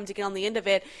allow him to get on the end of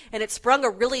it, and it sprung a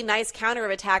really nice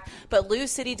counter-attack, but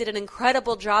LouCity did an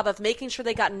incredible job of making sure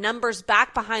they got numbers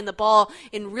back behind the ball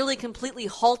and really completely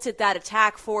halted that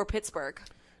attack for Pittsburgh.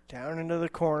 Down into the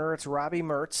corner, it's Robbie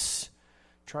Mertz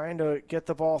trying to get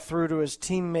the ball through to his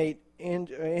teammate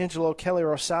Angelo Kelly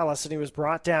Rosales, and he was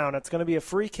brought down. It's going to be a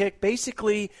free kick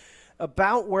basically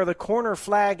about where the corner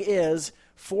flag is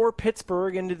for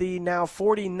Pittsburgh into the now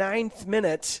 49th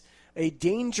minute. A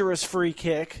dangerous free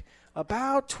kick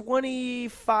about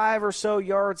 25 or so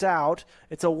yards out.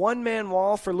 It's a one-man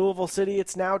wall for Louisville City.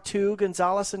 It's now 2,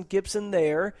 Gonzalez and Gibson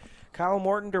there. Kyle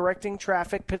Morton directing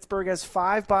traffic. Pittsburgh has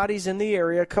 5 bodies in the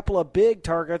area, a couple of big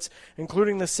targets,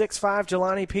 including the 6'5"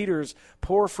 Jelani Peters.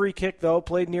 Poor free kick, though,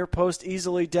 played near post,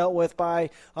 easily dealt with by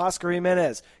Oscar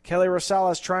Jimenez. Kelly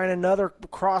Rosales trying another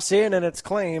cross in, and it's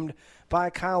claimed by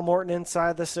Kyle Morton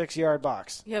inside the 6-yard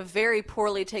box. You have very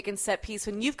poorly taken set piece.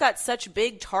 When you've got such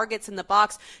big targets in the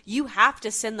box, you have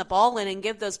to send the ball in and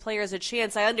give those players a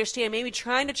chance. I understand maybe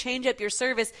trying to change up your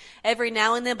service every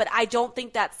now and then, but I don't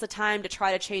think that's the time to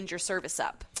try to change your service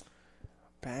up.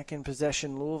 Back in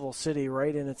possession, Louisville City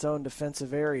right in its own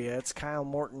defensive area. It's Kyle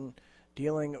Morton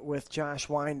dealing with Josh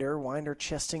Winder. Winder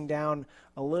chesting down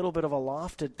a little bit of a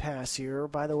lofted pass here.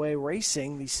 By the way,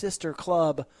 Racing, the sister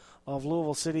club of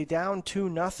Louisville City, down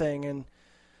 2-0, and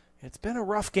it's been a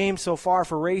rough game so far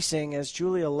for Racing as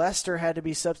Julia Lester had to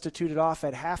be substituted off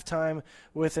at halftime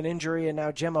with an injury, and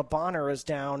now Gemma Bonner is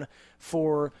down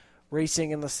for Racing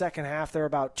in the second half. They're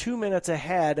about 2 minutes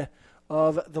ahead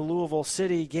of the Louisville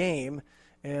City game,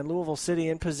 and Louisville City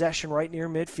in possession right near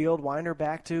midfield. Winder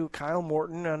back to Kyle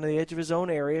Morton on the edge of his own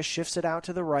area, shifts it out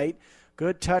to the right.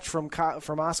 Good touch from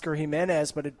Oscar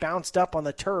Jimenez, but it bounced up on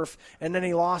the turf, and then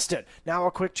he lost it. Now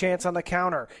a quick chance on the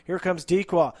counter. Here comes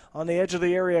Dikwa on the edge of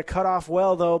the area, cut off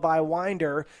well, though, by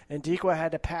Winder, and Dikwa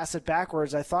had to pass it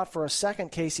backwards. I thought for a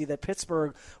second, Casey, that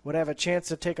Pittsburgh would have a chance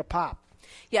to take a pop.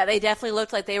 Yeah, they definitely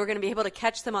looked like they were going to be able to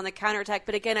catch them on the counterattack.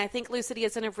 But again, I think LouCity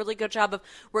has done a really good job of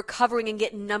recovering and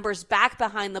getting numbers back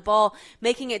behind the ball,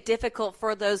 making it difficult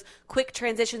for those quick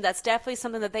transitions. That's definitely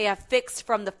something that they have fixed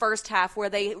from the first half, where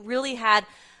they really had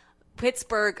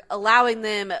Pittsburgh allowing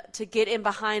them to get in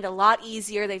behind a lot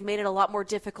easier. They've made it a lot more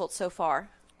difficult so far.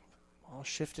 All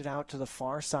shifted out to the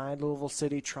far side. Louisville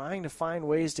City trying to find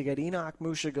ways to get Enoch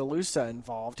Mushagalusa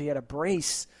involved. He had a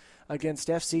brace against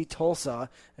FC Tulsa,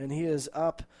 and he is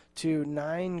up to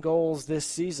 9 goals this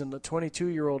season. The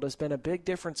 22-year-old has been a big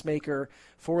difference maker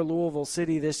for Louisville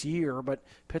City this year, but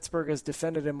Pittsburgh has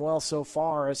defended him well so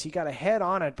far as he got a head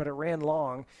on it, but it ran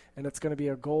long, and it's going to be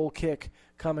a goal kick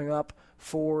coming up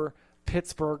for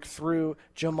Pittsburgh through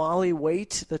Jamali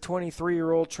Waite, the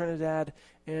 23-year-old Trinidad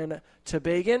and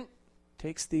Tobagan.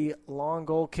 Takes the long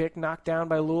goal kick, knocked down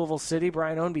by Louisville City.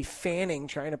 Brian Ownby fanning,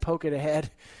 trying to poke it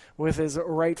ahead with his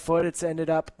right foot. It's ended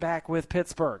up back with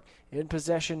Pittsburgh. In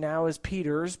possession now is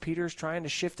Peters. Peters trying to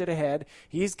shift it ahead.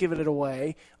 He's given it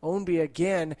away. Ownby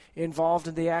again involved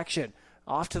in the action.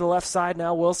 Off to the left side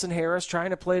now, Wilson Harris trying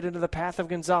to play it into the path of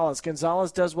Gonzalez.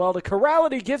 Gonzalez does well to corral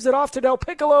it. He gives it off to Del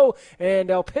Piccolo, and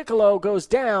Del Piccolo goes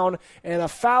down, and a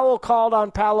foul called on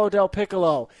Paolo Del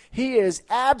Piccolo. He is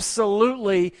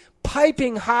absolutely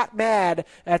piping hot mad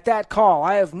at that call.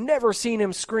 I have never seen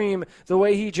him scream the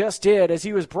way he just did as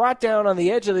he was brought down on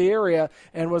the edge of the area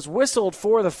and was whistled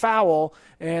for the foul,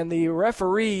 and the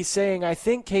referee saying, I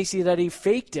think, Casey, that he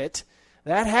faked it.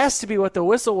 That has to be what the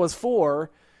whistle was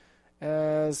for,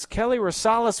 as Kelly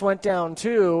Rosales went down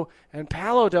too, and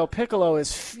Paolo Del Piccolo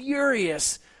is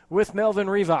furious with Melvin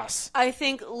Rivas. I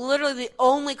think literally the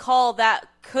only call that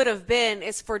could have been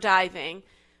is for diving.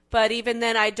 But even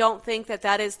then, I don't think that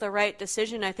that is the right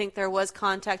decision. I think there was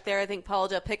contact there. I think Paolo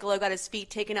Del Piccolo got his feet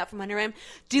taken out from under him.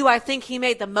 Do I think he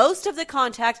made the most of the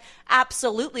contact?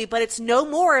 Absolutely. But it's no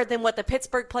more than what the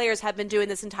Pittsburgh players have been doing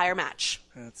this entire match.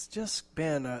 It's just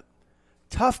been a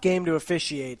tough game to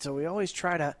officiate, so we always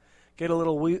try to get a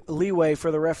little leeway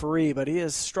for the referee, but he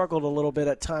has struggled a little bit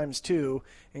at times too,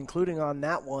 including on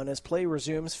that one as play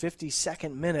resumes,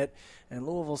 52nd minute, and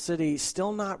Louisville City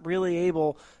still not really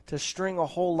able to string a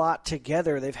whole lot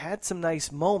together. They've had some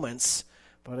nice moments,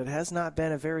 but it has not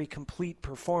been a very complete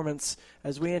performance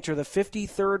as we enter the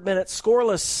 53rd minute,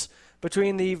 scoreless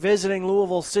between the visiting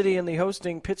Louisville City and the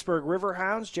hosting Pittsburgh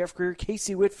Riverhounds. Jeff Greer,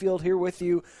 Casey Whitfield here with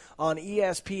you on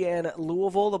ESPN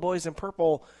Louisville. The boys in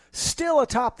purple still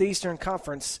atop the Eastern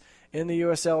Conference in the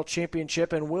USL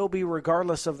Championship and will be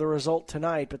regardless of the result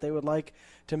tonight, but they would like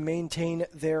to maintain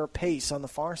their pace. On the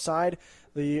far side,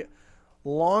 the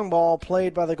long ball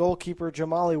played by the goalkeeper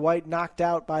Jamali White, knocked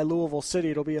out by Louisville City.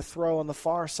 It'll be a throw on the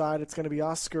far side. It's going to be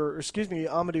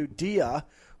Amadou Dia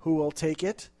who will take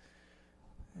it.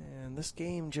 And this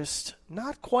game just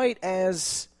not quite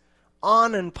as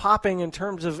on and popping in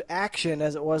terms of action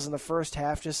as it was in the first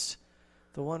half. Just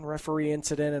the one referee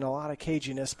incident and a lot of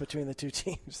caginess between the two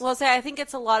teams. Well, I think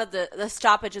it's a lot of the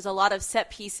stoppages, a lot of set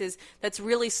pieces that's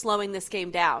really slowing this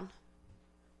game down.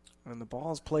 And the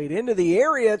ball's played into the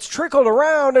area. It's trickled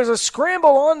around. There's a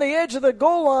scramble on the edge of the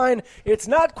goal line. It's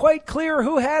not quite clear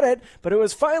who had it, but it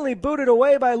was finally booted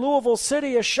away by Louisville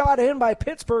City. A shot in by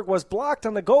Pittsburgh was blocked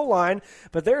on the goal line,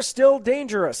 but they're still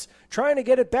dangerous. Trying to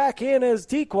get it back in as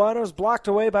Dequan was blocked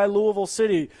away by Louisville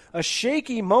City. A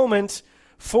shaky moment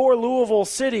for Louisville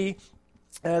City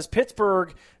as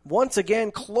Pittsburgh once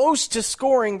again close to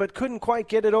scoring but couldn't quite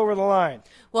get it over the line.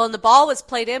 Well, and the ball was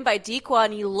played in by Dequa,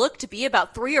 and he looked to be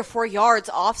about 3 or 4 yards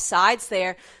off sides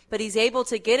there, but he's able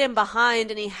to get in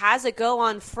behind, and he has a go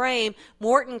on frame.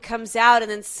 Morton comes out, and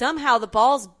then somehow the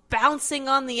ball's bouncing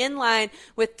on the inline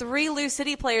with 3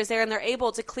 LouCity players there, and they're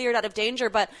able to clear it out of danger,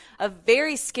 but a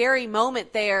very scary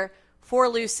moment there for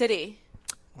LouCity.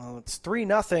 Well, it's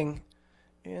 3-0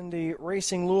 in the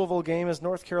Racing Louisville game as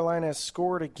North Carolina has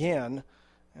scored again,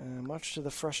 much to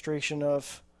the frustration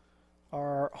of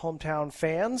our hometown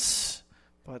fans.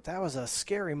 But that was a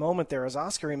scary moment there as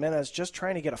Oscar Jimenez just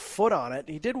trying to get a foot on it.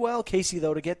 He did well, Casey,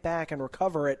 though, to get back and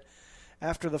recover it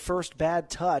after the first bad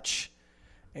touch.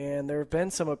 And there have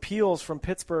been some appeals from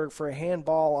Pittsburgh for a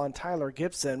handball on Tyler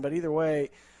Gibson. But either way,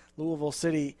 Louisville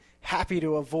City happy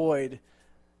to avoid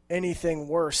anything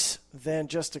worse than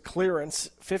just a clearance.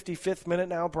 55th minute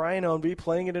now, Brian Ownby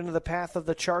playing it into the path of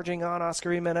the charging on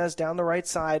Oscar Jimenez down the right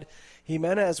side.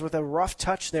 Jimenez with a rough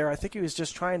touch there. I think he was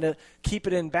just trying to keep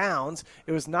it in bounds.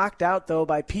 It was knocked out, though,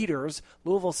 by Peters.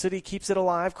 Louisville City keeps it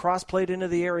alive. Cross-played into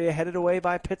the area, headed away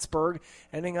by Pittsburgh.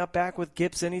 Ending up back with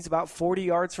Gibson. He's about 40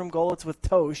 yards from goal. It's with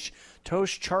Tosh.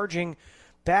 Tosh charging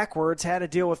backwards, had to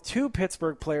deal with two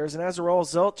Pittsburgh players, and as a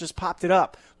result, just popped it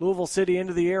up. Louisville City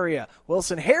into the area.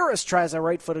 Wilson Harris tries a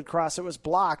right-footed cross. It was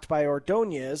blocked by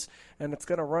Ordonez, and it's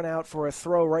going to run out for a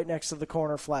throw right next to the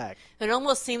corner flag. It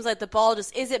almost seems like the ball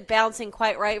just isn't bouncing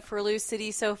quite right for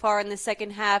LouCity so far in the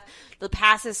second half. The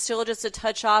pass is still just a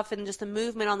touch off and just the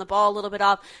movement on the ball a little bit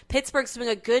off. Pittsburgh's doing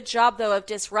a good job, though, of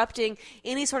disrupting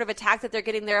any sort of attack that they're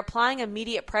getting. They're applying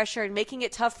immediate pressure and making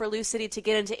it tough for LouCity to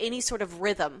get into any sort of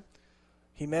rhythm.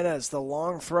 Jimenez, the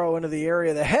long throw into the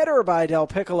area. The header by Del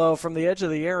Piccolo from the edge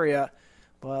of the area,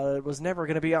 but it was never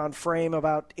going to be on frame,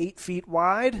 about 8 feet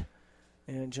wide.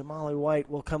 And Jamali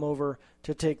White will come over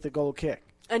to take the goal kick.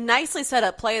 A nicely set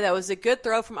up play, though. It was a good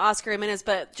throw from Oscar Jimenez,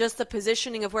 but just the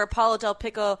positioning of where Paulo Del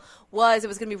Piccolo was, it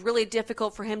was going to be really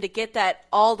difficult for him to get that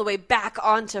all the way back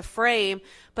onto frame.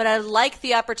 But I like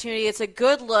the opportunity. It's a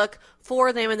good look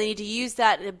for them, and they need to use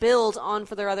that to build on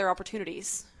for their other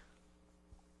opportunities.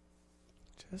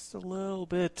 Just a little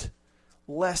bit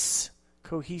less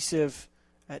cohesive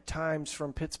at times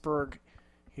from Pittsburgh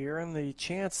here, and the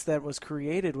chance that was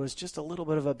created was just a little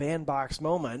bit of a bandbox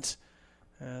moment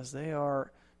as they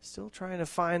are still trying to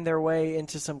find their way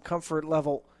into some comfort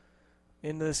level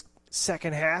in this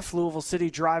second half. Louisville City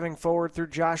driving forward through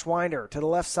Josh Winder to the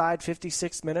left side,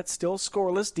 56 minutes, still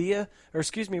scoreless.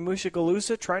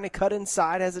 Mushagalusa trying to cut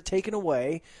inside, has it taken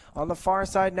away. On the far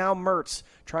side now, Mertz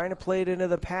trying to play it into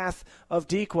the path of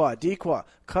Dequa. Dequa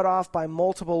cut off by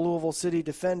multiple Louisville City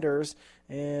defenders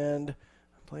and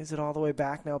plays it all the way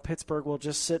back. Now Pittsburgh will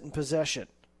just sit in possession.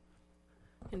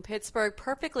 And Pittsburgh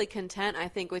perfectly content, I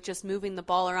think, with just moving the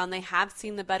ball around. They have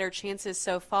seen the better chances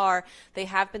so far. They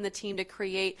have been the team to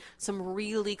create some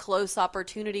really close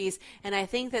opportunities. And I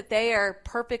think that they are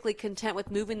perfectly content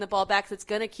with moving the ball back. It's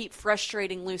going to keep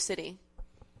frustrating LouCity.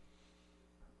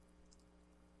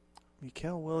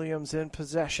 Mikael Williams in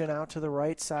possession out to the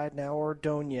right side now.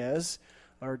 Ordonez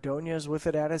with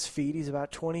it at his feet. He's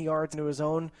about 20 yards into his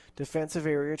own defensive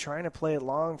area, trying to play it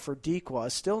long for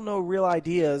Dequa. Still no real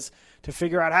ideas to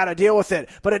figure out how to deal with it.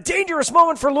 But a dangerous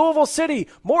moment for Louisville City.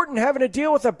 Morton having to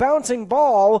deal with a bouncing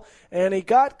ball, and he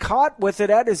got caught with it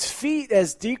at his feet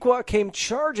as Dequa came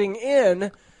charging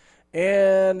in.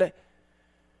 And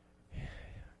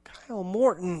Kyle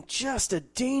Morton, just a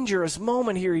dangerous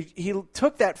moment here. He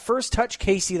took that first touch,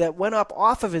 Casey, that went up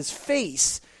off of his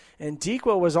face, and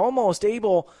Dequa was almost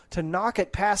able to knock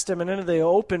it past him and into the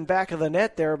open back of the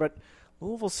net there. But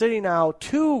Louisville City now,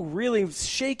 two really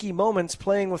shaky moments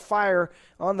playing with fire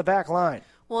on the back line.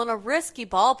 Well, and a risky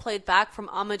ball played back from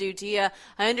Amadou Dia.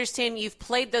 I understand you've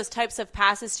played those types of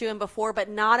passes to him before, but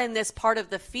not in this part of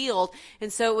the field.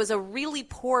 And so it was a really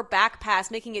poor back pass,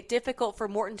 making it difficult for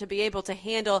Morton to be able to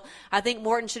handle. I think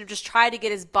Morton should have just tried to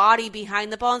get his body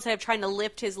behind the ball instead of trying to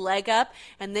lift his leg up,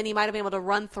 and then he might have been able to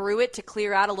run through it to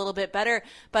clear out a little bit better.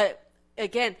 But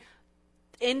again,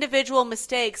 individual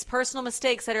mistakes, personal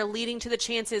mistakes that are leading to the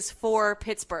chances for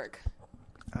Pittsburgh.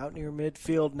 Out near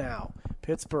midfield now.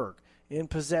 Pittsburgh in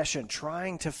possession,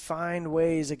 trying to find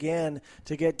ways again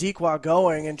to get Dequa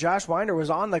going, and Josh Winder was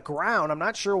on the ground. I'm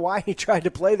not sure why he tried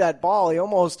to play that ball. He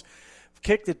almost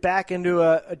kicked it back into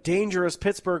a dangerous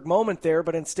Pittsburgh moment there,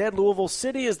 but instead Louisville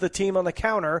City is the team on the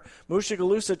counter.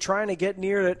 Mushagalusa trying to get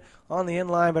near it on the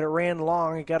inline, but it ran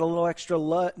long. It got a little extra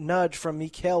nudge from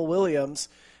Mikael Williams,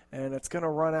 and it's going to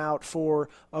run out for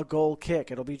a goal kick.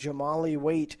 It'll be Jamali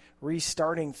White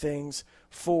restarting things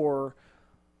for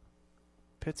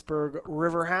Pittsburgh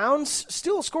Riverhounds.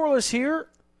 Still scoreless here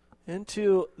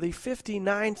into the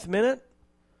 59th minute,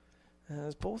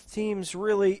 as both teams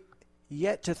really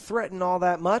yet to threaten all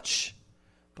that much.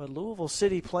 But Louisville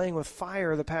City playing with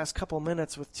fire the past couple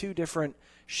minutes with two different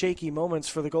shaky moments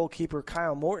for the goalkeeper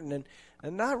Kyle Morton,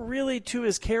 and not really to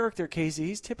his character, Casey.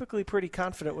 He's typically pretty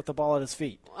confident with the ball at his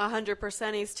feet.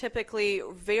 100%. He's typically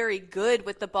very good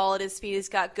with the ball at his feet. He's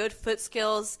got good foot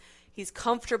skills. He's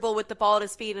comfortable with the ball at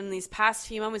his feet, and these past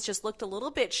few moments just looked a little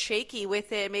bit shaky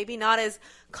with it, maybe not as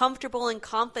comfortable and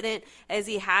confident as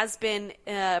he has been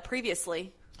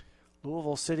previously.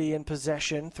 Louisville City in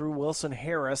possession through Wilson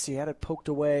Harris. He had it poked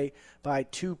away by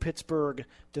two Pittsburgh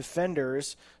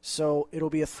defenders, so it'll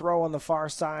be a throw on the far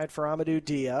side for Amadou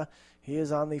Dia. He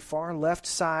is on the far left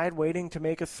side waiting to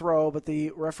make a throw, but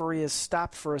the referee has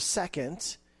stopped for a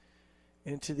second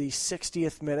into the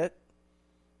 60th minute.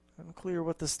 Unclear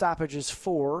what the stoppage is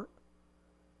for,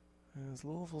 as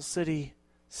Louisville City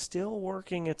still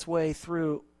working its way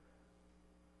through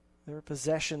their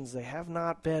possessions. They have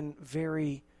not been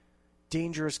very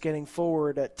dangerous getting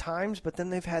forward at times, but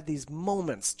then they've had these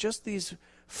moments, just these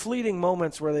fleeting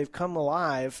moments where they've come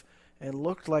alive and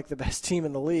looked like the best team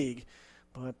in the league,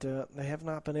 but they have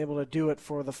not been able to do it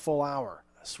for the full hour.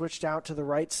 switched out to the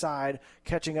right side.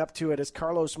 Catching up to it is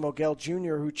Carlos Moguel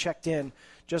Jr., who checked in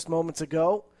just moments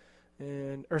ago.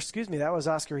 That was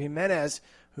Oscar Jimenez,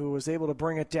 who was able to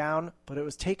bring it down, but it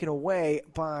was taken away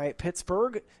by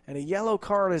Pittsburgh. And a yellow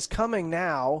card is coming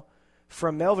now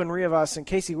from Melvin Rivas and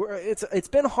Casey. It's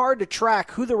been hard to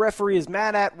track who the referee is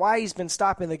mad at, why he's been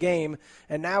stopping the game,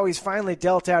 and now he's finally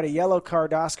dealt out a yellow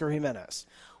card to Oscar Jimenez.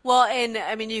 Well, and,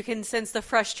 I mean, you can sense the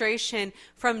frustration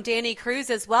from Danny Cruz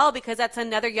as well, because that's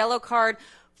another yellow card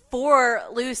for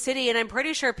LouCity, and I'm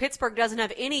pretty sure Pittsburgh doesn't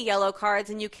have any yellow cards,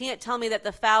 and you can't tell me that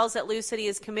the fouls that LouCity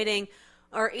is committing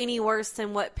are any worse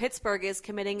than what Pittsburgh is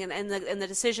committing, and the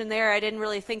decision there, I didn't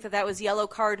really think that was yellow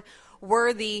card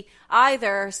worthy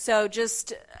either. So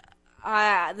just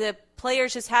the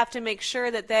players just have to make sure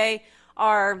that they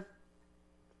are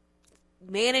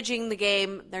managing the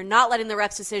game. They're not letting the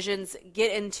refs' decisions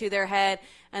get into their head,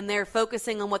 and they're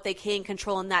focusing on what they can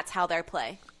control, and that's how they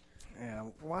play. Yeah,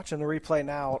 watching the replay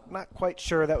now, not quite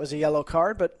sure that was a yellow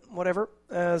card, but whatever,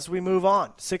 as we move on.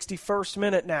 61st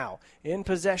minute now. In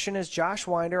possession is Josh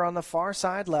Winder on the far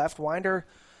side left. Winder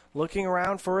looking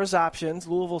around for his options.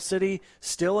 Louisville City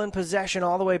still in possession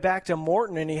all the way back to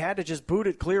Morton, and he had to just boot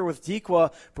it clear with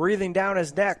Dikwa breathing down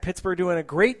his neck. Pittsburgh doing a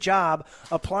great job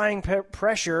applying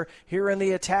pressure here in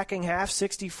the attacking half.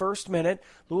 61st minute.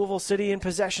 Louisville City in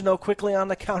possession, though, quickly on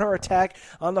the counterattack.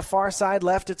 On the far side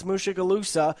left, it's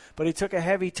Mushagalusa, but he took a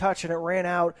heavy touch, and it ran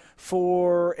out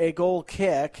for a goal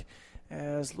kick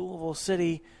as Louisville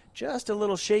City just a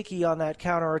little shaky on that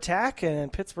counterattack,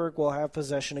 and Pittsburgh will have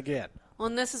possession again. Well,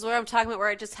 and this is what I'm talking about,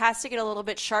 where it just has to get a little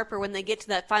bit sharper when they get to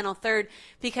that final third,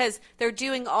 because they're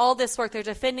doing all this work. They're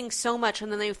defending so much,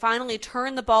 and then they finally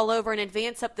turn the ball over and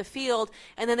advance up the field,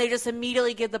 and then they just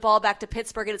immediately give the ball back to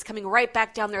Pittsburgh, and it's coming right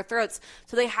back down their throats.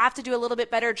 So they have to do a little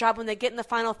bit better job when they get in the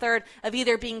final third of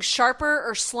either being sharper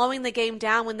or slowing the game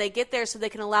down when they get there, so they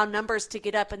can allow numbers to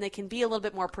get up and they can be a little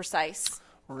bit more precise.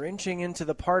 We're inching into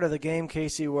the part of the game,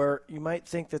 Casey, where you might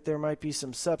think that there might be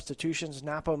some substitutions.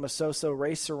 Napo Masoso,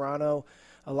 Ray Serrano,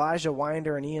 Elijah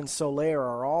Winder, and Ian Soler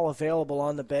are all available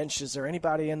on the bench. Is there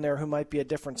anybody in there who might be a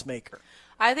difference maker?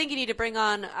 I think you need to bring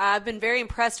on, I've been very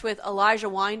impressed with Elijah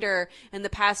Winder in the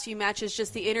past few matches,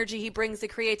 just the energy he brings, the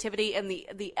creativity, and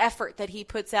the effort that he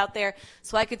puts out there.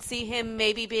 So I could see him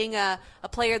maybe being a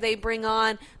player they bring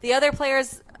on. The other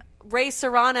players, Ray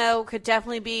Serrano could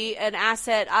definitely be an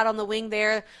asset out on the wing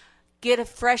there. Get a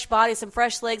fresh body, some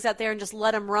fresh legs out there, and just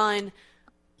let him run.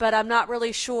 But I'm not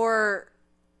really sure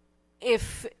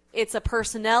if it's a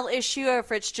personnel issue or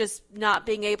if it's just not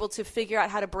being able to figure out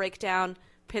how to break down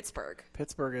Pittsburgh.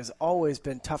 Pittsburgh has always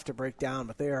been tough to break down,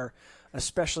 but they are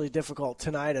especially difficult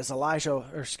tonight as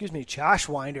Josh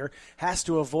Winder has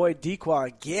to avoid Dikwa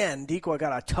again. Dikwa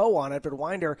got a toe on it, but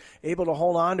Winder able to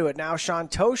hold on to it. Now Sean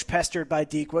Tosh pestered by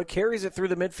Dikwa, carries it through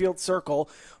the midfield circle,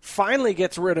 finally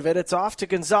gets rid of it. It's off to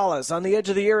Gonzalez on the edge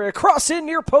of the area. Cross in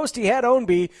near post, he had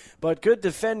Ownby, but good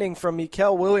defending from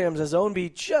Mikel Williams as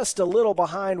Ownby just a little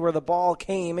behind where the ball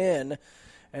came in,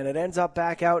 and it ends up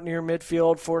back out near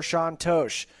midfield for Sean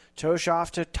Tosh. Tosh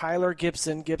off to Tyler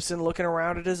Gibson. Gibson looking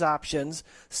around at his options.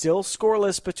 Still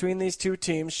scoreless between these two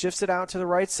teams. Shifts it out to the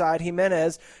right side.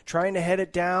 Jimenez trying to head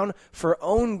it down for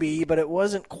Ownby, but it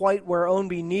wasn't quite where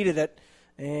Ownby needed it.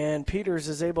 And Peters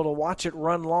is able to watch it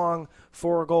run long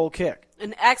for a goal kick.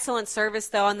 An excellent service,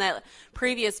 though, on that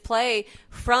previous play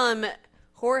from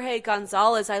Jorge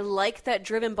Gonzalez. I like that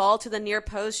driven ball to the near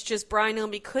post. Just Brian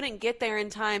Ownby couldn't get there in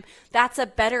time. That's a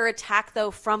better attack, though,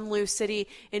 from LouCity,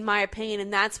 in my opinion,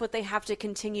 and that's what they have to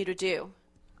continue to do.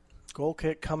 Goal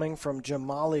kick coming from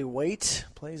Jamali Waite.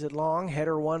 Plays it long.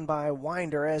 Header won by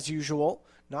Winder, as usual.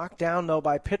 Knocked down, though,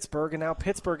 by Pittsburgh, and now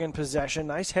Pittsburgh in possession.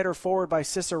 Nice header forward by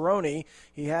Cicerone.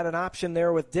 He had an option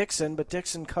there with Dixon, but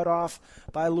Dixon cut off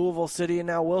by Louisville City, and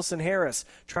now Wilson Harris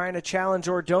trying to challenge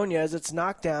Ordonez. It's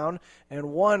knocked down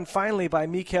and won finally by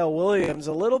Mikel Williams.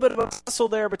 A little bit of a tussle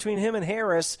there between him and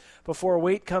Harris before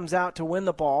Waite comes out to win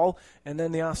the ball, and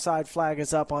then the offside flag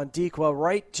is up on Dikwa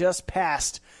right just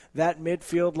past that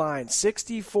midfield line.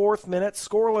 64th minute,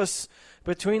 scoreless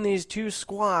between these two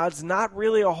squads. Not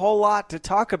really a whole lot to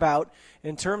talk about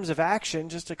in terms of action,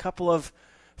 just a couple of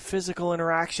physical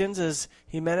interactions as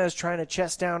Jimenez trying to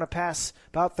chest down a pass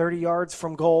about 30 yards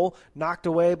from goal, knocked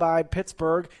away by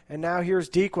Pittsburgh, and now here's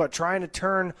Dikwa trying to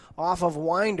turn off of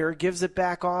Winder, gives it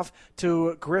back off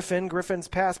to Griffin. Griffin's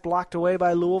pass blocked away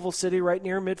by Louisville City right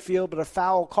near midfield, but a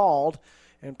foul called,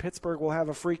 and Pittsburgh will have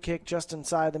a free kick just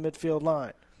inside the midfield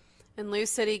line. And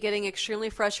LouCity getting extremely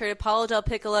frustrated. Paulo Del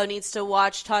Piccolo needs to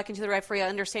watch, talking to the referee. I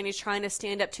understand he's trying to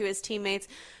stand up to his teammates,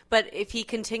 but if he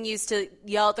continues to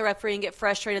yell at the referee and get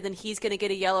frustrated, then he's going to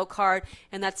get a yellow card,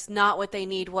 and that's not what they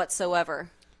need whatsoever.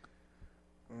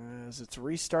 As it's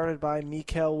restarted by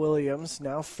Mikael Williams.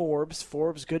 Now Forbes.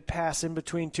 Forbes, good pass in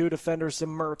between two defenders to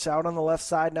Mertz. Out on the left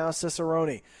side now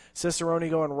Cicerone. Cicerone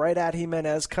going right at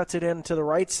Jimenez. Cuts it in to the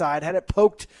right side. Had it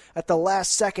poked at the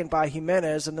last second by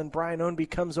Jimenez. And then Brian Ownby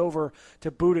comes over to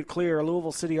boot it clear.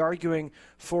 Louisville City arguing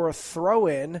for a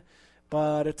throw-in.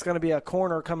 But it's going to be a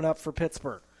corner coming up for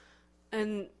Pittsburgh.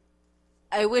 And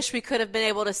I wish we could have been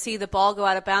able to see the ball go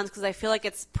out of bounds because I feel like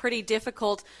it's pretty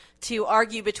difficult to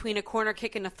argue between a corner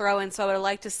kick and a throw-in, so I would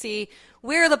like to see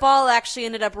where the ball actually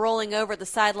ended up rolling over the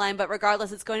sideline. But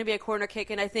regardless, it's going to be a corner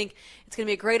kick, and I think it's going to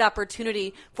be a great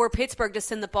opportunity for Pittsburgh to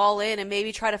send the ball in and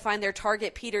maybe try to find their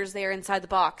target, Peters, there inside the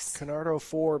box. Kenardo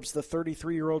Forbes, the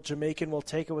 33-year-old Jamaican, will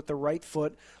take it with the right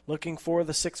foot, looking for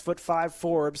the 6'5"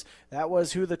 Forbes. That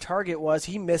was who the target was.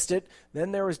 He missed it.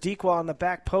 Then there was Dequa on the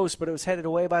back post, but it was headed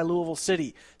away by Louisville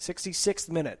City. 66th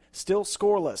minute, still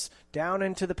scoreless. Down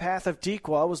into the path of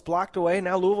Dequa, was blocked away.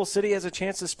 Now Louisville City has a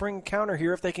chance to spring a counter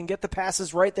here if they can get the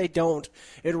passes right. They don't.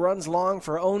 It runs long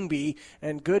for Ownby,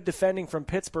 and good defending from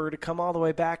Pittsburgh to come all the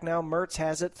way back. Now Mertz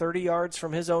has it 30 yards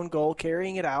from his own goal,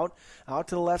 carrying it out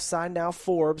to the left side now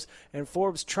Forbes, and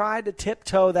Forbes tried to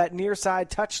tiptoe that near side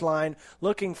touchline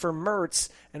looking for Mertz,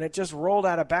 and it just rolled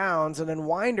out of bounds, and then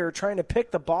Winder trying to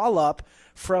pick the ball up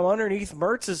from underneath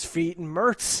Mertz's feet, and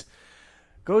Mertz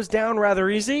goes down rather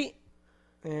easy.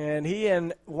 And he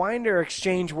and Winder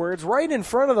exchange words right in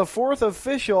front of the fourth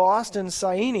official, Austin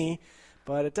Saini.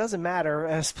 But it doesn't matter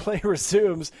as play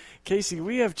resumes. Casey,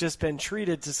 we have just been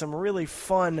treated to some really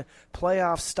fun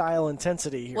playoff-style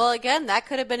intensity here. Well, again, that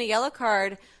could have been a yellow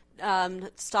card,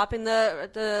 stopping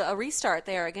a restart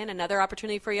there. Again, another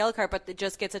opportunity for a yellow card, but it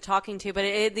just gets a talking to.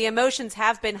 But the emotions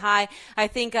have been high. I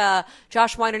think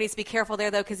Josh Winder needs to be careful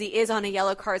there, though, because he is on a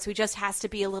yellow card, so he just has to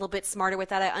be a little bit smarter with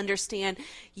that. I understand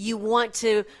you want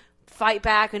to fight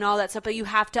back and all that stuff, but you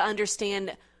have to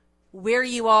understand where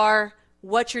you are,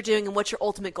 what you're doing, and what your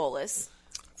ultimate goal is.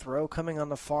 Throw coming on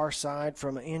the far side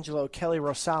from Angelo Kelly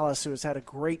Rosales, who has had a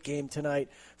great game tonight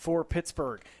for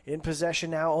Pittsburgh. In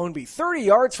possession now, Ownby. 30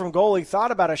 yards from goal. He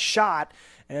thought about a shot,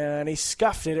 and he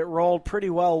scuffed it. It rolled pretty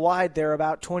well wide there,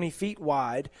 about 20 feet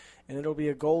wide. And it'll be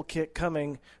a goal kick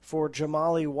coming for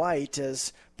Jamali White,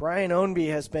 as Brian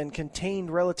Ownby has been contained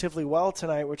relatively well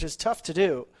tonight, which is tough to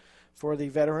do for the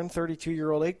veteran,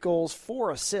 32-year-old. 8 goals,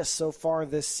 4 assists so far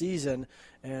this season,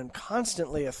 and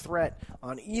constantly a threat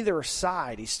on either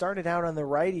side. He started out on the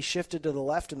right. He shifted to the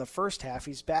left in the first half.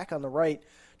 He's back on the right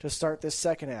to start this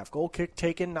second half. Goal kick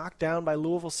taken, knocked down by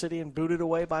Louisville City and booted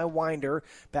away by Winder.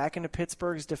 Back into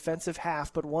Pittsburgh's defensive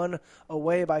half, but one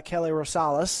away by Kelly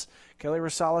Rosales. Kelly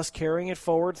Rosales carrying it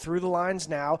forward through the lines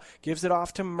now. Gives it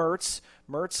off to Mertz.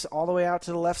 Mertz all the way out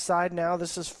to the left side now.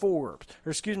 This is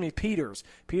Peters.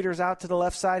 Peters out to the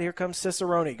left side. Here comes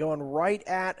Cicerone going right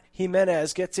at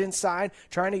Jimenez. Gets inside,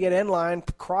 trying to get in line.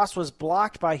 Cross was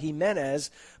blocked by Jimenez,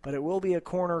 but it will be a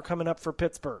corner coming up for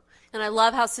Pittsburgh. And I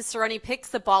love how Cicerone picks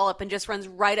the ball up and just runs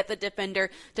right at the defender.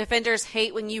 Defenders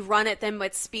hate when you run at them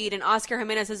with speed, and Oscar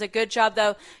Jimenez does a good job,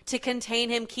 though, to contain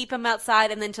him, keep him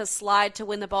outside, and then to slide to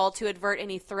win the ball to avert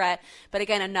any threat. But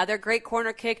again, another great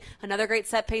corner kick, another great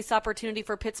set-piece opportunity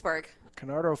for Pittsburgh.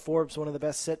 Kenardo Forbes, one of the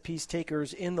best set-piece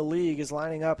takers in the league, is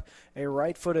lining up a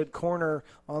right-footed corner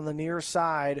on the near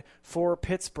side for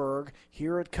Pittsburgh.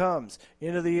 Here it comes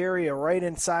into the area right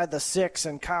inside the 6,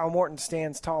 and Kyle Morton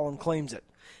stands tall and claims it.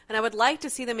 And I would like to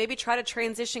see them maybe try to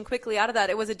transition quickly out of that.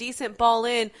 It was a decent ball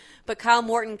in, but Kyle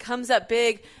Morton comes up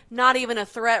big, not even a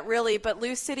threat really. But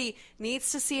LouCity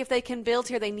needs to see if they can build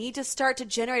here. They need to start to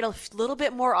generate a little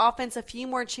bit more offense, a few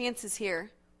more chances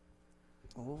here.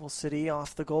 Louisville City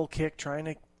off the goal kick, trying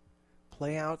to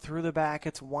play out through the back.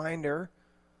 It's Winder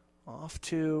off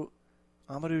to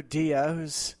Amadou Dia,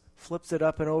 who's flips it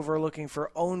up and over looking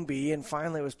for Ownby, and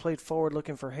finally it was played forward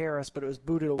looking for Harris, but it was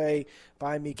booted away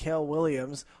by Mikael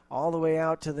Williams all the way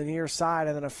out to the near side,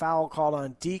 and then a foul called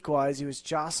on Dequa as he was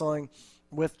jostling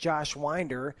with Josh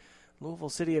Winder. Louisville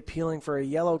City appealing for a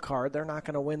yellow card. They're not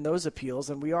going to win those appeals,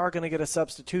 and we are going to get a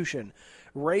substitution.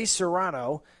 Ray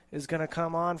Serrano is going to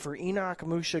come on for Enoch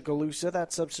Musha-Galusa.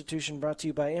 That substitution brought to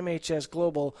you by MHS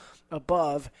Global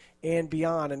Above and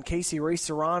Beyond. And Casey, Ray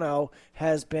Serrano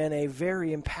has been a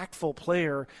very impactful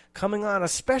player coming on,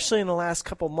 especially in the last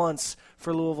couple months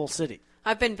for Louisville City.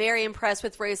 I've been very impressed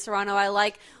with Ray Serrano. I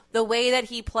like the way that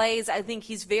he plays. I think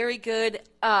he's very good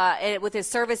with his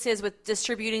services, with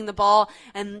distributing the ball,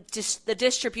 and just the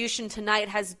distribution tonight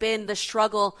has been the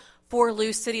struggle for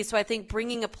LouCity. So I think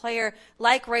bringing a player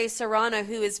like Ray Serrano,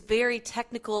 who is very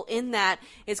technical in that,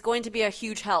 is going to be a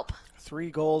huge help. 3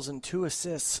 goals and 2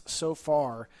 assists so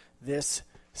far this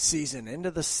season. Into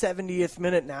the 70th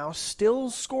minute now. Still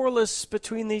scoreless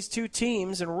between these two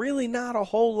teams, and really not a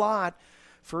whole lot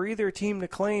for either team to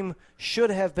claim should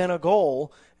have been a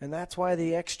goal. And that's why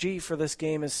the XG for this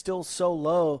game is still so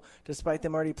low, despite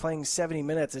them already playing 70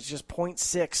 minutes. It's just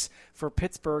 0.6 for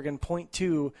Pittsburgh and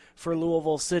 0.2 for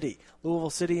Louisville City. Louisville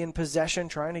City in possession,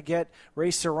 trying to get Ray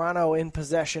Serrano in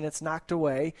possession. It's knocked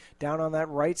away. Down on that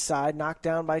right side, knocked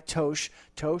down by Tosh.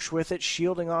 Tosh with it,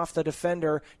 shielding off the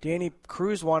defender. Danny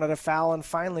Cruz wanted a foul and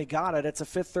finally got it. It's a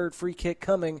fifth-third free kick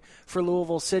coming for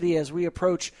Louisville City as we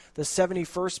approach the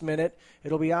 71st minute.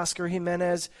 It'll be Oscar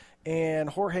Jimenez and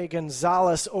Jorge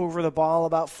Gonzalez over the ball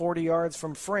about 40 yards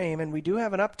from frame. And we do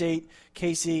have an update,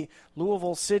 Casey.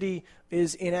 Louisville City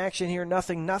is in action here,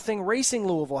 0-0. Racing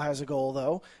Louisville has a goal,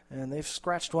 though, and they've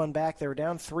scratched one back. They were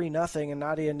down 3-0, and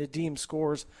Nadia Nadim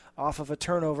scores off of a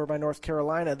turnover by North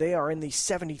Carolina. They are in the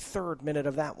 73rd minute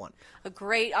of that one. A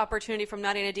great opportunity from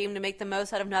Nadia Nadim to make the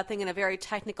most out of nothing and a very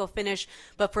technical finish.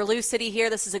 But for LouCity here,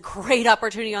 this is a great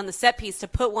opportunity on the set piece to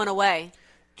put one away.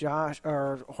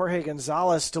 Jorge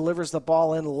Gonzalez delivers the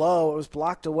ball in low. It was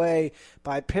blocked away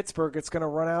by Pittsburgh. It's going to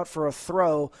run out for a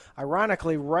throw.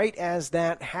 Ironically, right as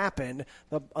that happened,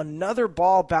 another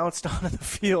ball bounced onto the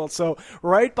field. So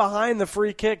right behind the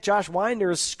free kick, Josh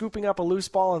Winder is scooping up a loose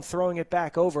ball and throwing it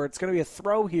back over. It's going to be a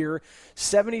throw here.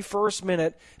 71st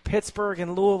minute. Pittsburgh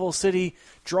and Louisville City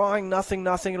drawing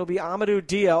 0-0. It'll be Amadou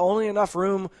Dia. Only enough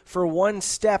room for one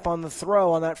step on the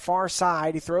throw on that far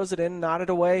side. He throws it in, nodded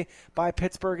away by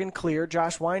Pittsburgh and clear.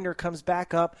 Josh Winder comes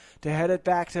back up to head it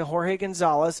back to Jorge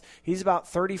Gonzalez. He's about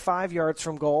 35 yards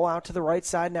from goal. Out to the right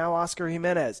side now, Oscar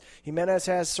Jimenez. Jimenez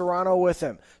has Serrano with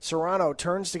him. Serrano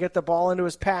turns to get the ball into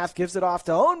his path, gives it off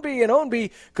to Ownby, and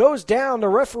Ownby goes down. The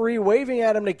referee waving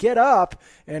at him to get up,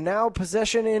 and now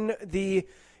possession in the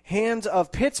hands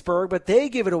of Pittsburgh, but they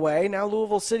give it away. Now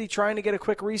Louisville City trying to get a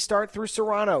quick restart through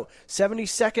Serrano.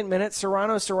 72nd minute,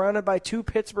 Serrano surrounded by 2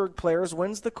 Pittsburgh players,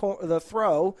 wins the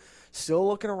throw. Still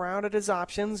looking around at his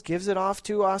options, gives it off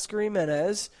to Oscar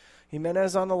Jimenez.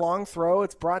 Jimenez on the long throw.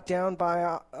 It's brought down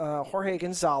by Jorge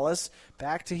Gonzalez.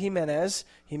 Back to Jimenez.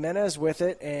 Jimenez with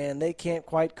it, and they can't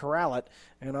quite corral it.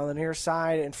 And on the near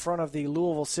side in front of the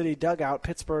Louisville City dugout,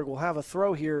 Pittsburgh will have a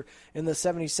throw here in the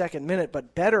 72nd minute,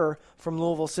 but better from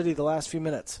Louisville City the last few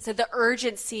minutes. So the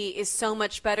urgency is so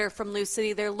much better from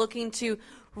LouCity. They're looking to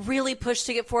really push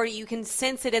to get forward. You can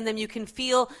sense it in them. You can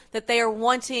feel that they are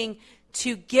wanting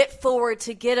to get forward,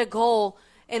 to get a goal,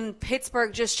 and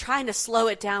Pittsburgh just trying to slow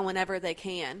it down whenever they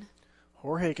can.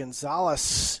 Jorge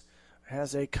Gonzalez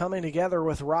has a coming together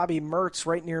with Robbie Mertz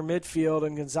right near midfield,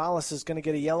 and Gonzalez is going to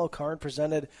get a yellow card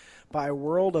presented by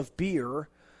World of Beer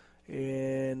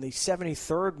in the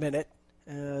 73rd minute.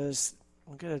 As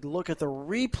we're going to look at the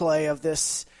replay of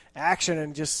this action,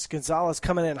 and just Gonzalez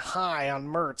coming in high on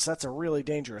Mertz. That's a really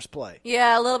dangerous play.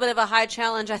 Yeah, a little bit of a high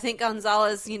challenge. I think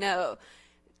Gonzalez,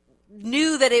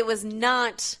 knew that it was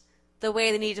not the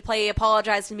way they needed to play. He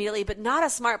apologized immediately, but not a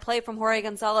smart play from Jorge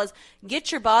Gonzalez.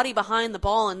 Get your body behind the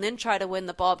ball and then try to win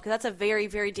the ball, because that's a very,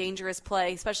 very dangerous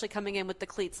play, especially coming in with the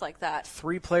cleats like that.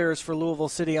 3 players for Louisville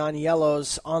City on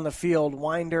yellows on the field.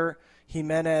 Winder,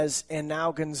 Jimenez, and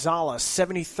now Gonzalez.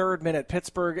 73rd minute.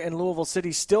 Pittsburgh and Louisville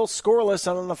City still scoreless.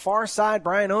 And on the far side,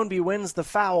 Brian Ownby wins the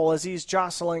foul as he's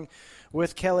jostling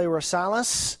with Kelly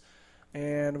Rosales.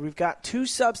 And we've got 2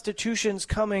 substitutions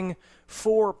coming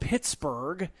for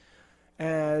Pittsburgh,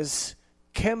 as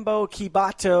Kembo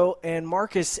Kibato and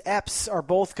Marcus Epps are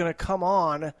both going to come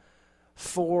on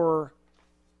for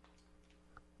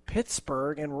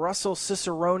Pittsburgh, and Russell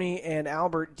Cicerone and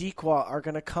Albert Dequa are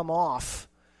going to come off,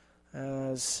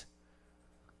 as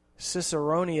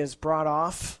Cicerone is brought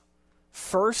off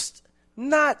first.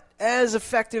 Not as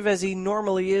effective as he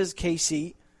normally is,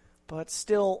 Casey, but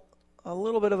still a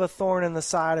little bit of a thorn in the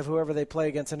side of whoever they play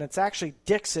against, and it's actually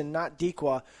Dixon, not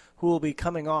Dequa, who will be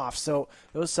coming off. So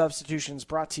those substitutions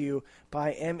brought to you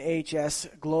by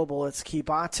MHS Global. It's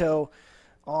Kibato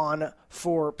on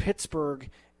for Pittsburgh,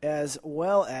 as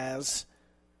well as,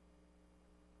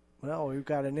 well, we've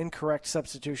got an incorrect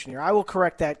substitution here. I will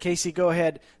correct that. Casey, go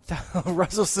ahead.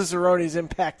 Russell Cicerone's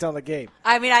impact on the game.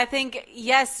 I mean, I think,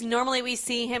 yes, normally we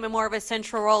see him in more of a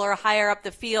central role or higher up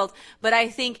the field, but I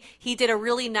think he did a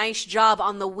really nice job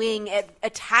on the wing at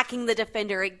attacking the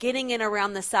defender, at getting in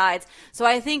around the sides. So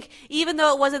I think even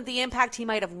though it wasn't the impact he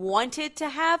might have wanted to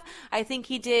have, I think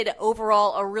he did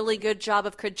overall a really good job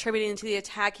of contributing to the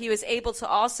attack. He was able to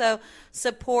also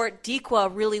support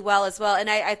Dequa really well as well. And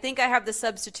I think I have the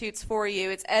substitutes for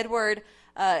you. It's Edward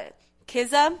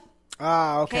Kizza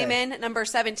okay. came in at number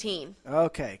 17.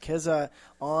 Okay, Kizza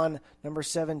on number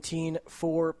 17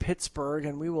 for Pittsburgh,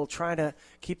 and we will try to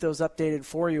keep those updated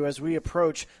for you as we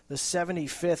approach the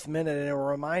 75th minute. And a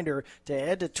reminder to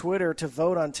head to Twitter to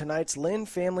vote on tonight's Lynn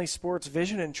Family Sports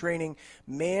Vision and Training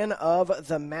Man of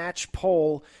the Match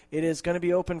poll. It is going to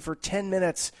be open for 10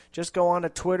 minutes. Just go on to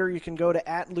Twitter. You can go to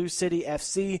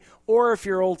 @LouCityFC, or if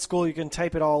you're old school, you can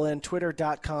type it all in,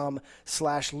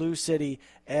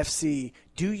 twitter.com/LouCityFC.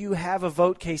 Do you have a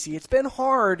vote, Casey? It's been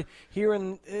hard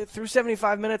here through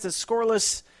 75 minutes. It's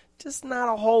scoreless, just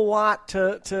not a whole lot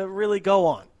to really go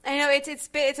on. I know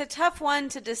it's a tough one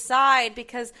to decide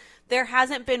because there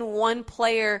hasn't been one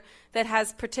player that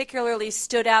has particularly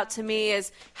stood out to me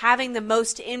as having the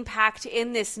most impact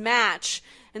in this match.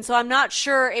 And so I'm not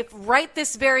sure if right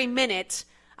this very minute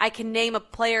I can name a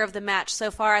player of the match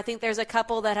so far. I think there's a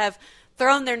couple that have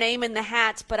thrown their name in the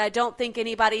hat, but I don't think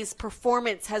anybody's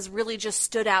performance has really just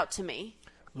stood out to me.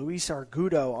 Luis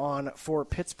Argudo on for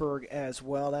Pittsburgh as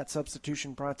well. That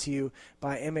substitution brought to you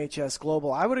by MHS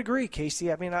Global. I would agree,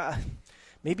 Casey. I mean,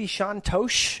 maybe Sean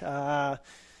Tosh. I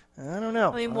don't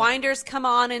know. I mean, Winder's come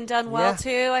on and done well,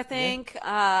 too, I think.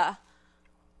 Yeah.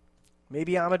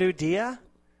 Maybe Amadou Dia?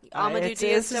 Amadou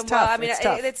Dia's done well. I mean,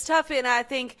 it's tough, and I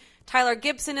think Tyler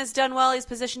Gibson has done well. He's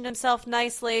positioned himself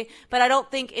nicely, but I don't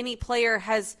think any player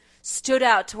has stood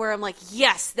out to where I'm like,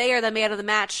 yes, they are the man of the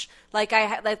match like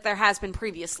there has been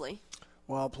previously.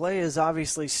 Well, play is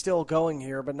obviously still going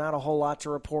here, but not a whole lot to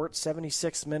report.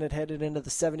 76th minute headed into the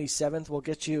 77th. We'll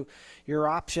get you your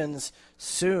options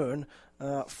soon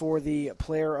for the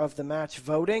player of the match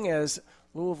voting as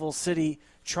Louisville City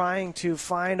trying to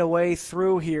find a way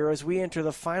through here as we enter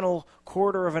the final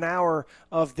quarter of an hour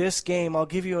of this game. I'll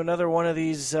give you another one of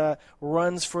these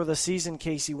runs for the season,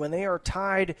 Casey. When they are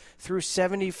tied through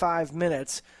 75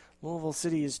 minutes, Louisville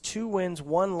City is 2 wins,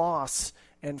 1 loss,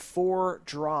 and 4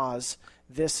 draws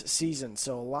this season.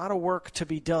 So a lot of work to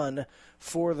be done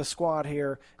for the squad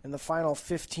here in the final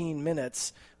 15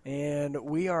 minutes. And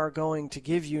we are going to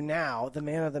give you now the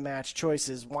man of the match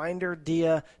choices. Winder,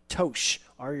 Dia, Tosh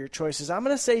are your choices. I'm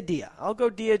going to say Dia. I'll go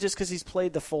Dia just because he's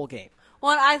played the full game.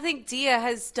 Well, I think Dia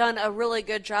has done a really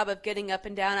good job of getting up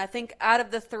and down. I think out of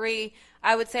the 3,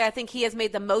 I would say I think he has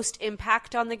made the most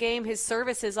impact on the game. His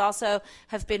services also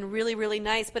have been really, really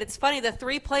nice. But it's funny, the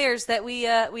 3 players that we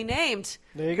named.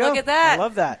 There you go. Look at that. I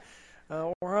love that.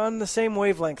 We're on the same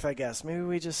wavelength, I guess.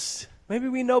 Maybe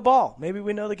we know ball. Maybe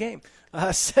we know the game.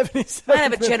 77. I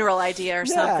have a general idea or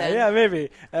something. Yeah, maybe.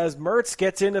 As Mertz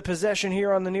gets into possession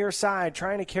here on the near side,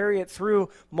 trying to carry it through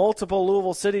multiple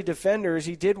Louisville City defenders.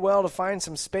 He did well to find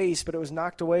some space, but it was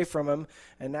knocked away from him.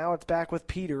 And now it's back with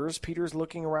Peters. Peters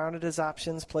looking around at his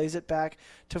options, plays it back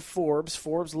to Forbes.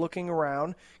 Forbes looking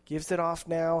around, gives it off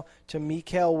now to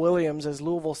Mikael Williams as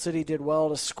Louisville City did well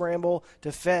to scramble,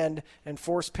 defend, and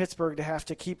force Pittsburgh to have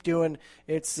to keep doing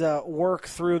its work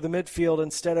through the midfield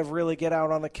instead of really get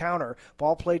out on the counter.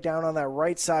 Ball played down on that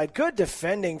right side. Good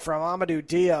defending from Amadou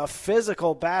Dia. A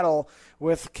physical battle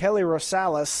with Kelly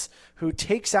Rosales, who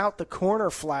takes out the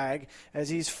corner flag as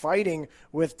he's fighting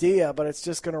with Dia, but it's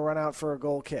just going to run out for a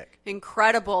goal kick.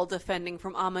 Incredible defending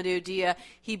from Amadou Dia.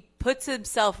 He puts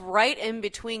himself right in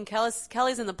between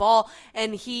Kelly's and the ball,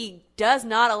 and he does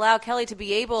not allow Kelly to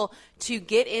be able to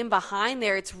get in behind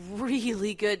there. It's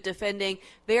really good defending,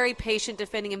 very patient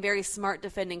defending, and very smart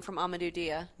defending from Amadou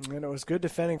Dia. And it was good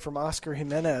defending from Oscar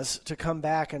Jimenez to come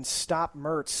back and stop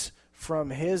Mertz from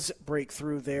his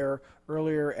breakthrough there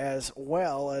earlier, as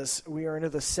well as we are into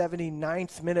the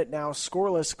 79th minute now.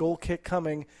 Scoreless, goal kick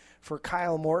coming for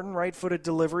Kyle Morton. Right-footed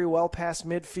delivery well past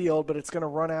midfield, but it's going to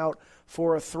run out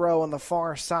for a throw on the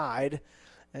far side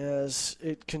as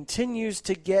it continues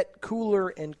to get cooler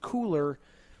and cooler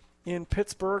in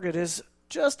Pittsburgh. It is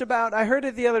just about, I heard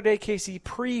it the other day, Casey,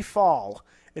 pre-fall.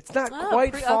 It's not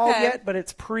quite fall yet, but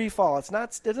it's pre-fall. It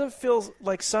doesn't feel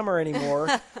like summer anymore,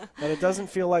 but it doesn't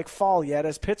feel like fall yet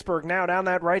as Pittsburgh now down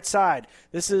that right side.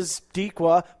 This is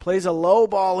Dikwa, plays a low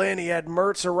ball in. He had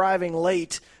Mertz arriving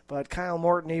late, but Kyle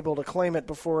Morton able to claim it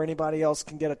before anybody else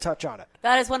can get a touch on it.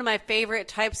 That is one of my favorite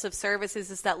types of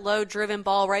services, is that low-driven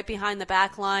ball right behind the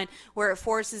back line where it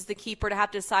forces the keeper to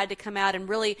have to decide to come out, and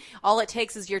really all it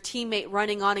takes is your teammate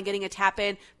running on and getting a tap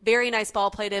in. Very nice ball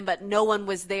played in, but no one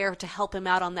was there to help him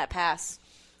out on that pass.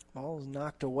 Ball is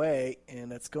knocked away,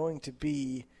 and it's going to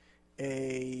be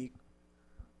a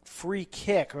free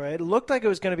kick, right? It looked like it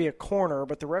was going to be a corner,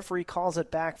 but the referee calls it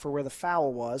back for where the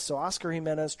foul was. So Oscar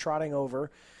Jimenez trotting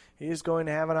over. He is going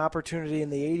to have an opportunity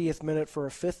in the 80th minute for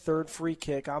a fifth third free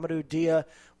kick. Amadou Dia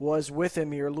was with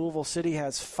him here. Louisville City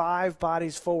has 5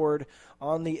 bodies forward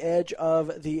on the edge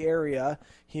of the area.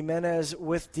 Jimenez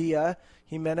with Dia.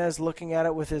 Jimenez looking at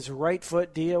it with his right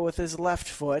foot, Dia with his left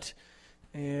foot.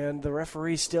 And the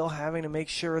referee still having to make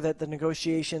sure that the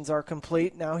negotiations are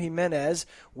complete. Now Jimenez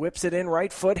whips it in,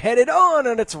 right foot, headed on,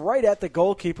 and it's right at the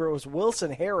goalkeeper. It was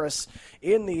Wilson Harris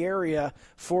in the area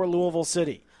for Louisville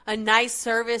City. A nice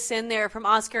service in there from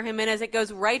Oscar Jimenez. It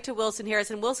goes right to Wilson Harris,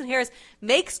 and Wilson Harris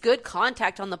makes good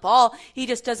contact on the ball. He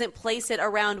just doesn't place it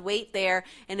around Waite there,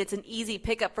 and it's an easy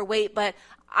pickup for Waite. But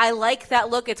I like that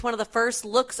look. It's one of the first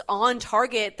looks on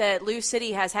target that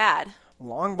LouCity has had.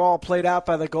 Long ball played out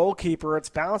by the goalkeeper. It's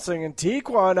bouncing, and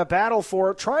Dequa in a battle for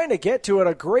it, trying to get to it.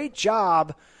 A great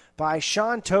job by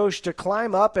Sean Tosh to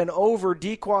climb up and over.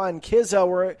 Dequa and Kizza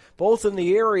were both in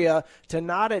the area to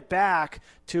nod it back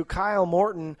to Kyle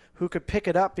Morton, who could pick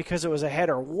it up because it was a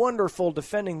header. Wonderful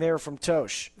defending there from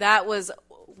Tosh. That was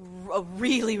a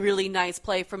really, really nice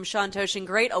play from Sean Tosh, and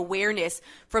great awareness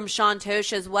from Sean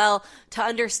Tosh as well to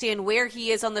understand where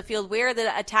he is on the field, where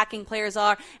the attacking players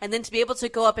are, and then to be able to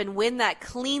go up and win that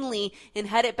cleanly and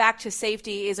head it back to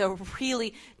safety is a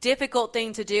really difficult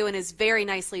thing to do and is very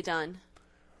nicely done.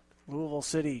 Louisville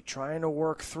City trying to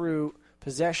work through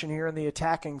possession here in the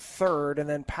attacking third, and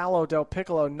then Paolo Del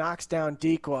Piccolo knocks down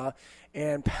Dequa.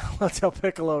 And Paolo Del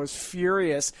Piccolo is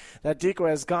furious that Dequa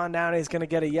has gone down. He's going to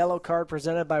get a yellow card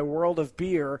presented by World of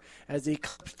Beer as he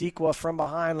clips Dequa from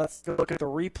behind. Let's look at the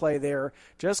replay there.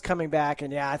 Just coming back,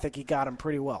 and I think he got him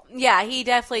pretty well. Yeah, he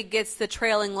definitely gets the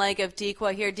trailing leg of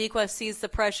Dequa here. Dequa sees the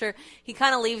pressure. He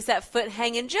kind of leaves that foot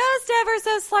hanging just ever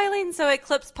so slightly, and so it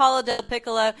clips Paolo Del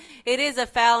Piccolo. It is a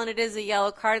foul, and it is a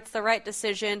yellow card. It's the right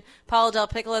decision. Paolo Del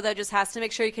Piccolo, though, just has to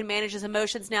make sure he can manage his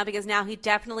emotions now, because now he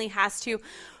definitely has to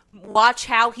watch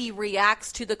how he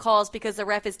reacts to the calls, because the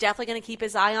ref is definitely going to keep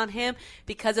his eye on him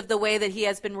because of the way that he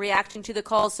has been reacting to the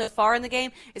calls so far in the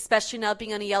game, especially now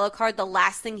being on a yellow card. The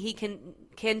last thing he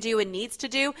can do and needs to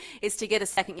do is to get a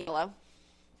second yellow.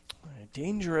 A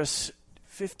dangerous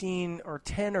 10 or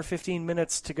 15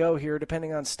 minutes to go here,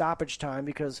 depending on stoppage time,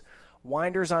 because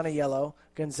Winder's on a yellow,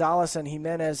 Gonzalez and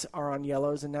Jimenez are on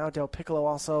yellows, and now Del Piccolo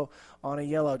also on a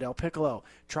yellow. Del Piccolo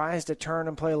tries to turn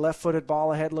and play a left-footed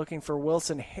ball ahead looking for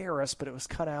Wilson Harris, but it was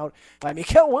cut out by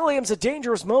Mikael Williams. A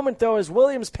dangerous moment, though, as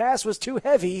Williams' pass was too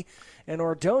heavy, and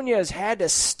Ordonez had to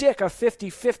stick a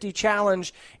 50-50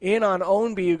 challenge in on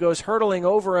Ownby, who goes hurtling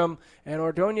over him, and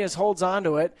Ordonez holds on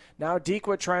to it. Now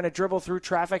Dequa trying to dribble through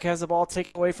traffic, has the ball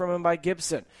taken away from him by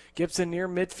Gibson. Gibson near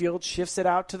midfield, shifts it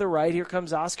out to the right. Here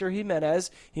comes Oscar Jimenez.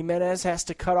 Jimenez has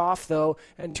to cut off, though,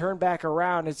 and turn back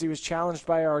around as he was challenged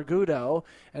by Argudo.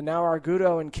 And now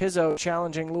Argudo and Kizzo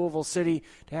challenging Louisville City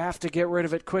to have to get rid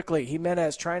of it quickly.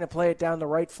 Jimenez trying to play it down the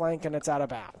right flank, and it's out of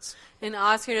bounds. And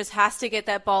Oscar just has to get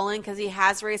that ball in because he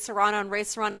has Ray Serrano, and Ray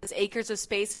Serrano has acres of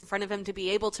space in front of him to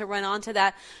be able to run onto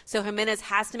that. So Jimenez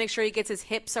has to make sure he gets his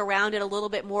hips around it a little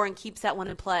bit more and keeps that one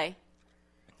in play.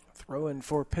 Throw in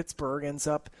for Pittsburgh ends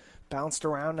up bounced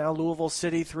around. Now Louisville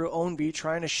City through Ownby,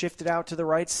 trying to shift it out to the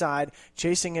right side.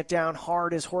 Chasing it down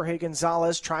hard is Jorge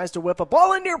Gonzalez. Tries to whip a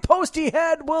ball in near post. He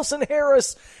had Wilson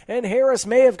Harris, and Harris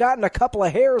may have gotten a couple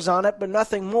of hairs on it, but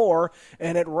nothing more,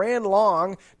 and it ran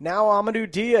long. Now Amadou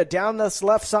Dia down this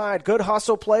left side. Good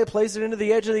hustle play, plays it into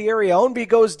the edge of the area. Ownby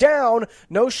goes down.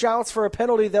 No shouts for a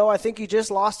penalty, though. I think he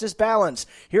just lost his balance.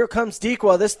 Here comes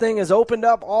Dequa. This thing is opened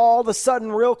up all of a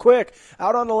sudden real quick.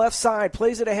 Out on the left side,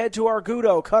 plays it ahead to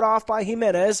Argudo. Cut off by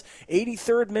Jimenez.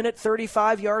 83rd minute,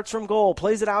 35 yards from goal.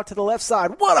 Plays it out to the left side.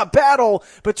 What a battle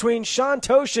between Sean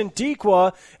Tosh and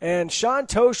Dequa. And Sean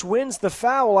Tosh wins the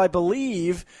foul, I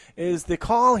believe, is the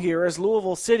call here, as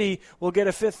Louisville City will get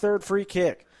a fifth third free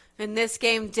kick. And this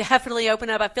game definitely opened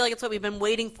up. I feel like it's what we've been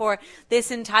waiting for this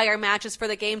entire match, is for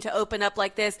the game to open up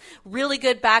like this. Really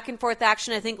good back and forth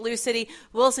action. I think LouCity,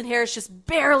 Wilson Harris just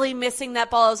barely missing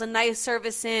that ball. It was a nice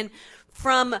service in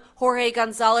from Jorge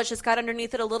Gonzalez, just got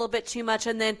underneath it a little bit too much.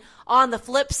 And then on the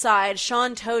flip side,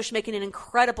 Sean Tosh making an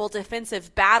incredible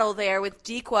defensive battle there with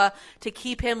Dequa to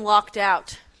keep him locked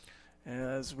out.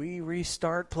 As we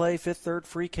restart play, fifth third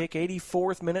free kick,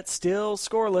 84th minute, still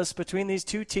scoreless between these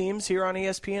two teams here on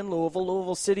ESPN Louisville.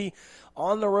 Louisville City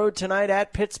on the road tonight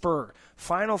at Pittsburgh.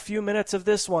 Final few minutes of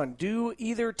this one. Does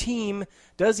either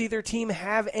team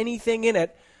have anything in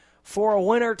it for a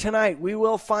winner tonight? We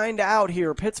will find out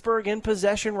here. Pittsburgh in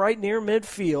possession right near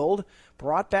midfield.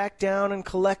 Brought back down and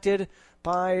collected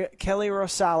by Kelly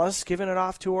Rosales, giving it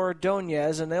off to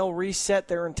Ordonez, and they'll reset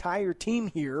their entire team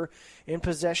here in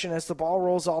possession as the ball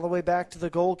rolls all the way back to the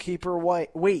goalkeeper,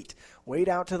 Waite. Waite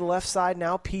out to the left side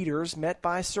now, Peters, met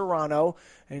by Serrano,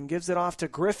 and gives it off to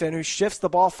Griffin, who shifts the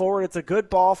ball forward. It's a good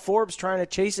ball. Forbes trying to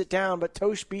chase it down, but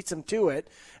Tosh beats him to it.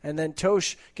 And then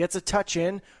Tosh gets a touch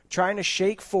in, trying to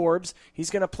shake Forbes. He's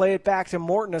going to play it back to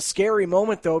Morton. A scary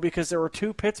moment, though, because there were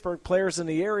two Pittsburgh players in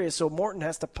the area, so Morton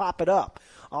has to pop it up.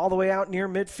 All the way out near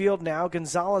midfield now.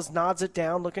 Gonzalez nods it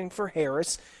down, looking for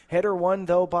Harris. Header won,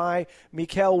 though, by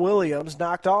Mikael Williams.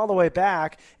 Knocked all the way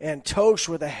back, and Tosh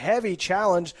with a heavy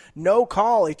challenge. No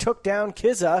call. He took down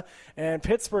Kizza, and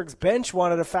Pittsburgh's bench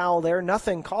wanted a foul there.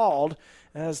 Nothing called.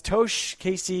 As Tosh,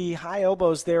 Casey, high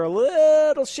elbows there. A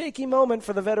little shaky moment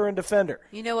for the veteran defender.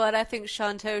 You know what? I think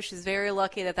Sean Tosh is very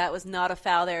lucky that was not a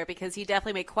foul there, because he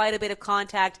definitely made quite a bit of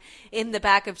contact in the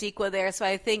back of Dikwa there. So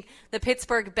I think the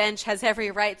Pittsburgh bench has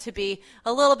every right to be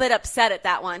a little bit upset at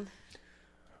that one.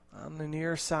 On the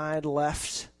near side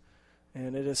left,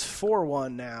 and it is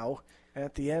 4-1 now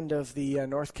at the end of the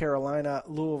North Carolina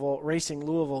Racing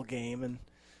Louisville game. And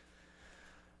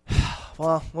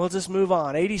well, we'll just move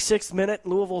on. 86th minute,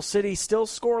 Louisville City still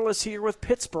scoreless here with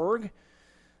Pittsburgh.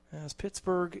 As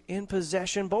Pittsburgh in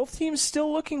possession. Both teams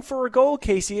still looking for a goal,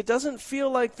 Casey. It doesn't feel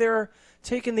like they're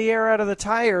taking the air out of the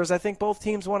tires. I think both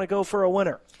teams want to go for a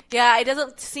winner. Yeah, it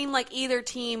doesn't seem like either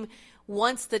team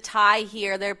wants the tie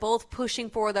here. They're both pushing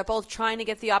forward. They're both trying to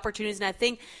get the opportunities. And I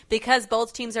think because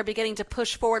both teams are beginning to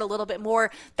push forward a little bit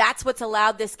more, that's what's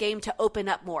allowed this game to open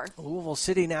up more. Louisville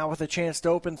City now with a chance to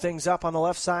open things up on the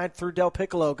left side through Del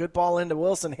Piccolo. Good ball into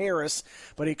Wilson Harris,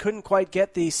 but he couldn't quite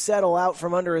get the settle out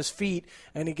from under his feet,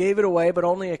 and he gave it away, but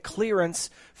only a clearance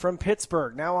from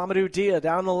Pittsburgh. Now Amadou Dia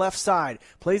down the left side.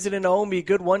 Plays it into Ombi.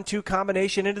 Good 1-2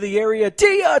 combination into the area.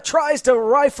 Dia tries to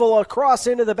rifle across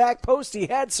into the back post. He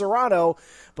had Serrano,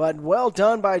 but well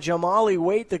done by Jamali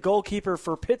Waite, the goalkeeper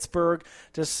for Pittsburgh,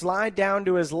 to slide down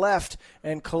to his left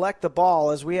and collect the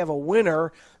ball, as we have a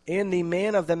winner in the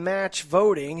man of the match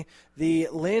voting. The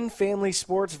Lynn Family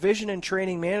Sports Vision and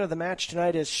Training man of the match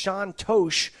tonight is Sean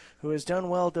Tosh, who has done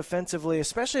well defensively,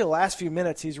 especially the last few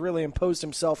minutes. He's really imposed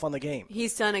himself on the game.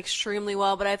 He's done extremely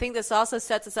well, but I think this also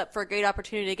sets us up for a great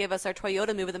opportunity to give us our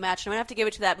Toyota move of the match. And I'm going to have to give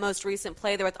it to that most recent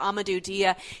play there with Amadou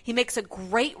Dia. He makes a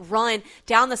great run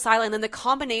down the sideline, then the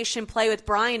combination play with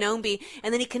Brian Ombi,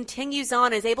 and then he continues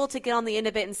on, is able to get on the end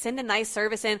of it and send a nice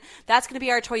service in. That's going to be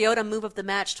our Toyota move of the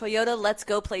match. Toyota, let's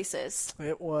go places.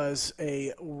 It was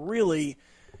a really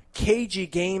cagey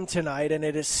game tonight, and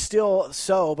it is still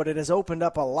so, but it has opened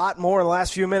up a lot more in the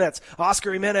last few minutes.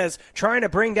 Oscar Jimenez trying to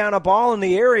bring down a ball in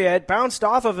the area. It bounced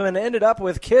off of him and ended up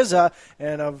with Kizza,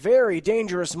 and a very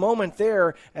dangerous moment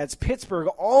there as Pittsburgh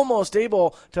almost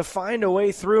able to find a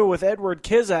way through with Edward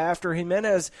Kizza after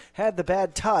Jimenez had the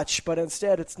bad touch, but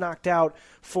instead it's knocked out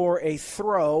for a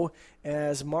throw,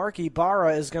 as Mark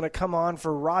Ibarra is going to come on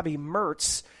for Robbie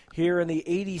Mertz here in the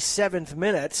 87th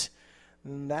minute.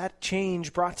 And that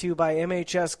change brought to you by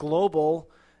MHS Global.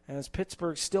 As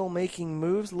Pittsburgh still making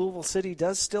moves, Louisville City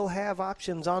does still have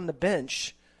options on the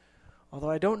bench.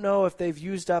 Although I don't know if they've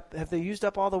used up. Have they used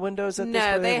up all the windows at this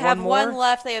point? No, they have one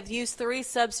left. They have used 3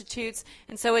 substitutes,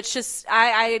 and so it's just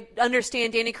I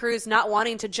understand Danny Cruz not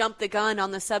wanting to jump the gun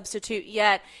on the substitute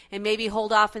yet, and maybe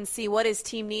hold off and see what his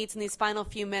team needs in these final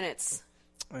few minutes.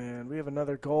 And we have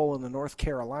another goal in the North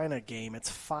Carolina game.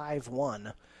 It's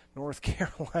 5-1. North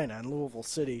Carolina and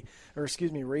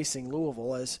Racing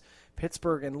Louisville, as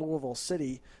Pittsburgh and Louisville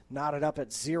City knotted up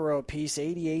at 0 apiece.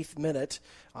 88th minute.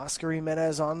 Oscar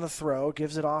Jimenez on the throw,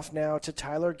 gives it off now to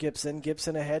Tyler Gibson.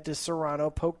 Gibson ahead to Serrano,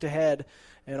 poked ahead,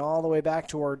 and all the way back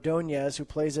to Ordonez, who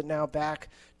plays it now back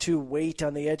to Waite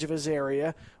on the edge of his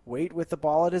area. Waite with the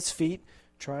ball at his feet,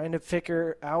 trying to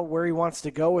figure out where he wants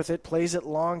to go with it. Plays it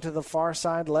long to the far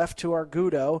side left to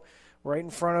Argudo, right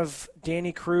in front of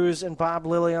Danny Cruz and Bob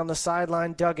Lilly on the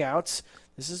sideline dugouts.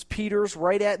 This is Peters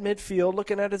right at midfield,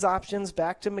 looking at his options,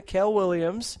 back to Mikael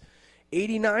Williams.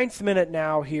 89th minute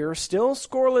now here, still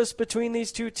scoreless between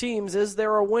these two teams. Is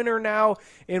there a winner now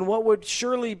in what would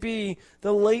surely be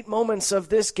the late moments of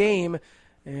this game?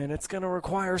 And it's going to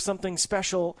require something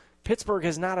special. Pittsburgh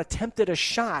has not attempted a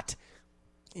shot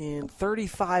in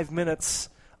 35 minutes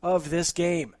of this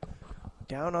game.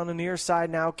 Down on the near side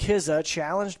now, Kizza,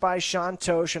 challenged by Sean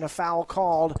Tosh, and a foul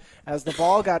called as the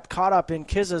ball got caught up in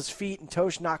Kizza's feet, and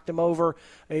Tosh knocked him over.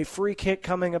 A free kick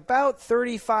coming about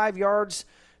 35 yards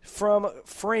from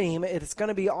frame. It's going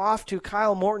to be off to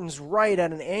Kyle Morton's right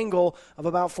at an angle of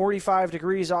about 45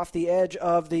 degrees off the edge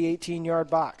of the 18-yard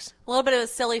box. A little bit of a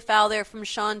silly foul there from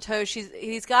Sean Tosh.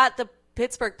 He's got the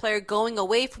Pittsburgh player going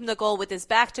away from the goal with his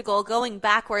back to goal, going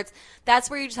backwards. That's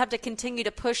where you just have to continue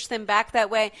to push them back that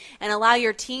way and allow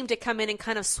your team to come in and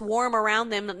kind of swarm around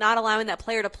them, not allowing that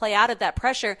player to play out of that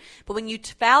pressure. But when you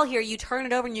foul here, you turn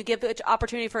it over and you give the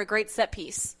opportunity for a great set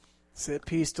piece. Set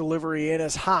piece delivery in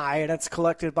is high, and it's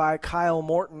collected by Kyle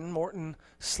Morton. Morton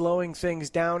slowing things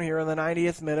down here in the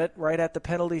 90th minute, right at the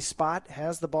penalty spot,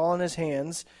 has the ball in his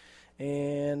hands,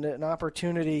 and an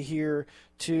opportunity here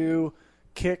to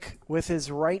kick with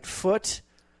his right foot.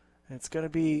 It's going to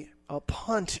be a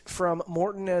punt from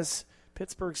Morton as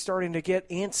Pittsburgh's starting to get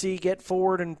antsy, get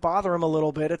forward, and bother him a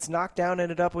little bit. It's knocked down,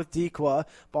 ended up with Dequa.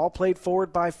 Ball played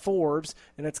forward by Forbes,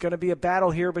 and it's going to be a battle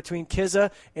here between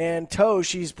Kizza and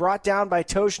Tosh. He's brought down by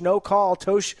Tosh, no call.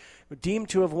 Tosh deemed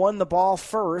to have won the ball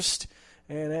first.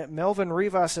 And Melvin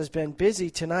Rivas has been busy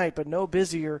tonight, but no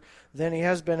busier than he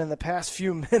has been in the past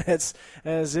few minutes,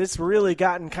 as it's really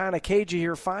gotten kind of cagey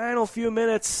here. Final few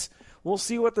minutes. We'll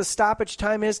see what the stoppage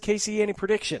time is. Casey, any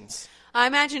predictions? I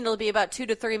imagine it'll be about 2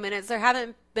 to 3 minutes. There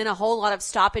haven't been a whole lot of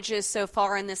stoppages so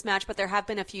far in this match, but there have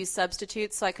been a few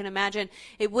substitutes, so I can imagine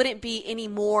it wouldn't be any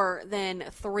more than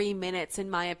 3 minutes, in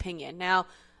my opinion. Now,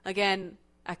 again,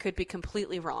 I could be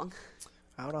completely wrong.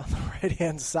 Out on the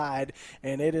right-hand side,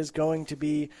 and it is going to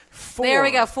be 4 There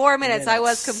we go, 4 minutes. I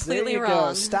was completely wrong.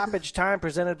 Go. Stoppage time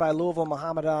presented by Louisville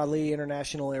Muhammad Ali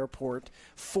International Airport.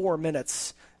 4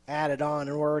 minutes added on,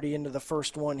 and we're already into the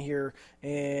first one here,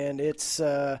 and it's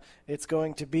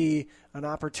going to be an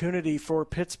opportunity for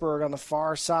Pittsburgh on the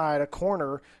far side, a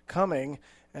corner coming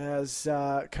as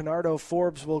Canardo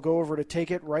Forbes will go over to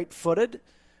take it right-footed,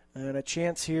 and a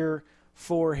chance here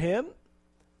for him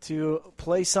to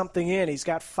play something in. He's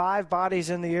got 5 bodies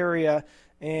in the area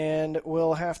and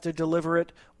will have to deliver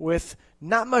it with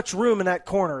not much room in that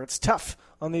corner. It's tough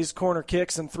on these corner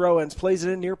kicks and throw-ins. Plays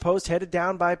it in near post, headed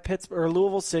down by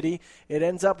Louisville City. It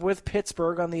ends up with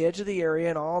Pittsburgh on the edge of the area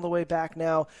and all the way back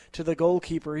now to the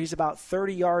goalkeeper. He's about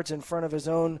 30 yards in front of his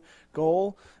own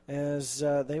goal as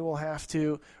they will have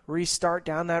to restart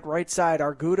down that right side.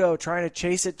 Argudo trying to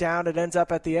chase it down. It ends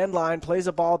up at the end line, plays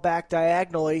a ball back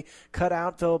diagonally, cut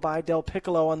out, though, by Del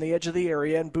Piccolo on the edge of the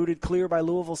area and booted clear by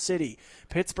Louisville City.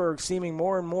 Pittsburgh seeming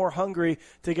more and more hungry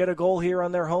to get a goal here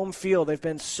on their home field. They've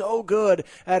been so good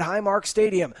at Highmark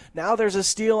Stadium. Now there's a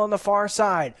steal on the far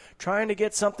side. Trying to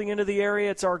get something into the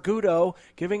area. It's Argudo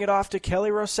giving it off to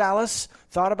Kelly Rosales.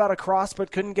 Thought about a cross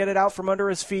but couldn't get it out from under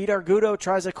his feet. Argudo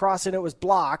tries a cross and it was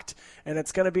blocked. And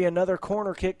it's going to be another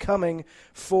corner kick coming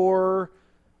for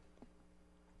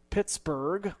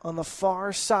Pittsburgh on the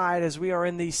far side as we are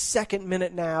in the second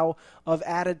minute now of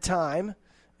added time.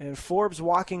 And Forbes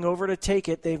walking over to take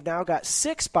it. They've now got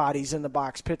 6 bodies in the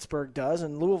box, Pittsburgh does,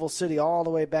 and Louisville City all the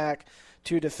way back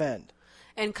to defend.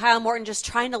 And Kyle Morton just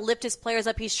trying to lift his players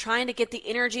up. He's trying to get the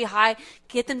energy high,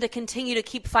 get them to continue to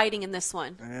keep fighting in this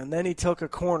one. And then he took a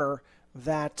corner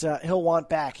that he'll want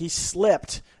back. He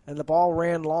slipped, and the ball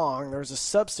ran long. There's a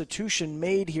substitution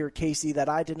made here, Casey, that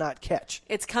I did not catch.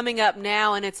 It's coming up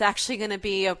now, and it's actually going to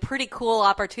be a pretty cool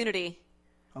opportunity.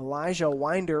 Elijah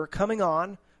Winder coming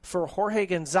on for Jorge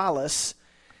Gonzalez,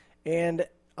 and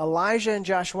Elijah and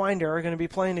Josh Winder are going to be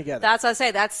playing together. That's what I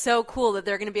say. That's so cool that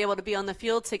they're going to be able to be on the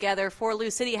field together for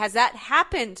LouCity. Has that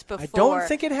happened before? I don't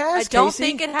think it has, I don't Casey.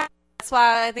 think it has. That's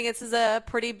why I think this is a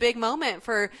pretty big moment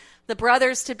for the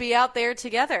brothers to be out there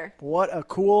together. What a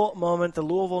cool moment. The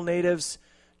Louisville natives,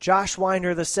 Josh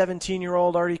Winder, the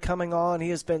 17-year-old, already coming on.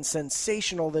 He has been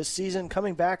sensational this season,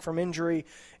 coming back from injury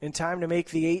in time to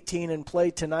make the 18 and play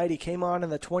tonight. He came on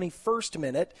in the 21st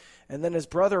minute, and then his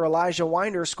brother Elijah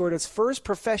Winder scored his first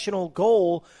professional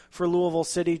goal for Louisville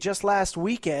City just last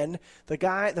weekend.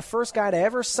 The first guy to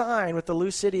ever sign with the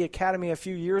LouCity Academy a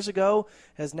few years ago,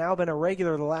 has now been a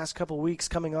regular the last couple weeks,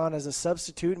 coming on as a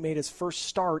substitute, made his first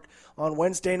start on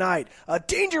Wednesday night. A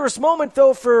dangerous moment,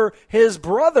 though, for his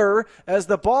brother as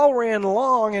the ball ran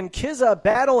long and Kizza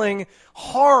battling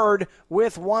hard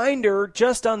with Winder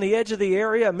just on the edge of the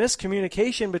area.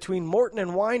 Miscommunication between Morton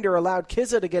and Winder allowed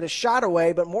Kizza to get a shot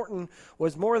away, but Morton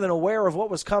was more than aware of what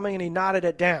was coming and he knotted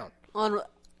it down. On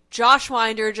Josh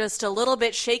Winder just a little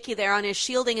bit shaky there on his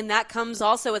shielding, and that comes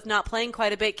also with not playing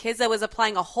quite a bit. Kizza was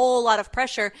applying a whole lot of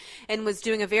pressure and was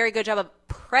doing a very good job of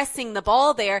pressing the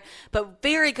ball there, but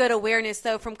very good awareness,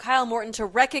 though, from Kyle Morton to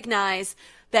recognize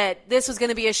that this was going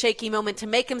to be a shaky moment, to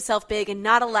make himself big and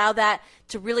not allow that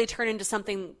to really turn into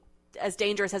something as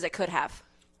dangerous as it could have.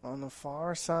 On the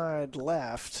far side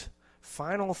left,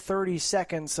 final 30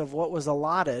 seconds of what was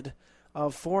allotted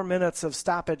of 4 minutes of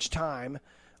stoppage time.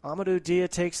 Amadou Dia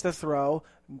takes the throw,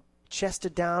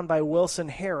 chested down by Wilson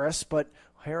Harris, but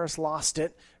Harris lost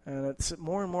it. And it's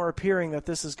more and more appearing that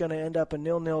this is going to end up a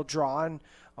 0-0 draw. And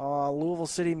Louisville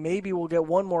City maybe will get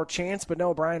one more chance, but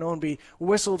no, Brian Ownby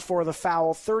whistled for the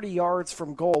foul 30 yards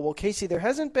from goal. Well, Casey, there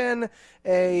hasn't been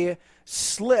a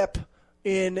slip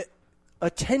in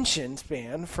attention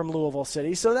span from Louisville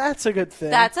City, so that's a good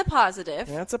thing. That's a positive.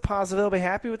 That's a positive. They'll be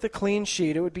happy with the clean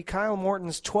sheet. It would be Kyle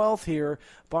Morton's 12th here,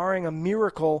 barring a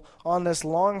miracle on this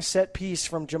long set piece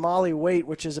from Jamali Waite,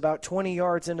 which is about 20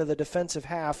 yards into the defensive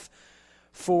half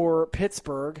for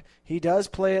Pittsburgh. He does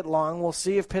play it long. We'll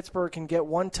see if Pittsburgh can get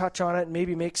one touch on it and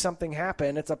maybe make something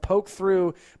happen. It's a poke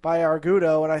through by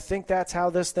Argudo, and I think that's how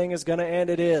this thing is going to end.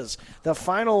 It is. The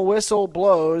final whistle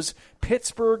blows.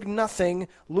 Pittsburgh nothing,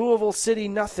 Louisville City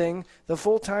nothing. The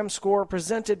full-time score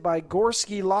presented by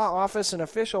Gorski Law Office, an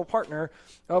official partner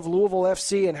of Louisville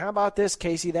FC. And how about this,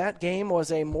 Casey? That game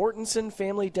was a Mortensen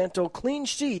Family Dental clean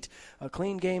sheet. A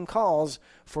clean game calls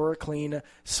for a clean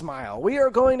smile. We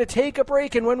are going to take a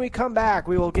break, and when we come back,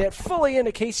 we will get fully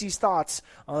into Casey's thoughts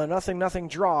on a 0-0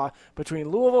 draw between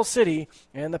Louisville City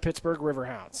and the Pittsburgh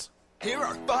Riverhounds. Here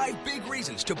are 5 big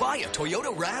reasons to buy a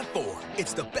Toyota RAV4.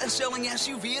 It's the best-selling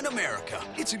SUV in America.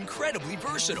 It's incredibly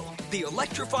versatile. The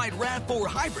electrified RAV4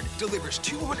 Hybrid delivers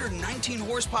 219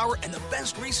 horsepower and the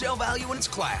best resale value in its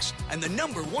class. And the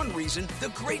number one reason, the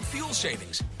great fuel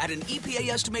savings. At an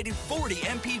EPA-estimated 40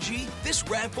 mpg, this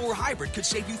RAV4 Hybrid could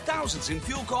save you thousands in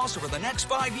fuel costs over the next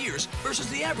 5 years versus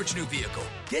the average new vehicle.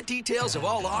 Get details of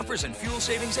all offers and fuel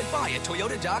savings at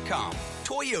buyattoyota.com.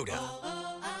 Toyota.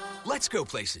 Let's go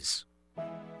places.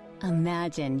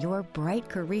 Imagine your bright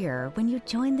career when you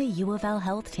join the U of L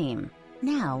Health Team.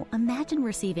 Now, imagine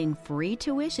receiving free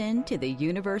tuition to the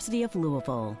University of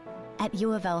Louisville. At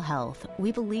U of L Health,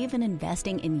 we believe in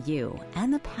investing in you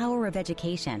and the power of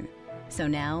education. So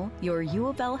now, your U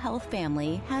of L Health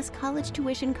family has college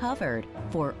tuition covered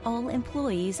for all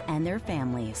employees and their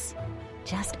families.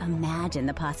 Just imagine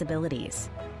the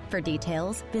possibilities. For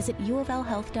details, visit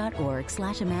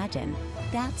uoflhealth.org/imagine.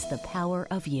 That's the power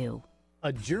of you.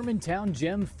 A Germantown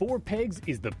gem, 4 Pegs,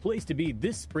 is the place to be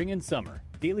this spring and summer.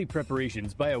 Daily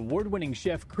preparations by award-winning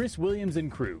chef Chris Williams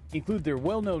and crew include their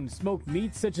well-known smoked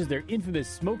meats such as their infamous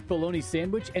smoked bologna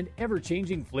sandwich and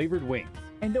ever-changing flavored wings.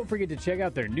 And don't forget to check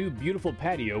out their new beautiful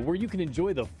patio where you can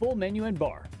enjoy the full menu and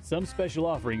bar. Some special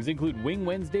offerings include Wing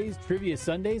Wednesdays, Trivia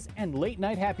Sundays, and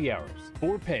late-night happy hours.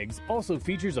 4 Pegs also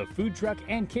features a food truck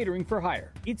and catering for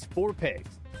hire. It's 4 Pegs.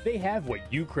 They have what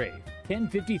you crave.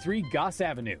 1053 Goss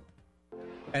Avenue.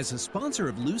 As a sponsor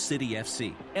of LouCity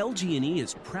FC, LG&E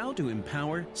is proud to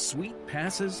empower sweet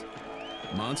passes,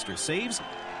 monster saves,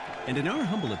 and in our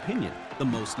humble opinion, the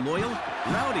most loyal,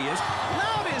 loudest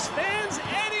fans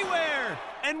anywhere!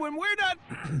 And when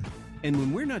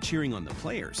we're not cheering on the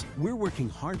players, we're working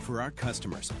hard for our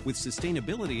customers with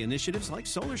sustainability initiatives like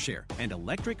SolarShare and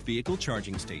electric vehicle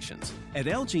charging stations. At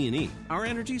LG&E, our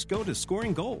energies go to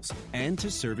scoring goals and to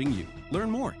serving you.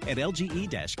 Learn more at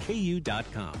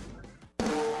lge-ku.com.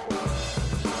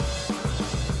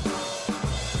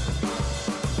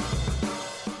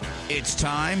 It's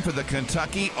time for the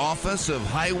Kentucky Office of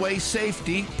Highway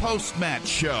Safety post-match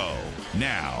show.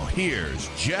 Now, here's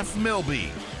Jeff Milby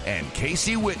and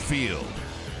Casey Whitfield.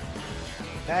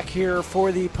 Back here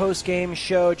for the post-game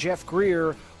show, Jeff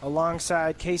Greer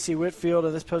alongside Casey Whitfield.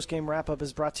 And this post-game wrap-up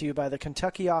is brought to you by the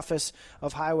Kentucky Office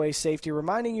of Highway Safety,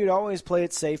 reminding you to always play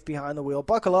it safe behind the wheel.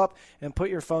 Buckle up and put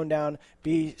your phone down.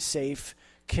 Be safe,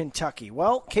 Kentucky.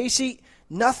 Well, Casey,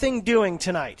 nothing doing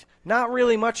tonight. Not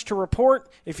really much to report.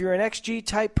 If you're an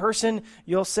XG-type person,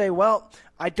 you'll say, well,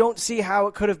 I don't see how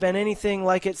it could have been anything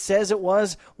like it says it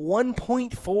was.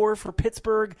 1.4 for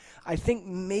Pittsburgh. I think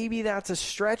maybe that's a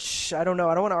stretch. I don't know.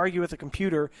 I don't want to argue with the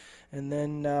computer. And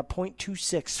then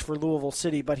 0.26 for Louisville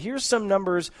City. But here's some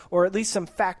numbers, or at least some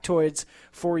factoids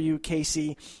for you,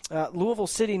 Casey. Louisville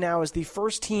City now is the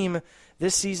first team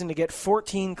this season to get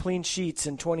 14 clean sheets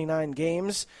in 29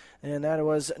 games. And that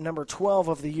was number 12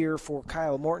 of the year for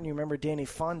Kyle Morton. You remember Danny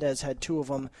Fondez had 2 of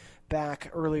them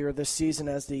back earlier this season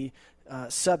as the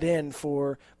sub-in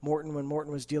for Morton when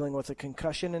Morton was dealing with a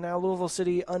concussion. And now Louisville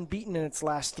City unbeaten in its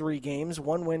last 3 games,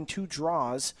 1 win, 2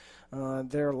 draws.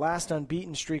 Their last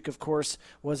unbeaten streak, of course,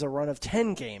 was a run of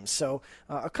 10 games. So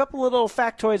a couple of little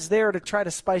factoids there to try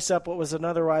to spice up what was an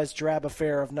otherwise drab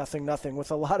affair of 0-0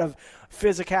 with a lot of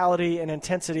physicality and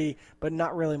intensity, but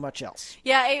not really much else.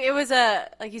 Yeah, it was,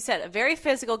 like you said, a very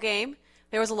physical game.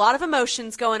 There was a lot of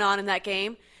emotions going on in that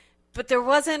game, but there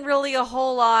wasn't really a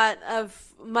whole lot of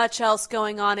much else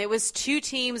going on. It was 2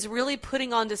 teams really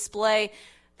putting on display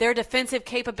their defensive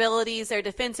capabilities, their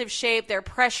defensive shape, their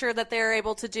pressure that they're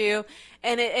able to do,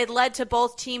 and it led to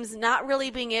both teams not really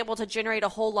being able to generate a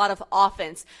whole lot of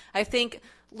offense. I think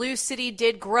LouCity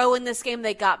did grow in this game.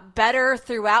 They got better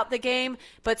throughout the game,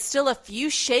 but still a few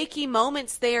shaky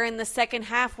moments there in the second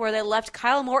half where they left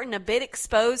Kyle Morton a bit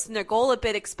exposed and their goal a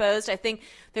bit exposed. I think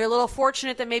they're a little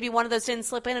fortunate that maybe one of those didn't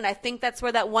slip in, and I think that's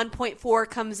where that 1.4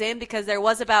 comes in, because there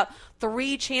was about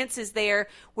 3 chances there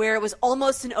where it was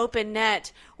almost an open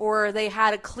net or they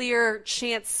had a clear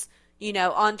chance,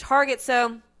 on target.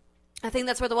 So I think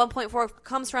that's where the 1.4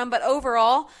 comes from. But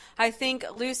overall, I think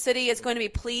LouCity is going to be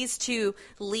pleased to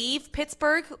leave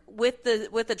Pittsburgh with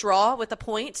the draw, with the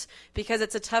point, because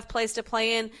it's a tough place to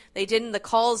play in. The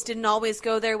calls didn't always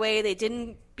go their way.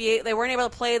 They weren't able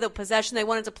to play the possession they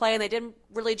wanted to play, and they didn't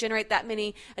really generate that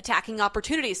many attacking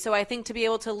opportunities. So I think to be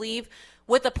able to leave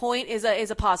with a point is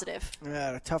a positive.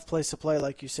 Yeah, a tough place to play,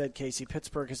 like you said, Casey.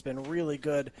 Pittsburgh has been really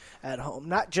good at home.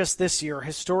 Not just this year.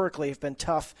 Historically, have been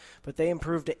tough, but they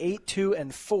improved to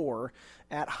 8-2-4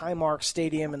 at Highmark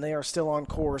Stadium, and they are still on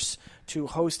course to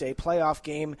host a playoff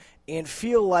game and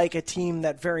feel like a team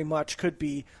that very much could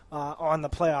be on the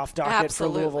playoff docket for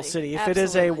Louisville City. If it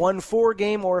is a 1-4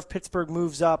 game, or if Pittsburgh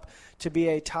moves up to be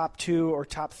a top 2 or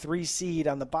top 3 seed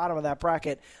on the bottom of that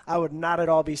bracket, I would not at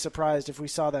all be surprised if we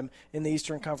saw them in the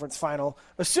Eastern Conference Final,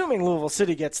 assuming Louisville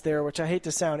City gets there, which I hate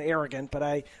to sound arrogant, but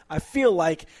I feel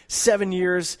like 7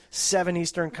 years, 7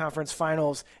 Eastern Conference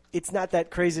Finals, it's not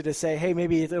that crazy to say, hey,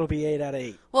 maybe it'll be 8 out of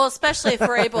 8. Well, especially if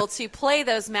we're able to play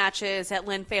those matches at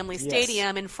Lynn Family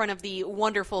Stadium in front of the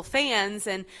wonderful fans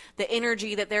and the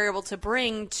energy that they're able to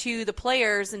bring to the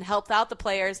players and help out the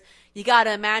players. You got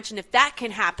to imagine if that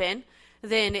can happen,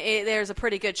 then there's a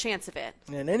pretty good chance of it.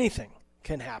 And anything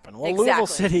can happen. Well, exactly. Louisville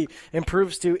City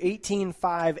improves to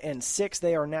 18-5-6.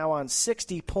 They are now on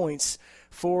 60 points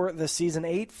for the season,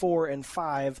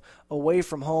 8-4-5 away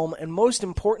from home. And most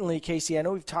importantly, Casey, I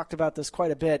know we've talked about this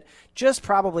quite a bit, just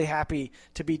probably happy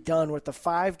to be done with the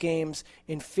 5 games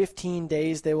in 15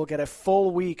 days. They will get a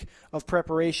full week of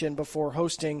preparation before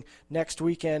hosting next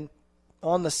weekend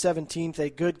on the 17th, a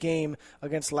good game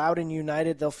against Loudoun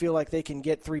United. They'll feel like they can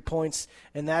get 3 points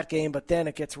in that game, but then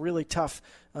it gets really tough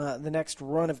the next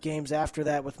run of games after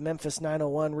that with Memphis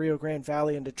 901, Rio Grande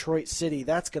Valley, and Detroit City.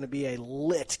 That's going to be a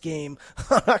lit game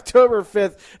on October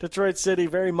 5th. Detroit City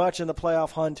very much in the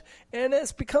playoff hunt, and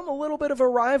it's become a little bit of a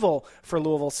rival for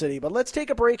Louisville City. But let's take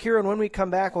a break here, and when we come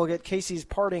back, we'll get Casey's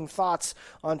parting thoughts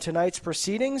on tonight's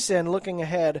proceedings and looking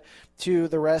ahead to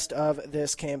the rest of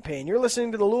this campaign. You're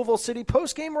listening to the Louisville City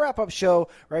Post-Game Wrap-Up Show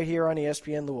right here on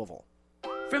ESPN Louisville.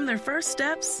 From their first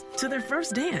steps to their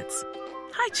first dance,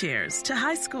 high chairs to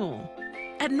high school.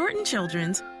 At Norton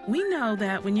Children's, we know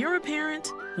that when you're a parent,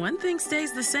 one thing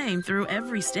stays the same through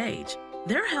every stage.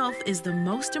 Their health is the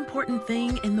most important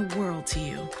thing in the world to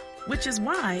you, which is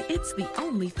why it's the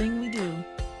only thing we do.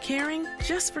 Caring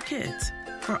just for kids,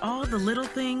 for all the little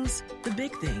things, the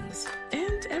big things,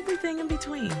 and everything in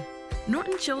between.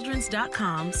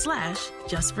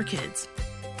 NortonChildren's.com/justforkids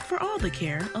for all the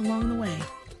care along the way.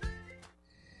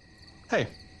 Hey,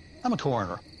 I'm a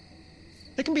coroner.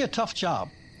 It can be a tough job.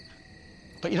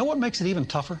 But you know what makes it even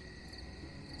tougher?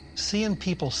 Seeing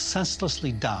people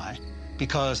senselessly die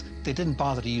because they didn't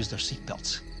bother to use their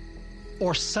seatbelts.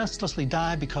 Or senselessly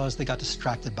die because they got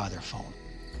distracted by their phone.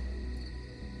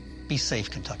 Be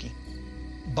safe, Kentucky.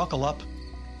 Buckle up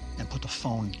and put the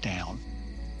phone down.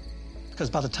 Because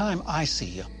by the time I see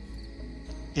you,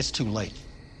 it's too late.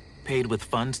 Paid with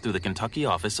funds through the Kentucky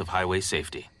Office of Highway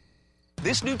Safety.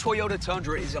 This new Toyota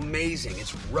Tundra is amazing.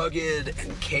 It's rugged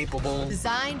and capable.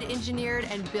 Designed, engineered,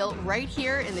 and built right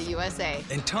here in the USA.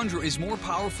 And Tundra is more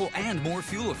powerful and more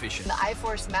fuel efficient. The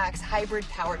iForce Max hybrid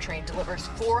powertrain delivers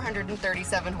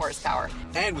 437 horsepower.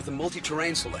 And with the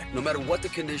multi-terrain select, no matter what the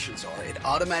conditions are, it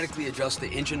automatically adjusts the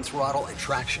engine throttle and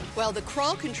traction. While the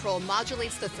crawl control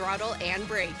modulates the throttle and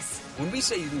brakes. When we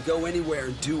say you can go anywhere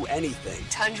and do anything,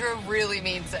 Tundra really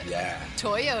means it. Yeah.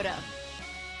 Toyota.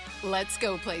 Let's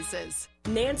go places.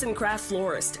 Nansen Craft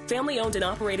Florist, family owned and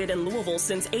operated in Louisville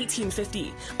since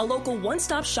 1850. A local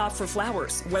one-stop shop for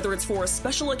flowers, whether it's for a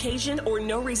special occasion or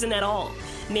no reason at all.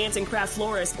 Nansen Craft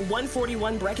Florist,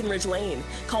 141 Breckenridge Lane.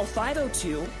 Call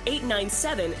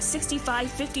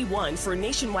 502-897-6551 for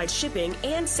nationwide shipping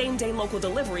and same-day local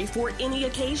delivery for any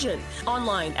occasion.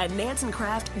 Online at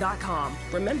nansencraft.com.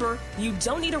 Remember, you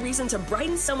don't need a reason to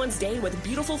brighten someone's day with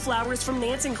beautiful flowers from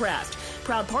Nansen Craft,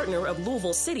 proud partner of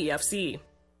Louisville City FC.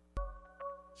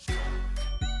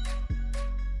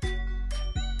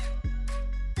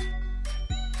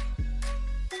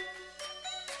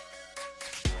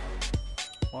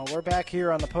 Well, we're back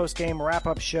here on the post-game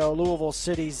wrap-up show. Louisville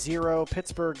City 0,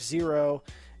 Pittsburgh 0,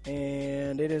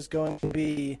 and it is going to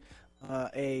be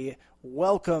a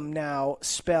welcome now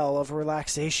spell of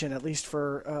relaxation, at least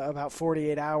for about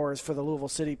 48 hours for the Louisville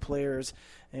City players,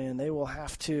 and they will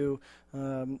have to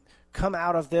come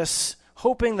out of this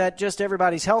hoping that just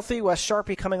everybody's healthy. Wes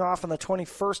Sharpie coming off in the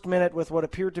 21st minute with what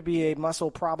appeared to be a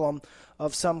muscle problem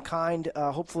of some kind.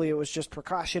 Hopefully it was just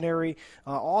precautionary.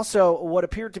 Also, what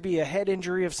appeared to be a head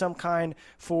injury of some kind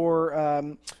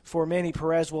for Manny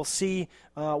Perez. We'll see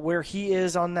where he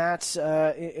is on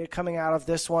that coming out of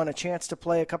this one. A chance to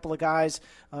play a couple of guys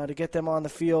to get them on the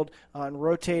field and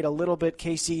rotate a little bit.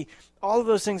 Casey, all of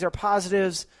those things are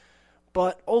positives.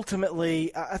 But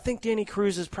ultimately, I think Danny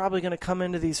Cruz is probably going to come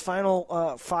into these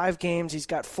final 5 games. He's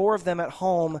got 4 of them at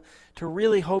home to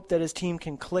really hope that his team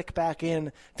can click back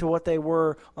in to what they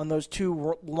were on those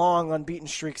 2 long unbeaten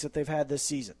streaks that they've had this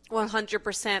season.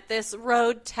 100%. This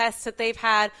road test that they've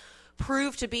had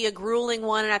proved to be a grueling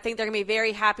one, and I think they're going to be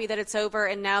very happy that it's over,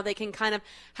 and now they can kind of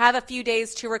have a few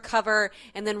days to recover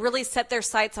and then really set their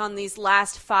sights on these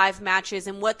last 5 matches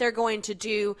and what they're going to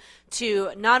do to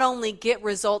not only get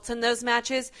results in those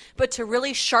matches, but to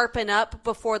really sharpen up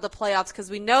before the playoffs,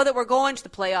 because we know that we're going to the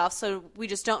playoffs, so we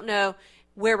just don't know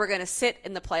where we're going to sit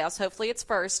in the playoffs. Hopefully it's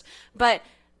first, but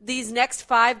these next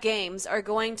 5 games are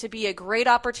going to be a great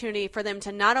opportunity for them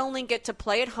to not only get to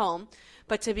play at home,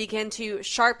 but to begin to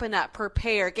sharpen up,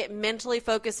 prepare, get mentally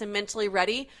focused and mentally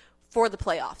ready for the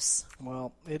playoffs.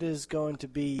 Well, it is going to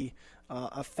be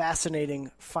a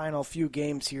fascinating final few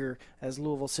games here as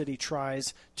Louisville City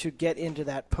tries to get into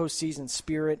that postseason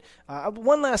spirit.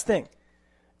 One last thing.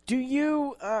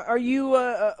 Are you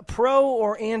pro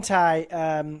or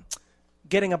anti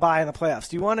getting a bye in the playoffs?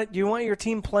 Do you want your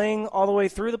team playing all the way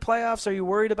through the playoffs? Are you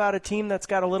worried about a team that's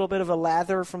got a little bit of a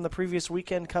lather from the previous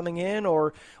weekend coming in,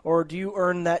 or do you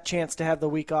earn that chance to have the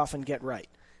week off and get right?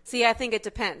 See, I think it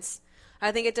depends.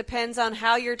 I think it depends on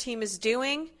how your team is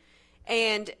doing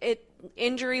and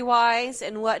injury-wise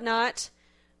and whatnot.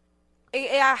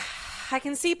 I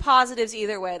can see positives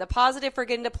either way. The positive for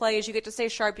getting to play is you get to stay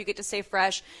sharp, you get to stay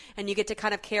fresh, and you get to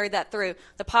kind of carry that through.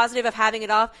 The positive of having it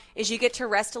off is you get to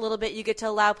rest a little bit. You get to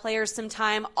allow players some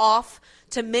time off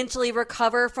to mentally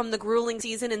recover from the grueling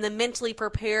season and then mentally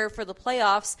prepare for the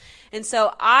playoffs. And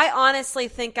so I honestly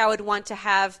think I would want to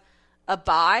have a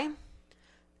bye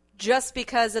just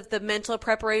because of the mental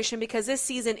preparation, because this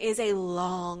season is a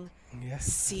long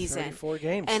season. 34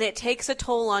 games. And it takes a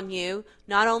toll on you,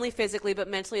 not only physically but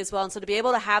mentally as well. And so to be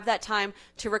able to have that time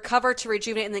to recover, to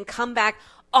rejuvenate, and then come back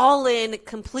all in,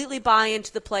 completely buy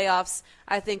into the playoffs,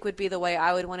 I think would be the way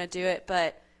I would want to do it.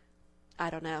 But I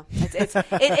don't know.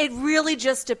 It really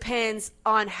just depends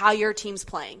on how your team's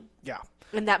playing. Yeah.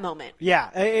 In that moment. Yeah,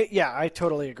 I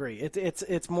totally agree.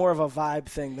 It's more of a vibe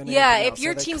thing than anything else. If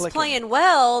your team's playing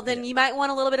well, then you might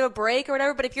want a little bit of a break or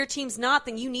whatever, but if your team's not,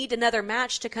 then you need another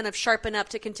match to kind of sharpen up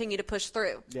to continue to push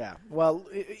through. Yeah, well,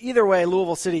 either way,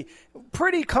 Louisville City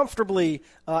pretty comfortably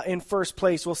in first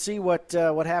place. We'll see what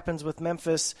happens with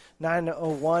Memphis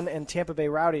 901 and Tampa Bay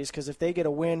Rowdies, because if they get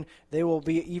a win, they will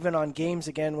be even on games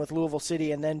again with Louisville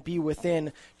City and then be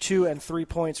within 2 and 3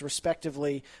 points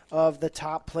respectively of the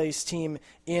top place team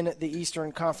in the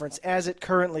Eastern Conference. As it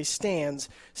currently stands,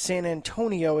 San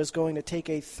Antonio is going to take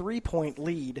a 3-point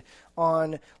lead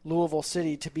on Louisville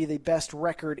City to be the best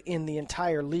record in the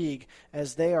entire league,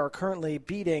 as they are currently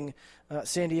beating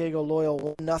San Diego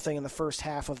Loyal 1-0 in the first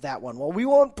half of that one. Well, we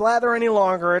won't blather any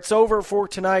longer. It's over for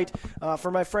tonight. For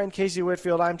my friend Casey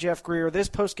Whitfield, I'm Jeff Greer. This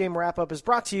postgame wrap-up is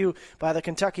brought to you by the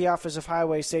Kentucky Office of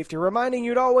Highway Safety, reminding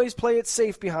you to always play it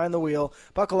safe behind the wheel.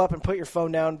 Buckle up and put your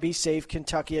phone down. Be safe,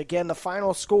 Kentucky. Again, the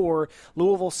final score,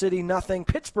 Louisville City 0,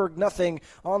 Pittsburgh 0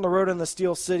 on the road in the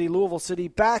Steel City. Louisville City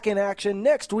back in action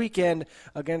next weekend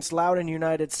against Loudoun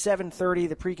United, 7:30.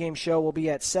 The pregame show will be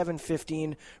at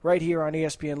 7:15 right here on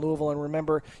ESPN Louisville. And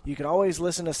remember, you can always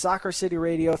listen to Soccer City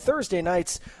Radio Thursday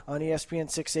nights on ESPN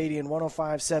 680 and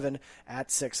 105.7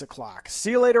 at 6 o'clock.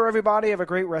 See you later, everybody. Have a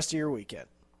great rest of your weekend.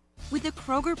 With the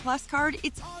Kroger Plus card,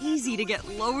 it's easy to get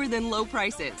lower than low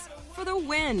prices for the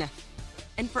win.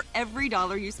 And for every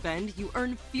dollar you spend, you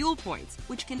earn fuel points,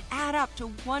 which can add up to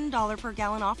 $1 per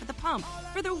gallon off at the pump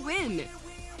for the win.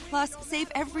 Plus,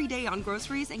 save every day on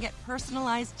groceries and get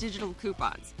personalized digital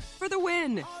coupons for the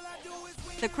win.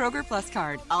 The Kroger Plus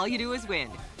card. All you do is win.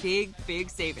 Big, big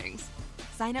savings.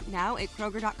 Sign up now at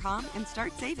Kroger.com and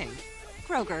start saving.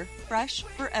 Kroger, fresh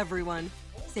for everyone.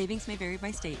 Savings may vary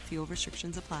by state. Fuel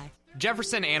restrictions apply.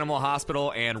 Jefferson Animal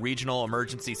Hospital and Regional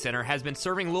Emergency Center has been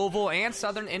serving Louisville and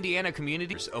Southern Indiana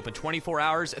communities. Open 24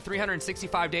 hours,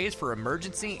 365 days for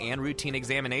emergency and routine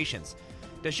examinations.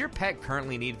 Does your pet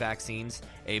currently need vaccines?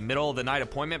 A middle-of-the-night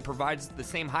appointment provides the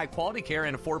same high-quality care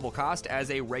and affordable cost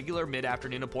as a regular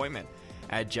mid-afternoon appointment.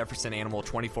 At Jefferson Animal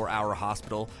 24-Hour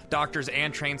Hospital, doctors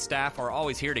and trained staff are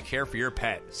always here to care for your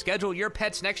pet. Schedule your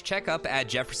pet's next checkup at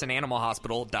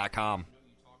jeffersonanimalhospital.com.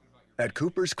 At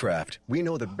Cooper's Craft, we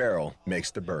know the barrel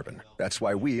makes the bourbon. That's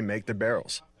why we make the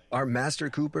barrels. Our master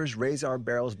coopers raise our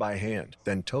barrels by hand,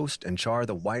 then toast and char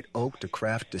the white oak to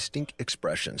craft distinct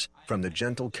expressions, from the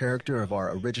gentle character of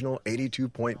our original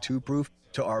 82.2 proof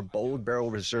to our bold barrel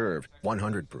reserve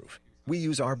 100 proof. We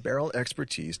use our barrel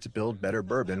expertise to build better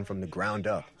bourbon from the ground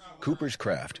up. Cooper's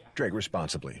Craft. Drink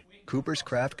responsibly. Cooper's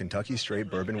Craft Kentucky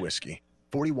Straight Bourbon Whiskey.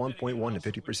 41.1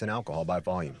 to 50% alcohol by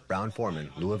volume. Brown-Forman,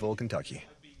 Louisville, Kentucky.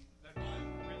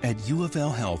 At U of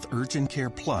L Health Urgent Care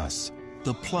Plus,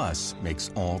 the plus makes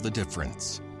all the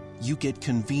difference. You get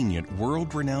convenient,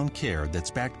 world-renowned care that's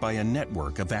backed by a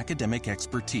network of academic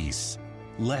expertise.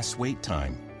 Less wait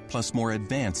time, plus more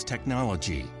advanced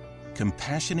technology.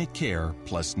 Compassionate care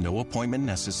plus no appointment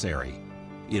necessary.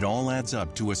 It all adds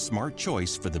up to a smart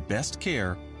choice for the best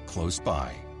care close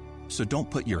by. So don't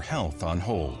put your health on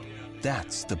hold.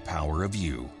 That's the power of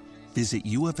you. Visit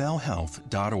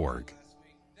uoflhealth.org.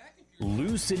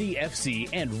 LouCity FC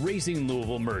and Racing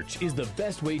Louisville merch is the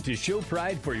best way to show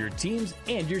pride for your teams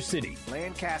and your city.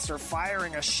 Lancaster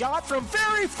firing a shot from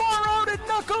very far out and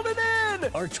knuckled it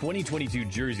in! Our 2022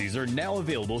 jerseys are now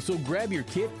available, so grab your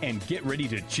kit and get ready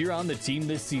to cheer on the team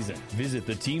this season. Visit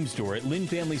the team store at Lynn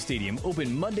Family Stadium,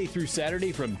 open Monday through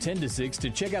Saturday from 10 to 6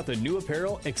 to check out the new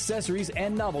apparel, accessories,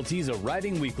 and novelties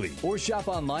arriving weekly. Or shop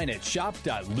online at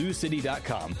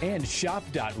shop.loucity.com and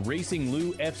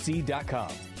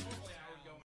shop.racingloufc.com.